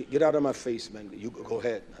swine. Get out of my face, man. You go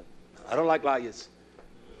ahead. I don't like liars.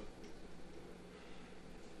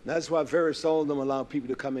 That's why I very seldom allow people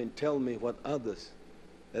to come and tell me what others.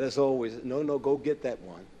 That is always, no, go get that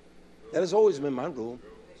one. That has always been my rule.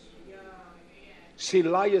 See,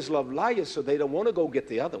 liars love liars, so they don't want to go get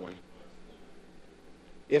the other one.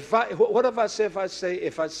 What if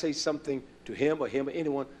I say something to him or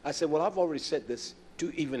anyone, I say, well, I've already said this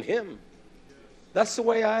to even him. That's the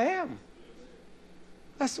way I am.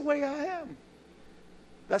 That's the way I am.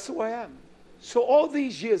 That's the way I am. So all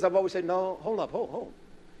these years, I've always said, no, hold up.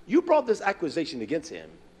 You brought this accusation against him.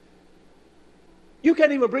 You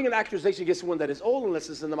can't even bring an accusation against one that is old unless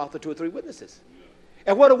it's in the mouth of 2 or 3 witnesses.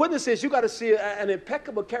 And what a witness is, you got to see an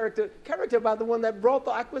impeccable character by the one that brought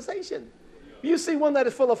the accusation. You see one that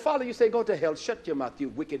is full of folly, you say, go to hell, shut your mouth, you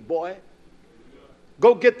wicked boy.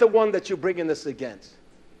 Go get the one that you're bringing this against.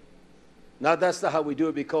 Now, that's not how we do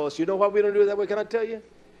it, because you know why we don't do it that way, can I tell you?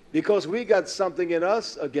 Because we got something in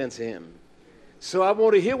us against him. So I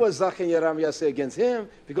want to hear what Zach and Yeremiah say against him,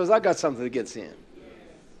 because I got something against him.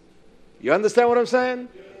 You understand what I'm saying?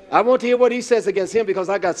 I want to hear what he says against him, because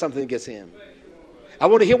I got something against him. I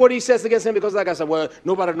want to hear what he says against him, because I got something. Well,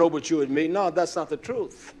 nobody knows but you and me. No, that's not the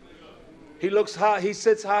truth. He looks high, he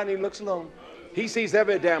sits high, and he looks low. He sees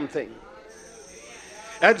every damn thing.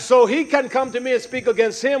 And so he can come to me and speak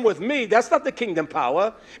against him with me. That's not the kingdom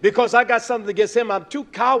power, because I got something against him. I'm too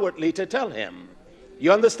cowardly to tell him.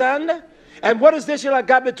 You understand? And what is this I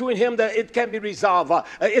got between him that it can be resolved?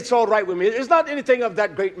 It's all right with me. It's not anything of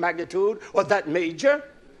that great magnitude or that major.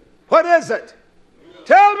 What is it?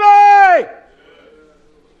 Tell me!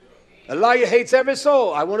 A liar hates every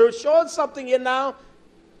soul. I want to show something here now.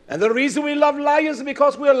 And the reason we love liars is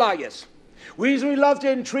because we're liars. We love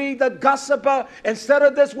to intrigue, the gossiper. Instead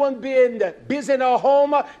of this one being busy in her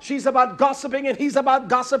home, she's about gossiping and he's about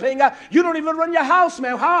gossiping. You don't even run your house,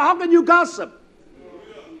 man. How can you gossip?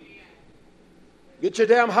 Get your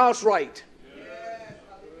damn house right.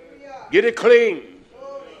 Get it clean.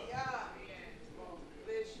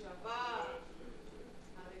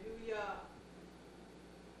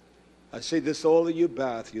 I say this to all of you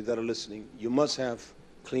Bath, you that are listening. You must have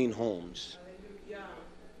clean homes.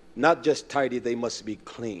 Not just tidy, they must be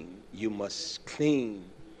clean. You must clean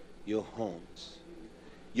your homes.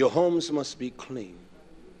 Your homes must be clean.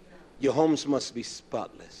 Your homes must be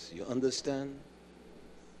spotless. You understand?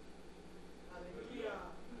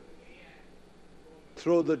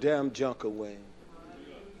 Throw the damn junk away.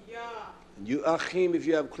 And you, Achim, if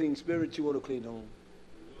you have clean spirit, you want a clean home.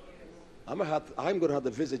 I'm going to have to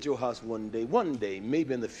visit your house one day,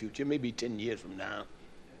 maybe in the future, maybe 10 years from now,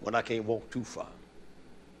 when I can't walk too far.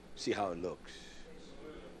 See how it looks.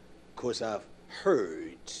 Of course, I've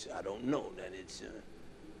heard, I don't know, that it's,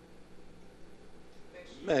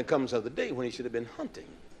 man comes the other day when he should have been hunting.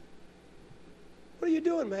 What are you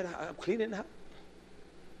doing, man? I'm cleaning house.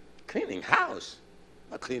 Cleaning house?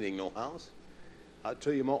 I'm not cleaning no house. I'll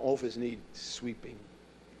tell you, my office needs sweeping.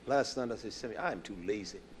 Last night I said, Sammy, I'm too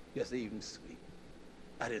lazy. Yes, they even sweep.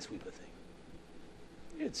 I didn't sweep a thing.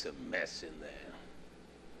 It's a mess in there.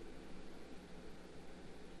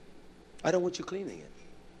 I don't want you cleaning it.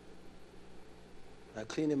 I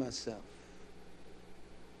clean it myself.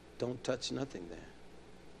 Don't touch nothing there.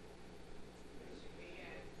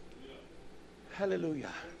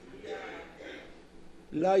 Hallelujah.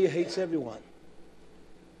 Yah hates everyone.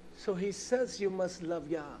 So he says you must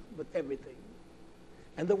love Yah with everything.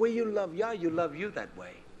 And the way you love Yah, you love you that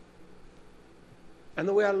way. And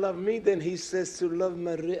the way I love me, then he says to love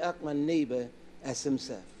my neighbor as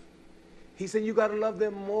himself. He said you got to love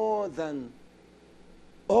them more than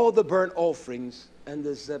all the burnt offerings and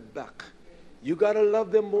the zebach. You got to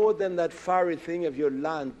love them more than that fiery thing of your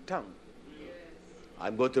lying tongue.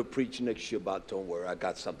 I'm going to preach next Shabbat, don't worry. I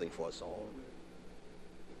got something for us all.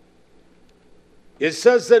 It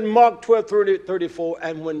says in Mark 12:34,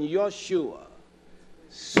 and when Yeshua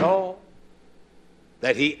saw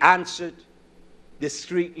that he answered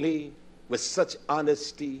discreetly with such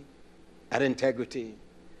honesty and integrity,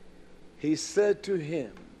 he said to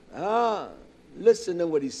him, listen to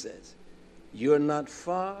what he says. You're not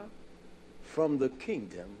far from the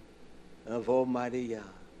kingdom of Almighty Yah.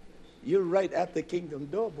 You're right at the kingdom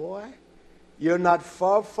door, boy. You're not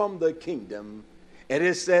far from the kingdom. And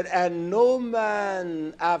it said, and no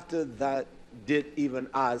man after that did even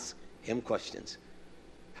ask him questions.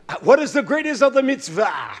 What is the greatest of the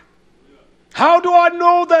mitzvah? How do I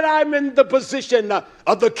know that I'm in the position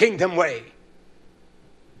of the kingdom way?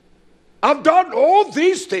 I've done all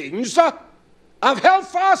these things. I've held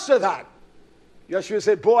fast to that. Yeshua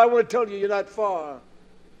said, boy, I want to tell you, you're not far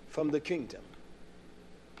from the kingdom.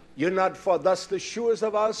 You're not far. That's the surest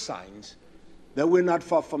of our signs that we're not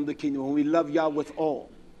far from the kingdom. When we love Yah with all.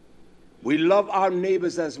 We love our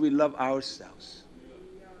neighbors as we love ourselves.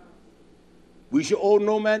 We should owe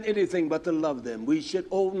no man anything but to love them. We should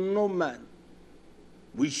owe no man.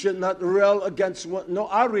 We should not rail against one. No,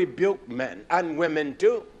 I rebuke men and women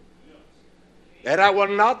too. And I will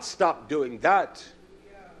not stop doing that.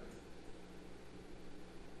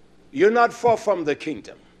 You're not far from the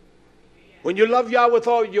kingdom. When you love Yah with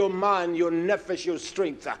all your mind, your nefesh, your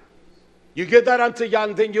strength, you give that unto Yah,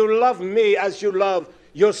 and then you love me as you love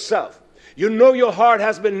yourself. You know your heart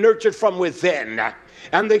has been nurtured from within,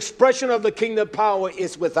 and the expression of the kingdom power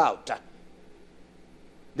is without.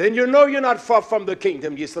 Then you know you're not far from the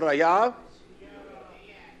kingdom, Yisrael.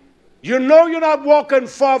 You know you're not walking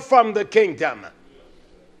far from the kingdom.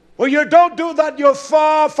 When you don't do that, you're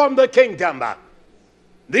far from the kingdom.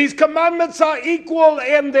 These commandments are equal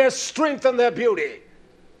in their strength and their beauty.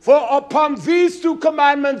 For upon these two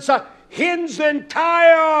commandments hinge the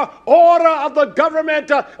entire order of the government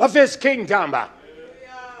of his kingdom.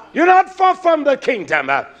 You're not far from the kingdom.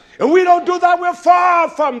 If we don't do that, we're far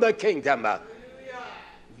from the kingdom.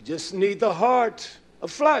 We just need the heart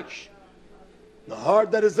of flesh. The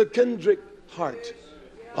heart that is a kindred heart.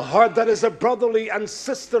 A heart that is a brotherly and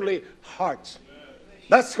sisterly heart.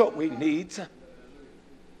 That's what we need.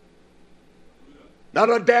 Not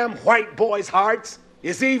a damn white boy's heart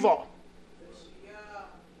is evil.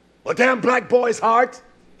 A damn black boy's heart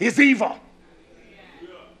is evil.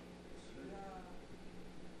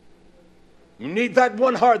 You need that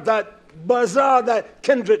one heart, that bazaar, that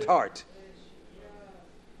kindred heart.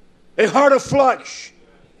 A heart of flesh.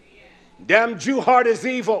 Damn Jew heart is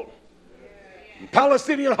evil.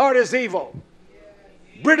 Palestinian heart is evil.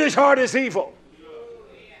 British heart is evil.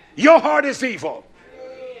 Your heart is evil.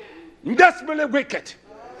 Desperately wicked.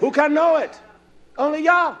 Who can know it? Only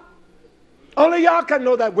Yah. Only Yah can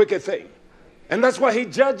know that wicked thing. And that's why he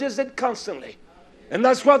judges it constantly. And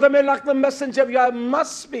that's why the man like the messenger of Yah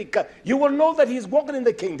must speak. You will know that he's walking in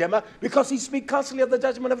the kingdom because he speaks constantly of the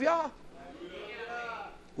judgment of Yah.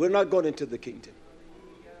 We're not going into the kingdom.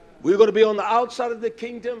 We're going to be on the outside of the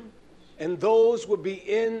kingdom, and those will be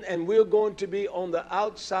in, and we're going to be on the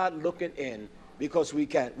outside looking in because we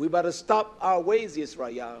can't. We better stop our ways,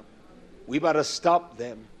 Israel. We better stop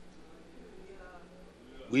them.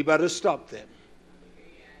 We better stop them.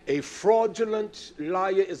 A fraudulent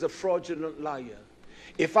liar is a fraudulent liar.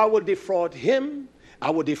 If I would defraud him,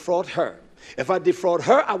 I would defraud her. If I defraud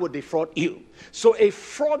her, I would defraud you. So a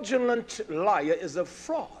fraudulent liar is a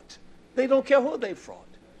fraud. They don't care who they fraud.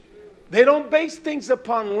 They don't base things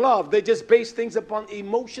upon love. They just base things upon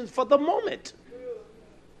emotions for the moment.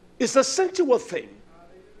 It's a sensual thing.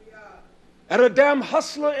 And a damn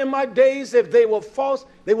hustler in my days, if they were false,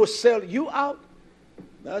 they would sell you out.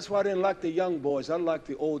 That's why I didn't like the young boys. I liked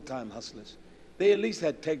the old-time hustlers. They at least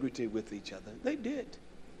had integrity with each other. They did.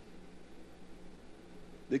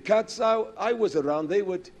 The cats I was around, they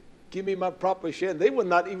would give me my proper share. They would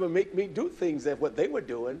not even make me do things that what they were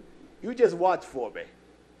doing. You just watch for me.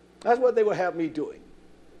 That's what they would have me doing.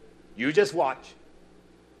 You just watch.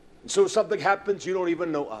 And so something happens, you don't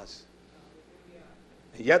even know us.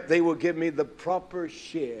 And yet they will give me the proper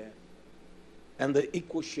share and the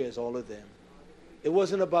equal shares, all of them. It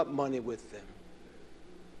wasn't about money with them.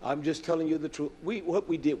 I'm just telling you the truth. What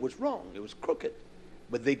we did was wrong. It was crooked.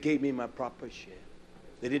 But they gave me my proper share.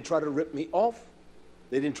 They didn't try to rip me off.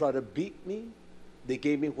 They didn't try to beat me. They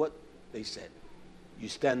gave me what they said. You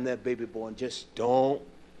stand there, baby boy, and just don't.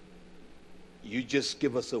 You just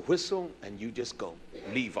give us a whistle and you just go.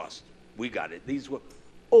 Leave us. We got it. These were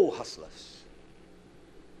old hustlers.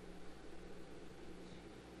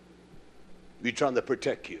 We're trying to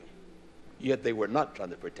protect you. Yet they were not trying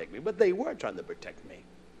to protect me, but they were trying to protect me.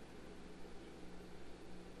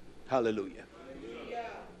 Hallelujah.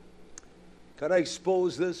 Can I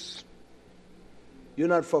expose this? You're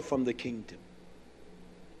not far from the kingdom.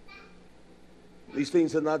 These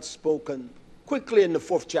things are not spoken quickly in the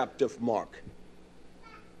 4th chapter of Mark,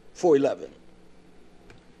 4:11.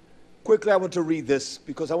 Quickly, I want to read this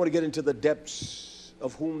because I want to get into the depths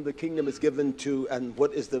of whom the kingdom is given to and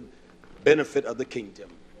what is the benefit of the kingdom.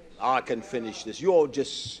 I can finish this. You all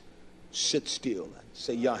just sit still and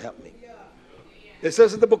say, Yah, help me. It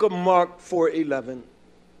says in the book of Mark 4:11,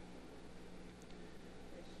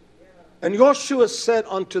 and Joshua said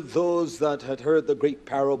unto those that had heard the great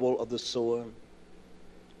parable of the sower,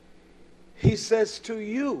 he says to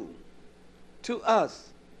you, to us,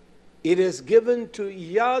 it is given to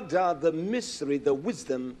Yada the mystery, the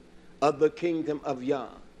wisdom of the kingdom of Yah.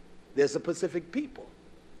 There's a specific people.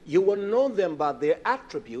 You will know them by their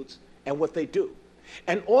attributes and what they do.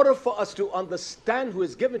 In order for us to understand who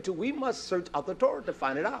is given to, we must search out the Torah to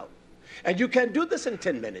find it out. And you can do this in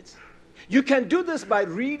 10 minutes. You can do this by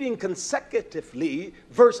reading consecutively,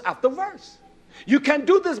 verse after verse. You can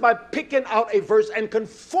do this by picking out a verse and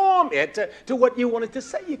conform it to what you wanted to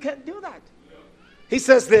say. You can't do that. He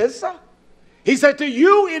says this. He said, to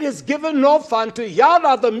you it is given no fun to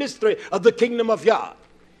Yah the mystery of the kingdom of Yah.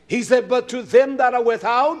 He said, but to them that are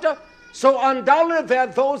without, so undoubtedly there are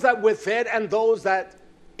those that within and those that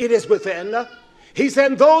it is within. He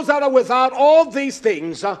said, those that are without, all these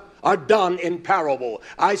things are done in parable.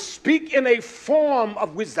 I speak in a form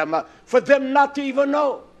of wisdom for them not to even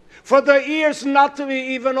know, for their ears not to be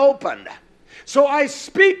even opened. So I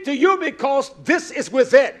speak to you because this is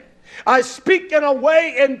within. I speak in a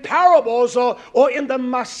way in parables or in the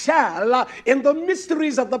mashal, in the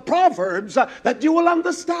mysteries of the Proverbs, that you will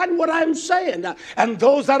understand what I'm saying. And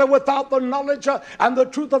those that are without the knowledge and the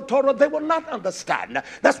truth of Torah, they will not understand.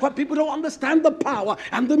 That's why people don't understand the power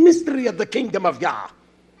and the mystery of the kingdom of Yah.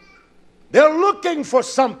 They're looking for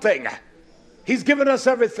something. He's given us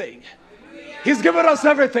everything. He's given us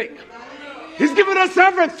everything. He's given us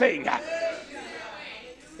everything.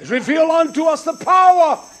 He's revealed unto us the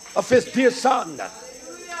power of his dear son.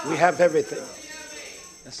 We have everything.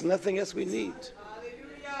 There's nothing else we need.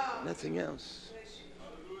 Nothing else.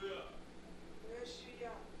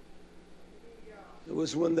 There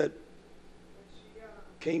was one that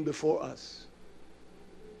came before us.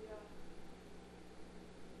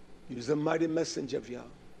 He was a mighty messenger of Yah.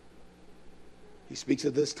 He speaks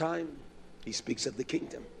of this time. He speaks of the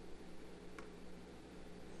kingdom.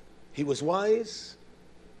 He was wise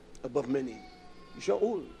above many.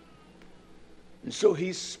 Shaul. And so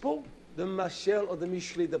he spoke the mashal or the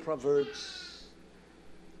mishli, the Proverbs,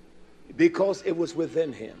 because it was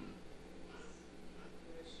within him.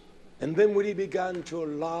 And then when he began to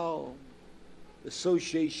allow the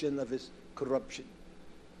association of his corruption,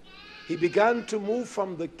 he began to move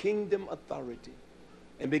from the kingdom authority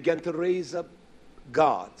and began to raise up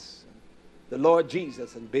gods, the Lord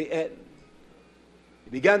Jesus and Baal. He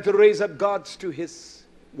began to raise up gods to his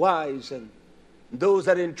wives and those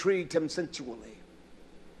that intrigued him sensually,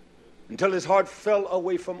 until his heart fell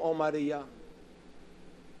away from Almighty Yah.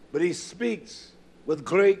 But he speaks with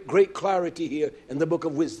great clarity here in the book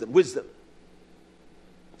of wisdom.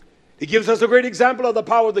 He gives us a great example of the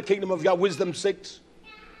power of the kingdom of Yah. Wisdom 6.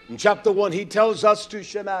 In chapter 1, he tells us to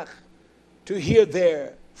shemach, to hear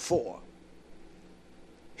therefore.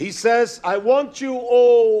 He says, I want you,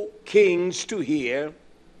 O kings, to hear.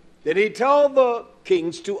 Then he tells the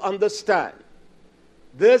kings to understand.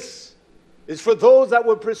 This is for those that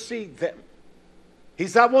will precede them. He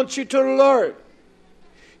said, I want you to learn.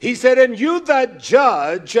 He said, and you that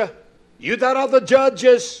judge, you that are the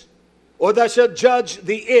judges, or that shall judge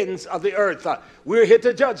the ends of the earth. We're here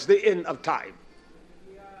to judge the end of time.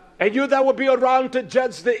 And you that will be around to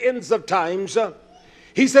judge the ends of times.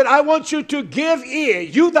 He said, I want you to give ear,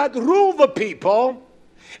 you that rule the people,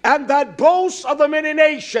 and that boast of the many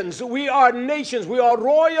nations. We are nations. We are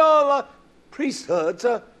royal priesthoods.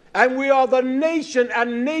 And we are the nation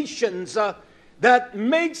and nations that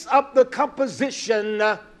makes up the composition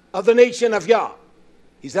of the nation of Yah.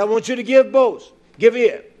 He said, I want you to give boast, give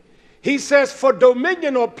ear. He says, for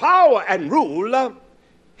dominion or power and rule,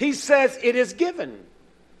 he says it is given.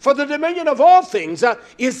 For the dominion of all things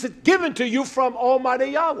is given to you from Almighty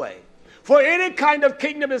Yahweh. For any kind of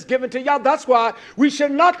kingdom is given to Yah. That's why we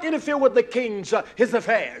should not interfere with the king's, his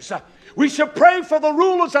affairs. We should pray for the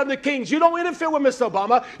rulers and the kings. You don't interfere with Mr.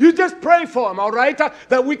 Obama. You just pray for him, all right?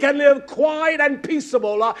 That we can live quiet and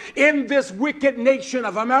peaceable in this wicked nation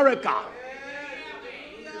of America.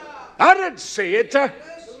 I didn't say it.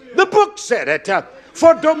 The book said it.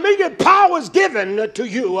 For dominion, power is given to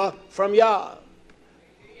you from Yah.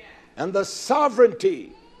 And the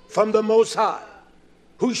sovereignty from the Most High,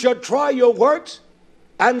 who shall try your works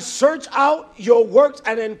and search out your works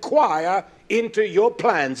and inquire into your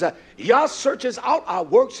plans. Yah searches out our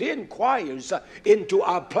works. He inquires into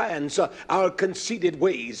our plans, our conceited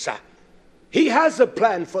ways. He has a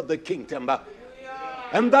plan for the kingdom.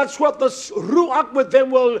 And that's what the Ruach with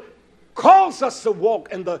them will cause us to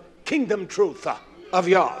walk in the kingdom truth of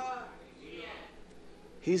Yah.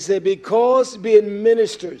 He said, because being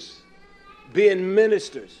ministers.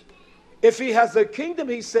 If he has a kingdom,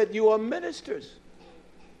 he said, you are ministers.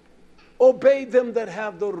 Obey them that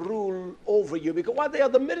have the rule over you. Because why? They are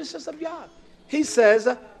the ministers of Yah. He says,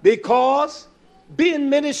 because being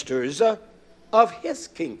ministers of his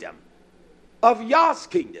kingdom, of Yah's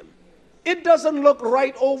kingdom. It doesn't look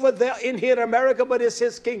right over there in here in America, but it's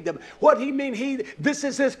his kingdom. What he mean, this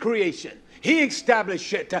is his creation. He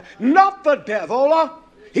established it, not the devil.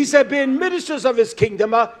 He said, being ministers of his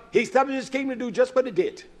kingdom, he established his kingdom to do just what he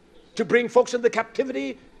did. To bring folks into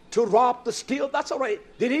captivity, to rob, to steal. That's all right.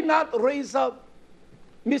 Did he not raise up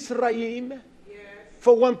Mizraim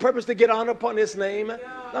for one purpose, to get honor upon his name?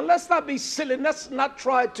 Now let's not be silly. Let's not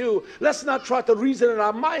try to reason in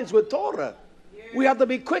our minds with Torah. We have to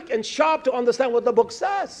be quick and sharp to understand what the book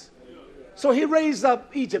says. So he raised up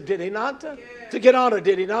Egypt, did he not? To get honor,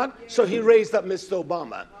 did he not? So he raised up Mr.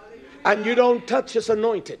 Obama. And you don't touch his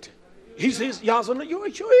anointed. He's Yah's anointed.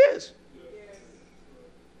 You sure is.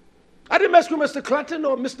 I didn't mess with Mr. Clinton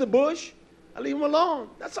or Mr. Bush. I leave him alone.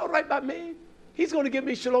 That's all right by me. He's going to give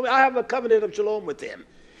me shalom. I have a covenant of shalom with him.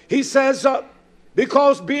 He says,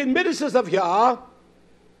 because being ministers of Yah,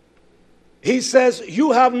 he says,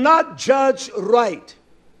 you have not judged right,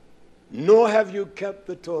 nor have you kept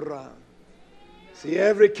the Torah. See,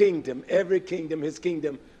 every kingdom, his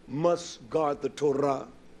kingdom must guard the Torah.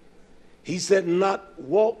 He said, not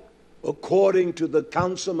walk according to the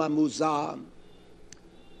counsel, my muzah,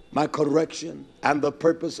 my correction, and the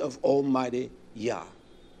purpose of Almighty Yah.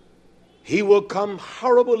 He will come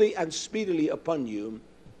horribly and speedily upon you,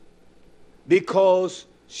 because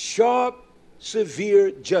sharp,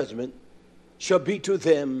 severe judgment shall be to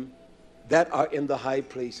them that are in the high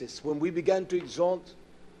places. When we began to exalt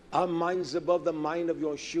our minds above the mind of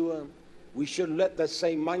Yeshua, we should let that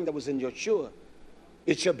same mind that was in Yeshua,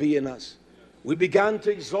 it shall be in us. We began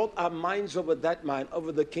to exalt our minds over that mind,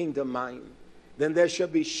 over the kingdom mind. Then there shall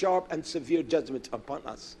be sharp and severe judgment upon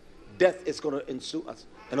us. Death is going to ensue us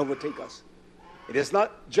and overtake us. It is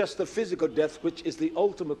not just the physical death, which is the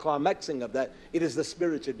ultimate climaxing of that. It is the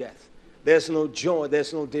spiritual death. There's no joy.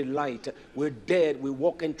 There's no delight. We're dead. We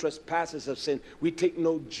walk in trespasses of sin. We take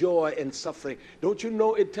no joy in suffering. Don't you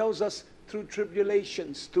know it tells us through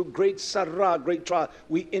tribulations, through great sarah, great trial,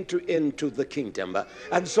 we enter into the kingdom.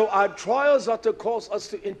 And so our trials are to cause us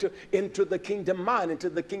to enter into the kingdom mind, into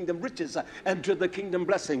the kingdom riches, and to the kingdom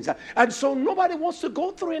blessings. And so nobody wants to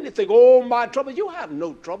go through anything. Oh, my trouble. You have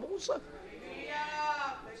no troubles.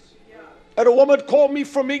 And a woman called me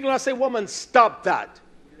from England. I say, woman, stop that.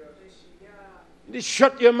 Just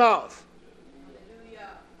shut your mouth.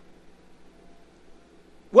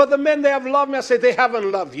 Well, the men, they have loved me. I say, they haven't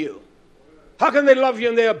loved you. How can they love you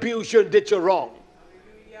and they abuse you and did you wrong?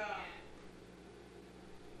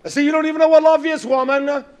 I say, you don't even know what love is,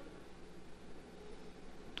 woman.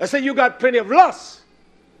 I say, you got plenty of lust.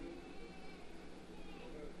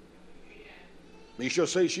 Misha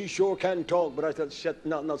say she sure can talk, but I said, shut,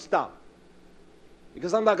 no, stop.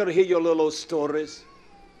 Because I'm not going to hear your little old stories.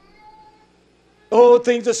 Oh,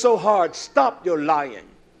 things are so hard. Stop your lying.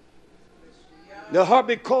 They're hard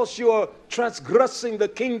because you are transgressing the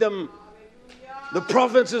kingdom, the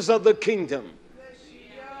provinces of the kingdom.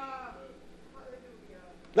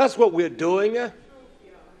 That's what we're doing.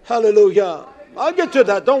 Hallelujah. I'll get to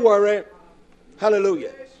that. Don't worry.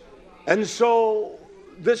 Hallelujah. And so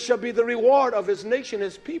this shall be the reward of his nation,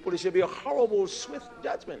 his people. It shall be a horrible, swift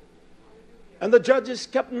judgment. And the judges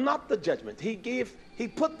kept not the judgment. He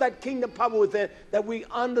put that kingdom power within, that we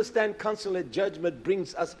understand constantly judgment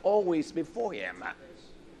brings us always before him.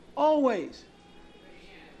 Always.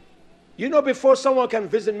 You know, before someone can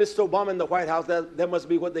visit Mr. Obama in the White House, there must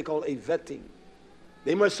be what they call a vetting.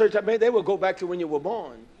 They must search up. They will go back to when you were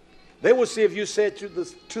born. They will see if you said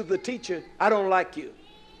to the teacher, I don't like you.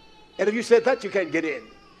 And if you said that, you can't get in.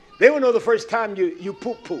 They will know the first time you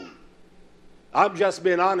poo-poo. I'm just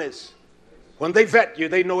being honest. When they vet you,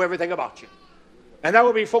 they know everything about you. And that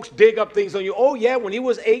would be folks dig up things on you. Oh, yeah, when he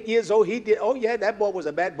was 8 years old, he did. Oh, yeah, that boy was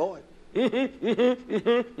a bad boy. It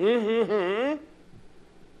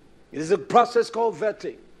is a process called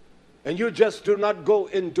vetting. And you just do not go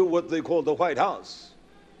into what they call the White House.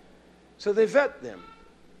 So they vet them.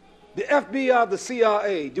 The FBI, the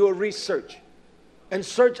CIA do a research and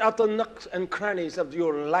search out the nooks and crannies of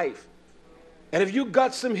your life. And if you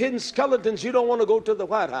got some hidden skeletons, you don't want to go to the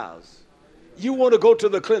White House. You want to go to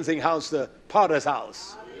the cleansing house, the potter's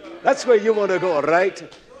house. That's where you want to go, right?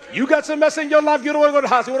 You got some mess in your life, you don't want to go to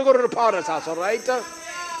the house. You want to go to the potter's house, all right?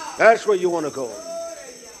 That's where you want to go.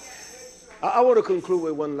 I want to conclude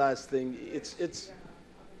with one last thing.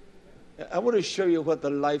 I want to show you what the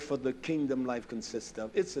life of the kingdom life consists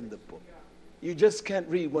of. It's in the book. You just can't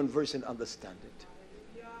read one verse and understand it.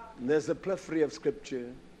 And there's a plethora of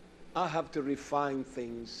scripture. I have to refine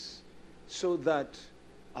things so that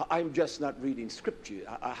I'm just not reading scripture.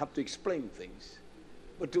 I have to explain things.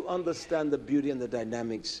 But to understand the beauty and the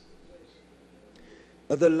dynamics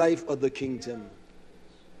of the life of the kingdom,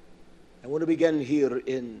 I want to begin here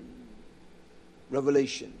in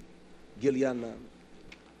Revelation, Giliana.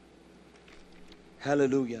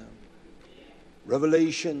 Hallelujah.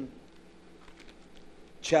 Revelation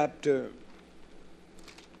chapter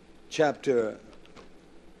 22.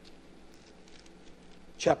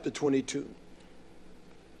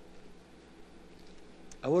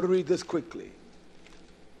 I want to read this quickly.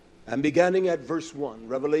 I'm beginning at verse 1.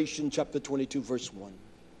 Revelation chapter 22, verse 1.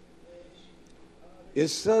 It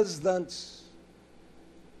says that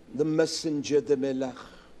the messenger, the Melech,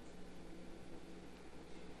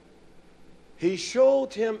 he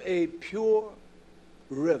showed him a pure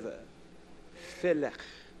river, Felech.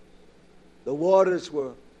 The waters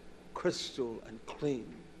were crystal and clean.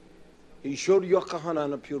 He showed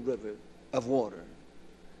Yochanan a pure river of water.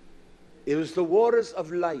 It was the waters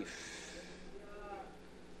of life.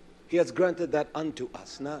 He has granted that unto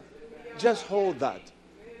us. Now, just hold that.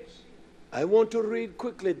 I want to read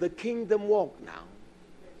quickly the kingdom walk now.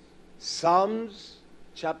 Psalms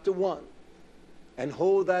chapter 1. And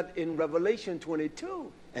hold that in Revelation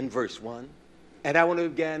 22 and verse 1. And I want to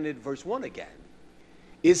begin at verse 1 again.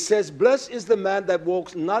 It says, blessed is the man that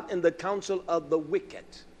walks not in the counsel of the wicked.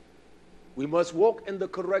 We must walk in the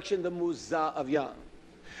correction, the muzah of Yah.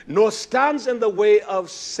 Nor stands in the way of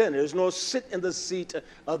sinners, nor sit in the seat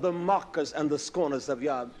of the mockers and the scorners of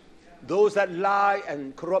Yah. Those that lie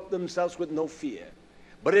and corrupt themselves with no fear.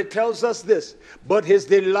 But it tells us this, but his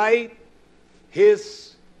delight,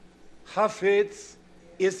 his hafidh,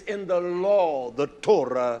 is in the law, the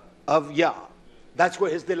Torah of Yah. That's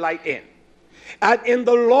where his delight in. And in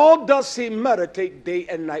the law does he meditate day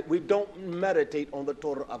and night. We don't meditate on the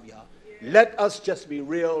Torah of Yah. Let us just be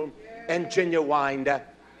real and genuine.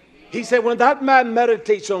 He said when that man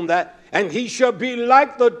meditates on that And he shall be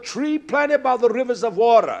like the tree planted by the rivers of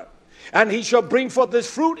water. And he shall bring forth his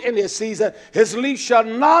fruit in his season. His leaf shall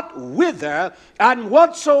not wither. And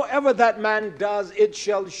whatsoever that man does, it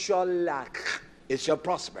shall lack. It shall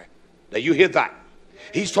prosper. Now you hear that.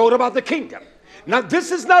 He's told about the kingdom. Now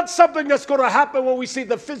this is not something that's going to happen when we see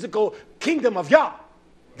the physical kingdom of Yah.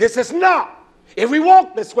 This is not. If we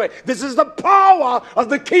walk this way, this is the power of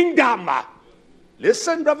the kingdom.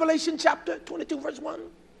 Listen, Revelation chapter 22 verse 1.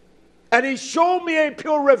 And he showed me a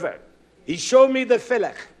pure river. He showed me the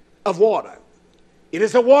felech of water. It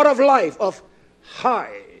is the water of life, of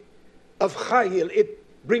chayil.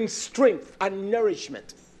 It brings strength and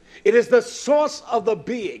nourishment. It is the source of the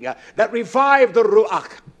being that revived the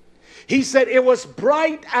ruach. He said it was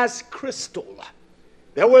bright as crystal.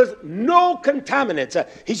 There was no contaminants.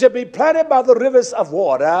 He shall be planted by the rivers of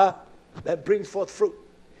water that brings forth fruit,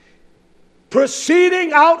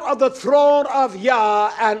 proceeding out of the throne of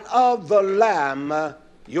Yah and of the Lamb,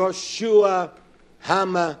 Yeshua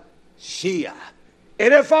HaMashiach.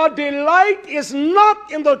 And if our delight is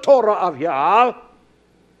not in the Torah of Yah,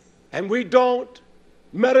 and we don't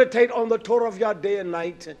meditate on the Torah of Yah day and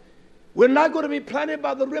night, we're not going to be planted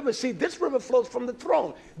by the river. See, this river flows from the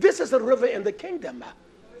throne. This is a river in the kingdom.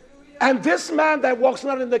 And this man that walks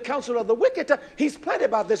not in the counsel of the wicked, he's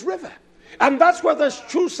planted by this river. And that's where the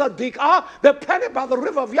true Sadiq are. They're planted by the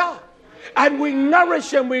river of Yah. And we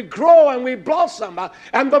nourish and we grow and we blossom.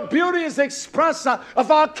 And the beauty is expressed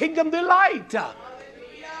of our kingdom delight.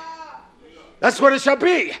 That's what it shall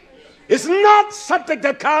be. It's not something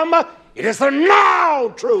to come. It is the now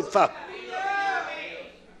truth.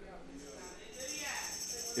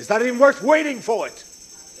 It's not even worth waiting for it.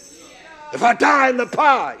 If I die in the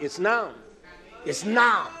power, it's now. It's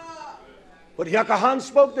now. What Yakahan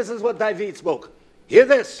spoke, this is what David spoke. Hear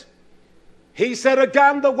this. He said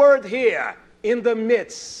again the word here, in the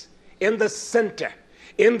midst, in the center,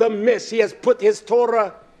 in the midst. He has put his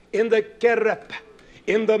Torah in the kerep,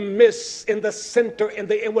 in the midst, in the center, in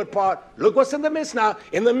the inward part. Look what's in the midst now.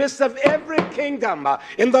 In the midst of every kingdom,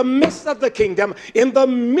 in the midst of the kingdom, in the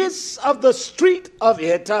midst of the street of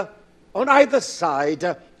it, on either side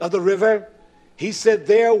of the river, he said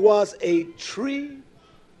there was a tree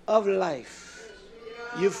of life.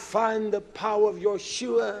 You find the power of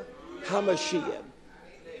Yeshua HaMashiach,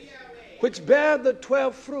 which bear the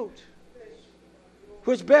 12 fruit,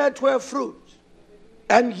 which bear 12 fruit,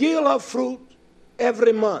 and yield of fruit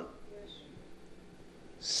every month.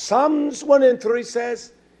 Psalms 1 and 3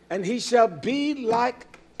 says, and he shall be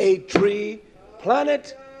like a tree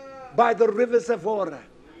planted by the rivers of water.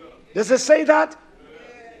 Does it say that?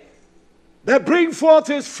 That bring forth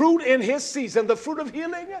his fruit in his season, the fruit of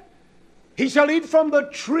healing. He shall eat from the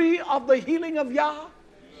tree of the healing of Yah,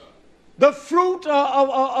 the fruit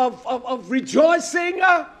of rejoicing.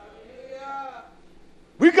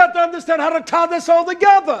 We've got to understand how to tie this all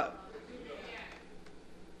together.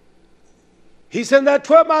 He said that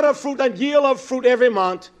 12 manner of fruit and yield of fruit every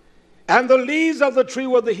month, and the leaves of the tree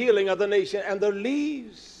were the healing of the nation, and the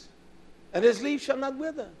leaves, and his leaves shall not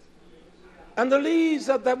wither. And the leaves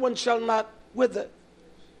of that one shall not wither.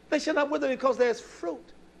 They shall not wither because there's fruit.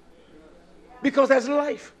 Because there's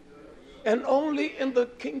life. And only in the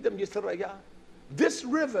kingdom, Yisrael, this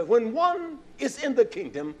river, when one is in the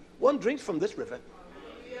kingdom, one drinks from this river.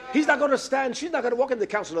 He's not going to stand, she's not going to walk in the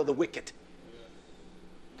counsel of the wicked.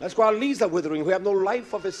 That's why our leaves are withering. We have no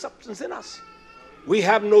life of his substance in us. We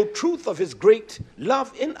have no truth of his great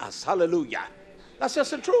love in us. Hallelujah. That's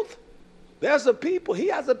just the truth. There's a people, he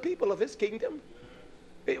has a people of his kingdom.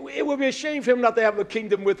 It would be a shame for him not to have a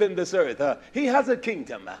kingdom within this earth. He has a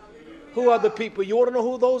kingdom. Who are the people? You want to know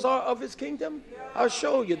who those are of his kingdom? I'll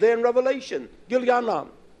show you. They're in Revelation. Gilyanam.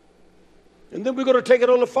 And then we're going to take it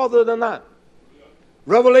a little further than that.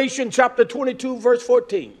 Revelation chapter 22 verse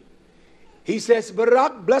 14. He says,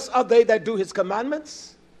 Barak, blessed are they that do his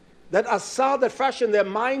commandments, that asah, that fashion their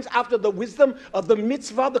minds after the wisdom of the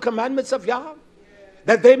mitzvah, the commandments of Yah,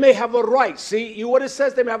 that they may have a right. See, what it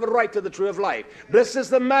says, they may have a right to the tree of life. Blessed is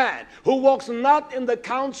the man who walks not in the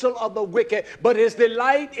counsel of the wicked, but his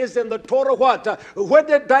delight is in the Torah. What? Where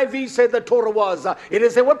did David say the Torah was? It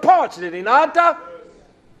is in what parts, did he not?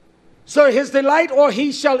 So his delight, or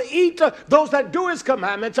he shall eat those that do his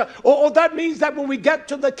commandments. Or that means that when we get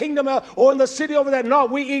to the kingdom or in the city over there, no,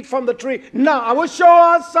 we eat from the tree. No, I will show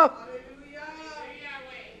us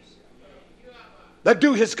that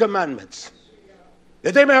do his commandments,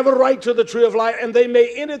 that they may have a right to the tree of life, and they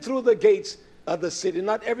may enter through the gates of the city.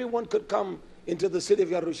 Not everyone could come into the city of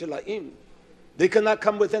Yerushalayim. They cannot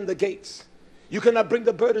come within the gates. You cannot bring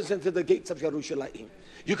the burdens into the gates of Yerushalayim.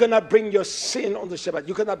 You cannot bring your sin on the Shabbat.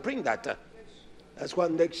 You cannot bring that. That's why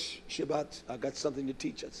next Shabbat I got something to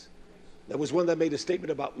teach us. There was one that made a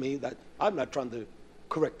statement about me that I'm not trying to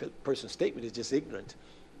correct the person's statement. It's just ignorant.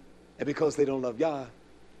 And because they don't love Yah,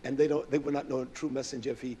 and they will not know a true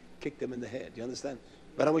messenger if he kicked them in the head. You understand?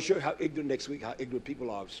 But I will show you how ignorant next week, how ignorant people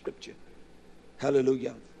are of Scripture.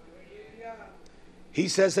 Hallelujah. He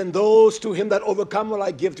says, and those to him that overcome will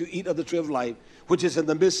I give to eat of the tree of life, which is in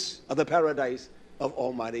the midst of the paradise of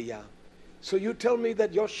Almighty Yah. So you tell me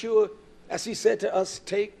that Yeshua, as he said to us,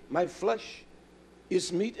 take my flesh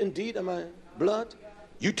is meat indeed and my blood.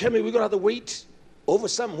 You tell me we're going to have to wait over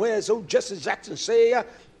somewhere, as old Jesse Jackson say,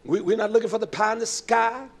 we're not looking for the pie in the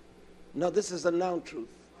sky. No, this is the now truth.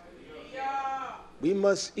 We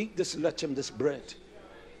must eat this lechem, this bread.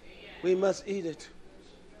 We must eat it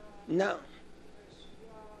now.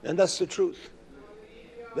 And that's the truth.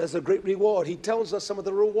 There's a great reward. He tells us some of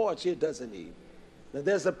the rewards here, doesn't he? Now,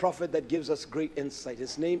 there's a prophet that gives us great insight.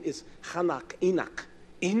 His name is Enoch.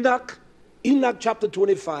 Enoch chapter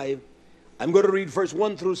 25. I'm going to read verse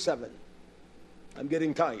 1 through 7. I'm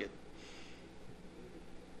getting tired.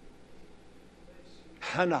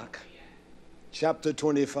 Enoch chapter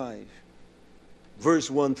 25, verse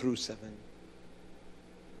 1 through 7.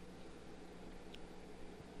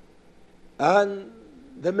 And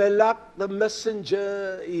the Melech, the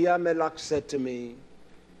messenger, Melech said to me,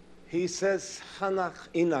 he says, Enoch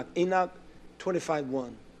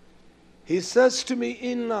 25:1. He says to me,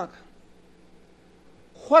 Enoch,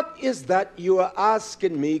 what is that you are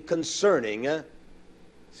asking me concerning?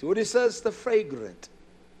 See what he says? The fragrant,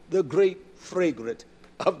 the great fragrant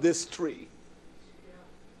of this tree.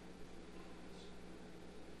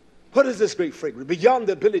 What is this great fragrance? Beyond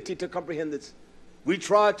the ability to comprehend this. We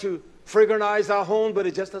try to fragrantize our home, but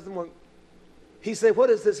it just doesn't work. He said, what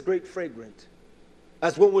is this great fragrance?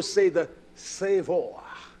 As one would say, the savor,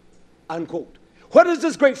 unquote. What is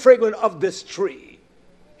this great fragrance of this tree?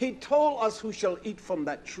 He told us who shall eat from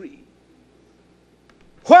that tree.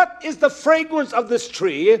 What is the fragrance of this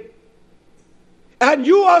tree? And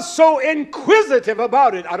you are so inquisitive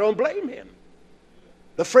about it. I don't blame him.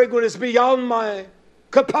 The fragrance is beyond my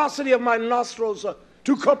capacity of my nostrils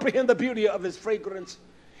to comprehend the beauty of his fragrance.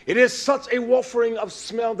 It is such a wafting of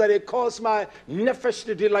smell that it caused my nefesh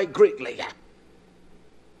to delight greatly.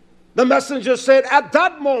 The messenger said, at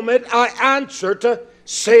that moment I answered,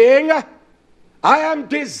 saying, I am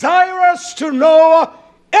desirous to know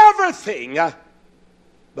everything,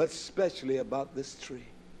 but especially about this tree.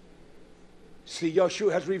 See,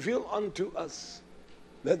 Yeshua has revealed unto us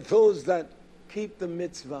that those that keep the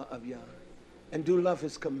mitzvah of Yah and do love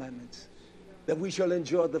his commandments, that we shall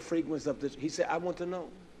enjoy the fragrance of this. He said, I want to know.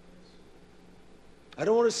 I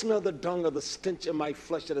don't want to smell the dung or the stench of my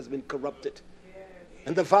flesh that has been corrupted,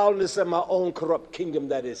 and the foulness of my own corrupt kingdom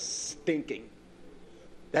that is stinking.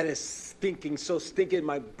 That is stinking, so stinking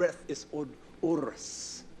my breath is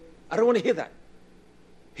odorous. I don't want to hear that.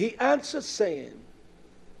 He answered saying,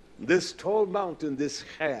 this tall mountain, this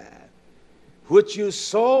hair, which you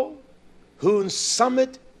saw, whose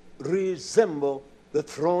summit resemble the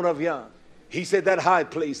throne of Yah. He said that high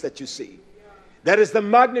place that you see, that is the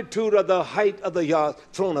magnitude of the height of the Yah,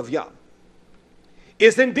 throne of Yah,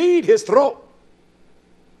 is indeed his throne,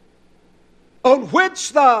 on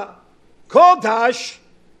which the Kodash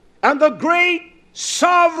and the great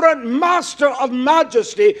sovereign master of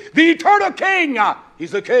majesty, the eternal king,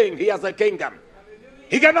 he's a king, he has a kingdom.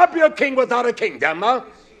 He cannot be a king without a kingdom.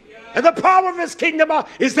 And the power of his kingdom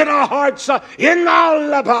is in our hearts, in our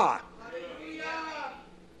life.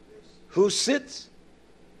 Who sits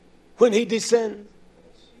when he descends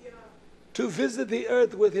to visit the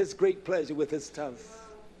earth with his great pleasure, with his staff.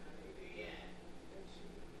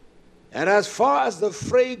 And as far as the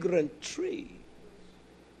fragrant tree,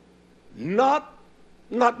 not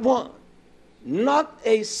one, not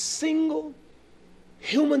a single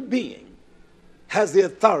human being has the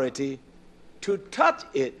authority to touch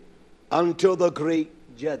it until the great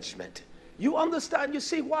judgment. You understand? You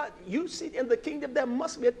see what? You see in the kingdom there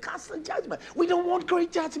must be a constant judgment. We don't want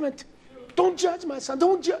great judgment. Don't judge my son.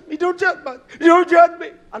 Don't judge me. Don't judge me. Don't judge me.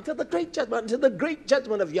 Until the great judgment, until the great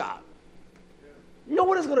judgment of Yah. No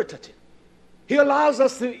one is going to touch it. He allows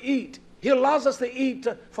us to eat. He allows us to eat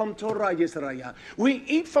from Torah Yisrael. We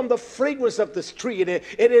eat from the fragrance of this tree, and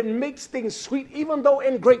it makes things sweet, even though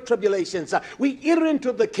in great tribulations. We enter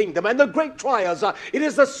into the kingdom and the great trials. It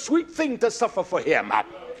is a sweet thing to suffer for him.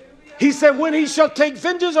 He said, when he shall take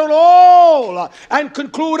vengeance on all and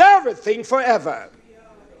conclude everything forever.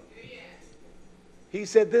 He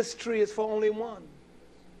said, this tree is for only one.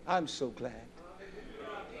 I'm so glad.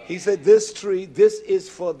 He said, this tree, this is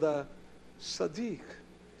for the Sadiq,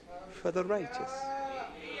 for the righteous,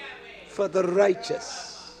 for the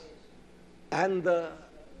righteous and the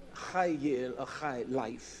high yield, a high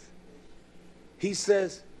life. He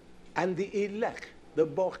says, and the elect, the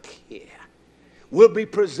bokeh, will be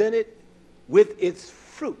presented with its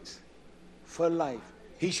fruits for life.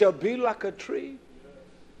 He shall be like a tree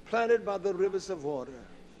planted by the rivers of water.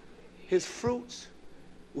 His fruits,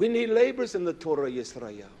 we need laborers in the Torah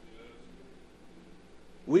Yisrael.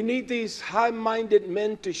 We need these high-minded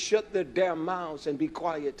men to shut their damn mouths and be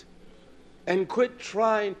quiet and quit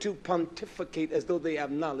trying to pontificate as though they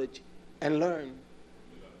have knowledge and learn.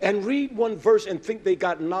 And read one verse and think they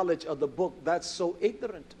got knowledge of the book. That's so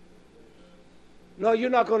ignorant. No, you're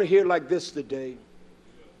not going to hear like this today.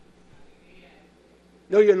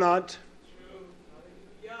 No, you're not.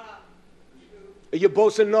 You're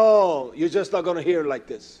boasting, no, you're just not going to hear like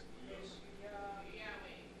this.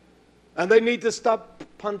 And they need to stop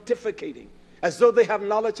pontificating as though they have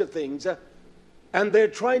knowledge of things. And they're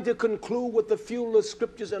trying to conclude with the few of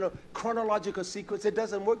scriptures in a chronological sequence. It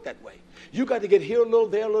doesn't work that way. You got to get here a little,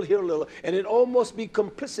 there a little, here a little. And it almost be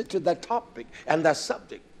complicit to that topic and that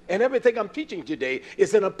subject. And everything I'm teaching today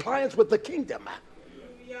is in appliance with the kingdom.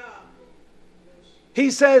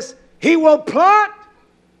 He says, he will plant.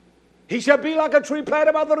 He shall be like a tree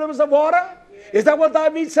planted by the rivers of water. Is that what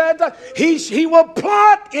David said? He will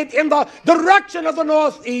plant it in the direction of the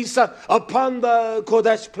northeast upon the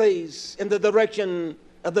Kodesh place, in the direction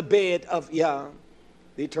of the bed of Yah,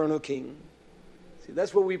 the eternal King. See,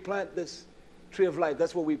 that's where we plant this tree of life.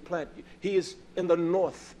 That's where we plant. He is in the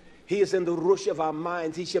north. He is in the rush of our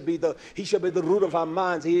minds. He shall be the root of our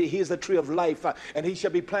minds. He is the tree of life. And he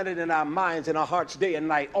shall be planted in our minds, in our hearts, day and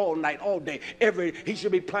night, all day. He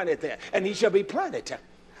shall be planted there. And he shall be planted.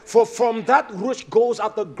 For from that rush goes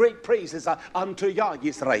out the great praises unto Yah,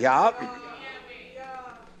 Yisrael.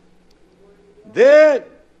 Then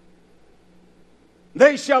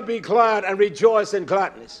they shall be glad and rejoice in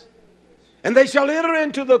gladness. And they shall enter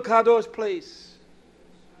into the Kadosh place.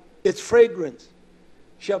 Its fragrance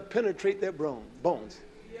shall penetrate their bones.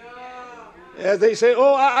 As they say,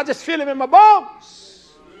 oh, I just feel him in my bones.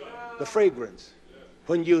 The fragrance.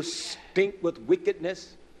 When you stink with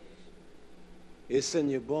wickedness, it's in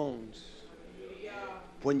your bones.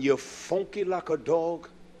 When you're funky like a dog,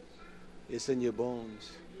 it's in your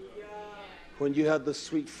bones. When you have the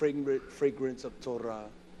sweet fragrance of Torah,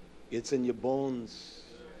 it's in your bones.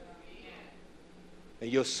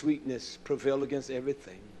 And your sweetness prevails against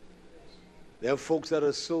everything. There are folks that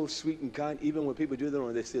are so sweet and kind, even when people do them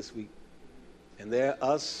wrong, they're still sweet. And there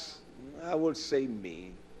are us, I would say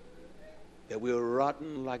me, that we're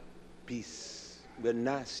rotten like beasts. We're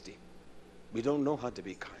nasty. We don't know how to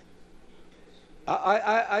be kind.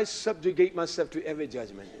 I subjugate myself to every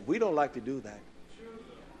judgment. We don't like to do that.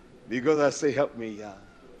 Because I say, help me, Yah.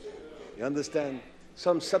 You understand?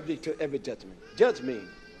 So I'm subject to every judgment. Judge me.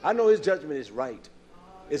 I know his judgment is right.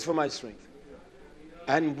 It's for my strength.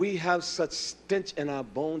 And we have such stench in our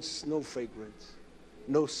bones, no fragrance,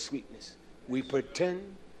 no sweetness. We pretend,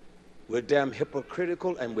 we're damn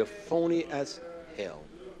hypocritical, and we're phony as hell.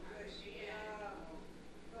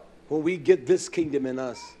 When we get this kingdom in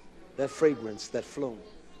us, that fragrance, that flow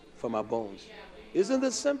from our bones. Isn't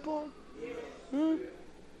this simple?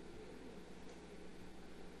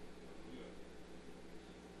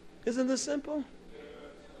 Isn't this simple?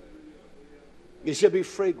 It shall be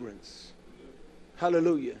fragrance.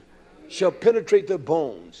 Hallelujah. Shall penetrate the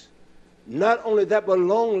bones. Not only that, but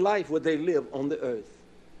long life will they live on the earth,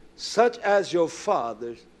 such as your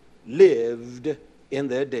fathers lived in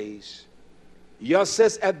their days. Yah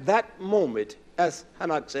says at that moment, as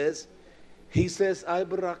Hanak says, he says, I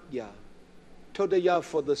barak Yah, to the Yah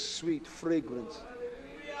for the sweet fragrance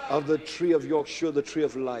of the tree of Yorkshire, the tree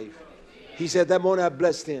of life. He said, that morning I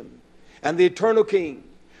blessed him. And the eternal King,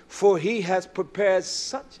 for he has prepared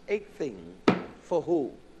such a thing. For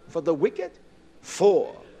who? For the wicked?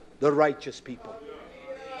 For the righteous people.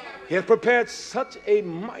 He has prepared such a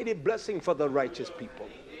mighty blessing for the righteous people.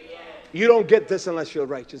 You don't get this unless you're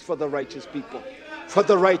righteous. For the righteous people. For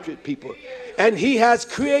the righteous people. And he has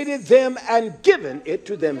created them and given it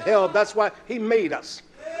to them. Hell, that's why he made us.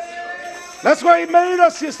 That's why he made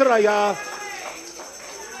us, Yisrael,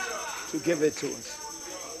 to give it to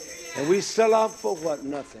us. And we sell out for what?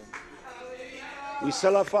 Nothing. We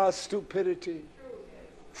sell out for our stupidity,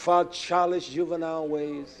 for our childish, juvenile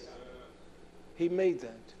ways. He made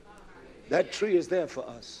that. That tree is there for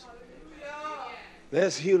us.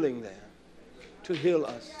 There's healing there to heal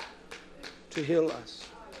us, to heal us,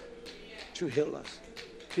 to heal us,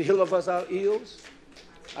 to heal of us our ills.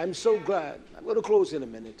 I'm so glad. I'm going to close in a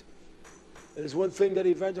minute. There's one thing that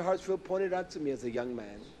Evangelist Hartsfield pointed out to me as a young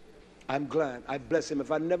man. I'm glad. I bless him.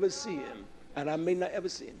 If I never see him, and I may not ever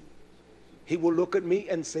see him, he will look at me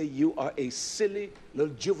and say, you are a silly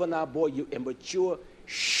little juvenile boy. You immature.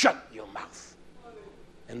 Shut your mouth.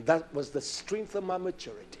 And that was the strength of my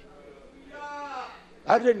maturity.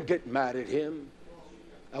 I didn't get mad at him.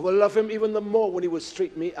 I will love him even the more when he would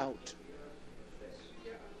straighten me out.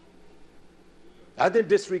 I didn't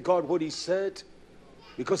disregard what he said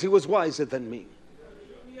because he was wiser than me.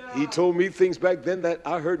 He told me things back then that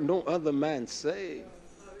I heard no other man say.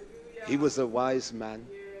 He was a wise man.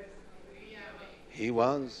 He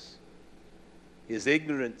was. His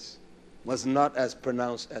ignorance was not as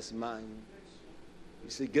pronounced as mine. He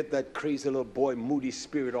said, get that crazy little boy, moody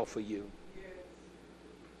spirit off of you.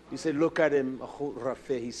 He said, look at him,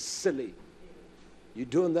 he's silly. You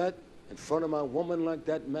doing that in front of my woman like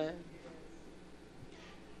that, man?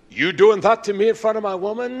 You doing that to me in front of my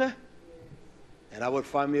woman? And I would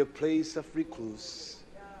find me a place of recluse.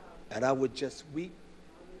 And I would just weep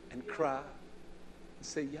and cry and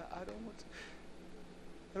say, yeah, I don't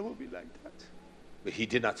want to be like that. But he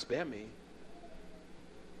did not spare me.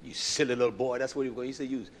 You silly little boy. That's what he was going to say.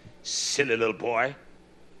 You silly little boy.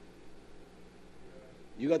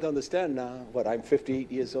 You got to understand now, what, I'm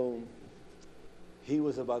 58 years old. He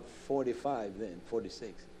was about 45 then,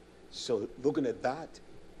 46. So looking at that,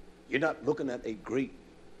 you're not looking at a great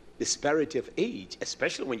disparity of age,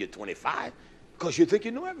 especially when you're 25, because you think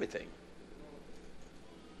you know everything.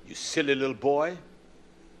 You silly little boy. You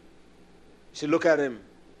should look at him.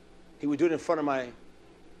 He would do it in front of my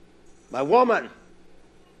woman.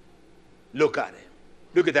 Look at him.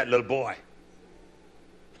 Look at that little boy.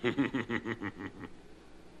 You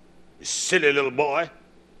silly little boy.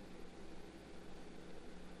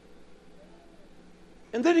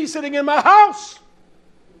 And then he's sitting in my house,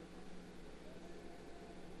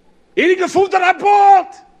 eating the food that I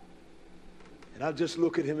bought. And I'll just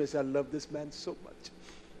look at him and say, I love this man so much.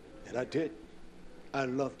 And I did. I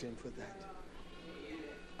loved him for that.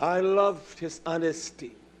 I loved his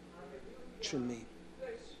honesty to me.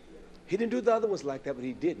 He didn't do the other ones like that, but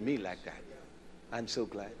he did me like that. I'm so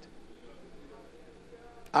glad.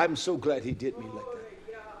 I'm so glad he did me like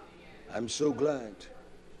that. I'm so glad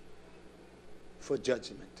for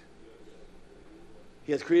judgment.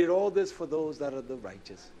 He has created all this for those that are the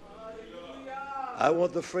righteous. I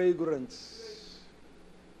want the fragrance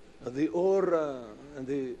of the aura and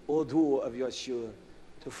the odor of Yeshua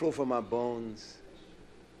to flow from my bones.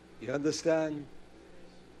 You understand?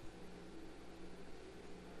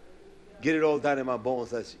 Get it all down in my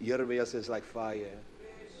bones. As Jeremiah says, like fire.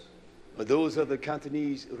 But those are the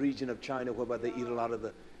Cantonese region of China whereby they eat a lot of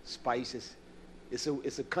the spices. It's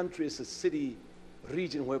a country, it's a city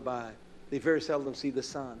region whereby they very seldom see the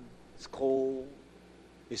sun. It's cold,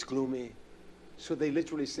 it's gloomy. So they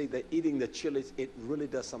literally say that eating the chilies, it really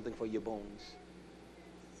does something for your bones.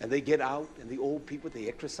 And they get out, and the old people, they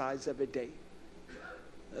exercise every day.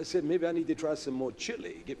 I said, maybe I need to try some more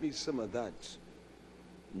chili. Get me some of that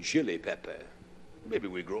chili pepper. Maybe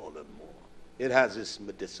we grow a little more. It has its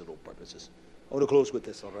medicinal purposes. I want to close with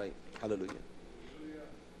this, all right? Hallelujah.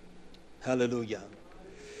 Hallelujah.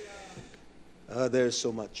 There's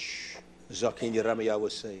so much. Zakin Yeremiah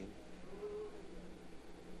was saying.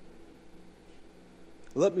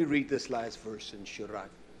 Let me read this last verse in Shirach.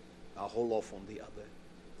 I'll hold off on the other.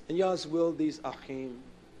 In Yah's will, these Achim,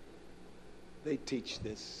 they teach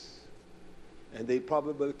this. And they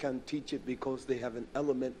probably can teach it because they have an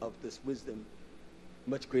element of this wisdom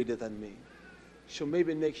much greater than me. So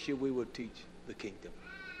maybe next year we will teach the kingdom.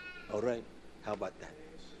 All right? How about that?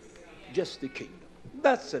 Just the kingdom.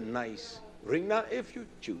 That's a nice ring. Now, if you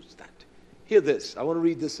choose that. Hear this. I want to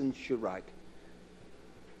read this in Shirach.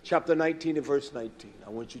 Chapter 19 and verse 19. I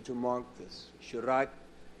want you to mark this. Shirach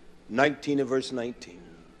 19 and verse 19.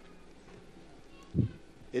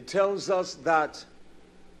 It tells us that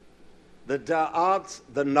the da'at,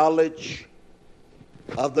 the knowledge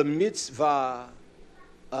of the mitzvah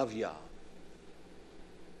of Yah,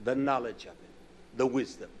 the knowledge of it, the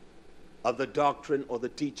wisdom of the doctrine or the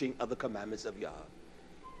teaching of the commandments of Yah.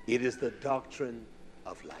 It is the doctrine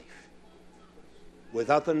of life.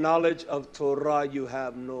 Without the knowledge of Torah, you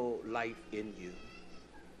have no life in you.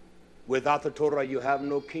 Without the Torah, you have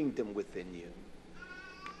no kingdom within you.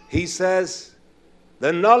 He says,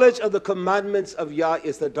 the knowledge of the commandments of Yah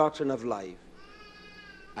is the doctrine of life.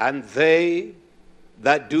 And they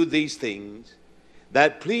that do these things,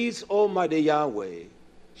 that please Almighty Yahweh,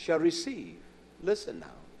 shall receive. Listen now.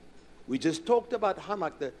 We just talked about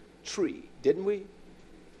Hamak, the tree, didn't we?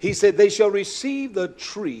 He said they shall receive the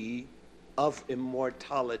tree of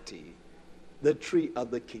immortality, the tree of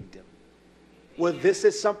the kingdom. Well, this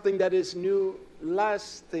is something that is new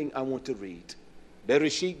last thing I want to read.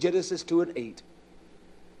 Bereshit, Genesis 2 and 8.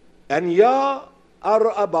 And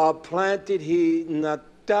YAHWEH planted he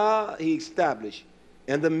established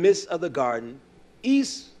in the midst of the garden,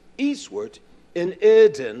 eastward in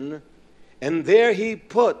Eden, and there he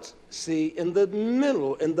put, see, in the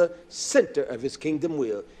middle, in the center of his kingdom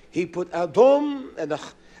will, he put Adam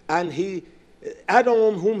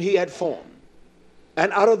Adam whom he had formed.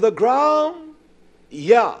 And out of the ground,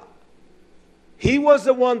 he was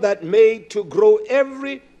the one that made to grow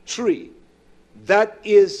every tree that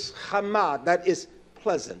is hamad, that is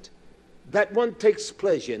pleasant, that one takes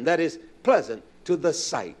pleasure in, that is pleasant to the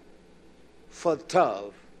sight, for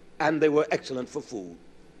tov, and they were excellent for food,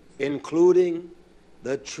 including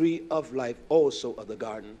the tree of life also of the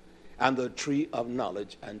garden, and the tree of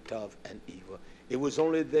knowledge and tov and evil. It was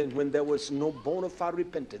only then, when there was no bona fide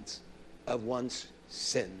repentance of one's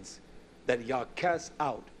sins, that Yah cast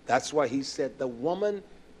out. That's why he said, the woman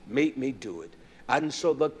made me do it. And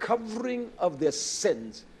so the covering of their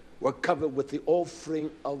sins were covered with the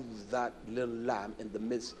offering of that little lamb in the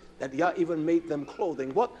midst, that Yah even made them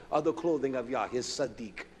clothing. What are the clothing of Yah? His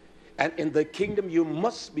Sadiq. And in the kingdom, you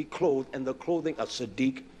must be clothed in the clothing of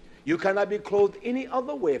Sadiq. You cannot be clothed any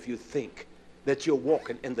other way if you think that you're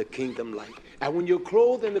walking in the kingdom light. And when you're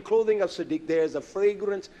clothed in the clothing of Sadiq, there's a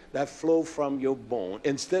fragrance that flows from your bone.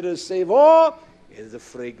 Instead of save all, it is the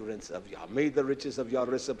fragrance of Yah. May the riches of Yah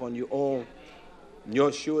rest upon you all. In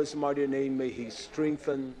Yeshua's mighty name, may he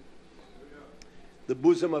strengthen the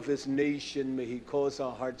bosom of his nation. May he cause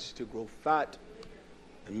our hearts to grow fat.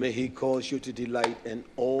 And may he cause you to delight in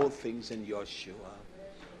all things in Yeshua.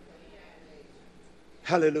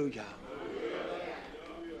 Hallelujah.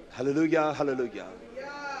 Hallelujah, hallelujah.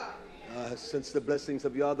 Since the blessings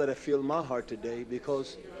of Yah that have filled my heart today,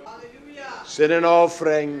 because sin and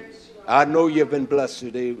offering, I know you've been blessed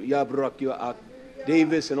today. Yah brought you out.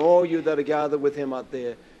 Davis and all you that are gathered with him out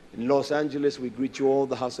there in Los Angeles, we greet you all,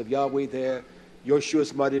 the house of Yahweh there.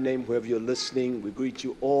 Yeshua's mighty name, wherever you're listening, we greet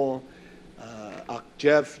you all.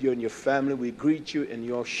 Jeff, you and your family, we greet you in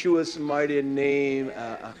Yeshua's mighty name.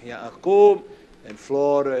 Yaakov in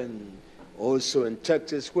Florida and also in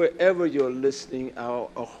Texas, wherever you're listening, our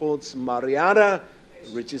Achot Mariana,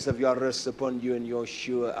 riches of Yah rest upon you and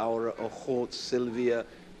Yeshua, our Achot Sylvia.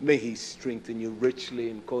 May he strengthen you richly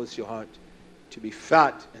and cause your heart to be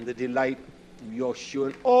fat in the delight of Yeshua.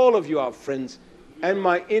 And all of you, our friends, and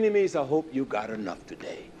my enemies, I hope you got enough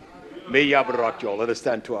today. May Yah barak you all. Let us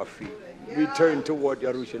stand to our feet. We turn toward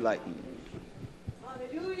Yerushalayim.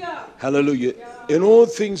 Hallelujah. Hallelujah. In all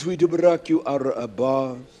things we do barak you, our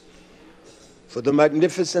Abba, for the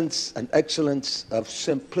magnificence and excellence of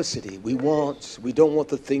simplicity. We don't want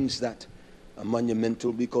the things that are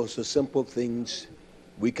monumental, because the simple things,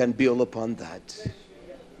 we can build upon that.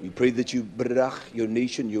 We pray that you brach your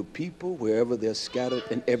nation, your people, wherever they're scattered,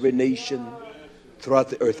 in every nation, throughout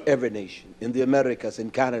the earth, every nation, in the Americas, in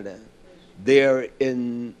Canada, there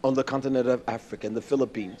on the continent of Africa, in the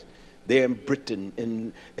Philippines, there in Britain,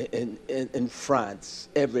 in France,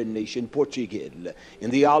 every nation, Portugal, in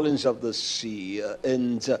the islands of the sea,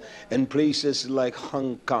 in places like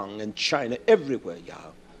Hong Kong and China, everywhere, Yah.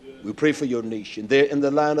 We pray for your nation. There in the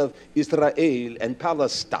land of Israel and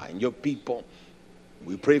Palestine, your people.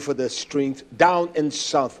 We pray for their strength down in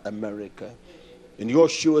South America. In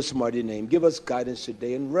Yeshua's mighty name, give us guidance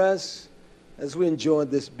today and rest as we enjoy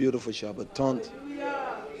this beautiful Shabbaton.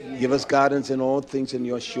 Give us guidance in all things in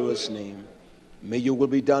Yeshua's name. May your will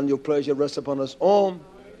be done, your pleasure rest upon us all.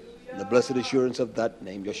 In the blessed assurance of that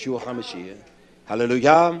name, Yeshua HaMashiach.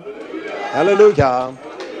 Hallelujah. Hallelujah.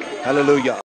 Hallelujah.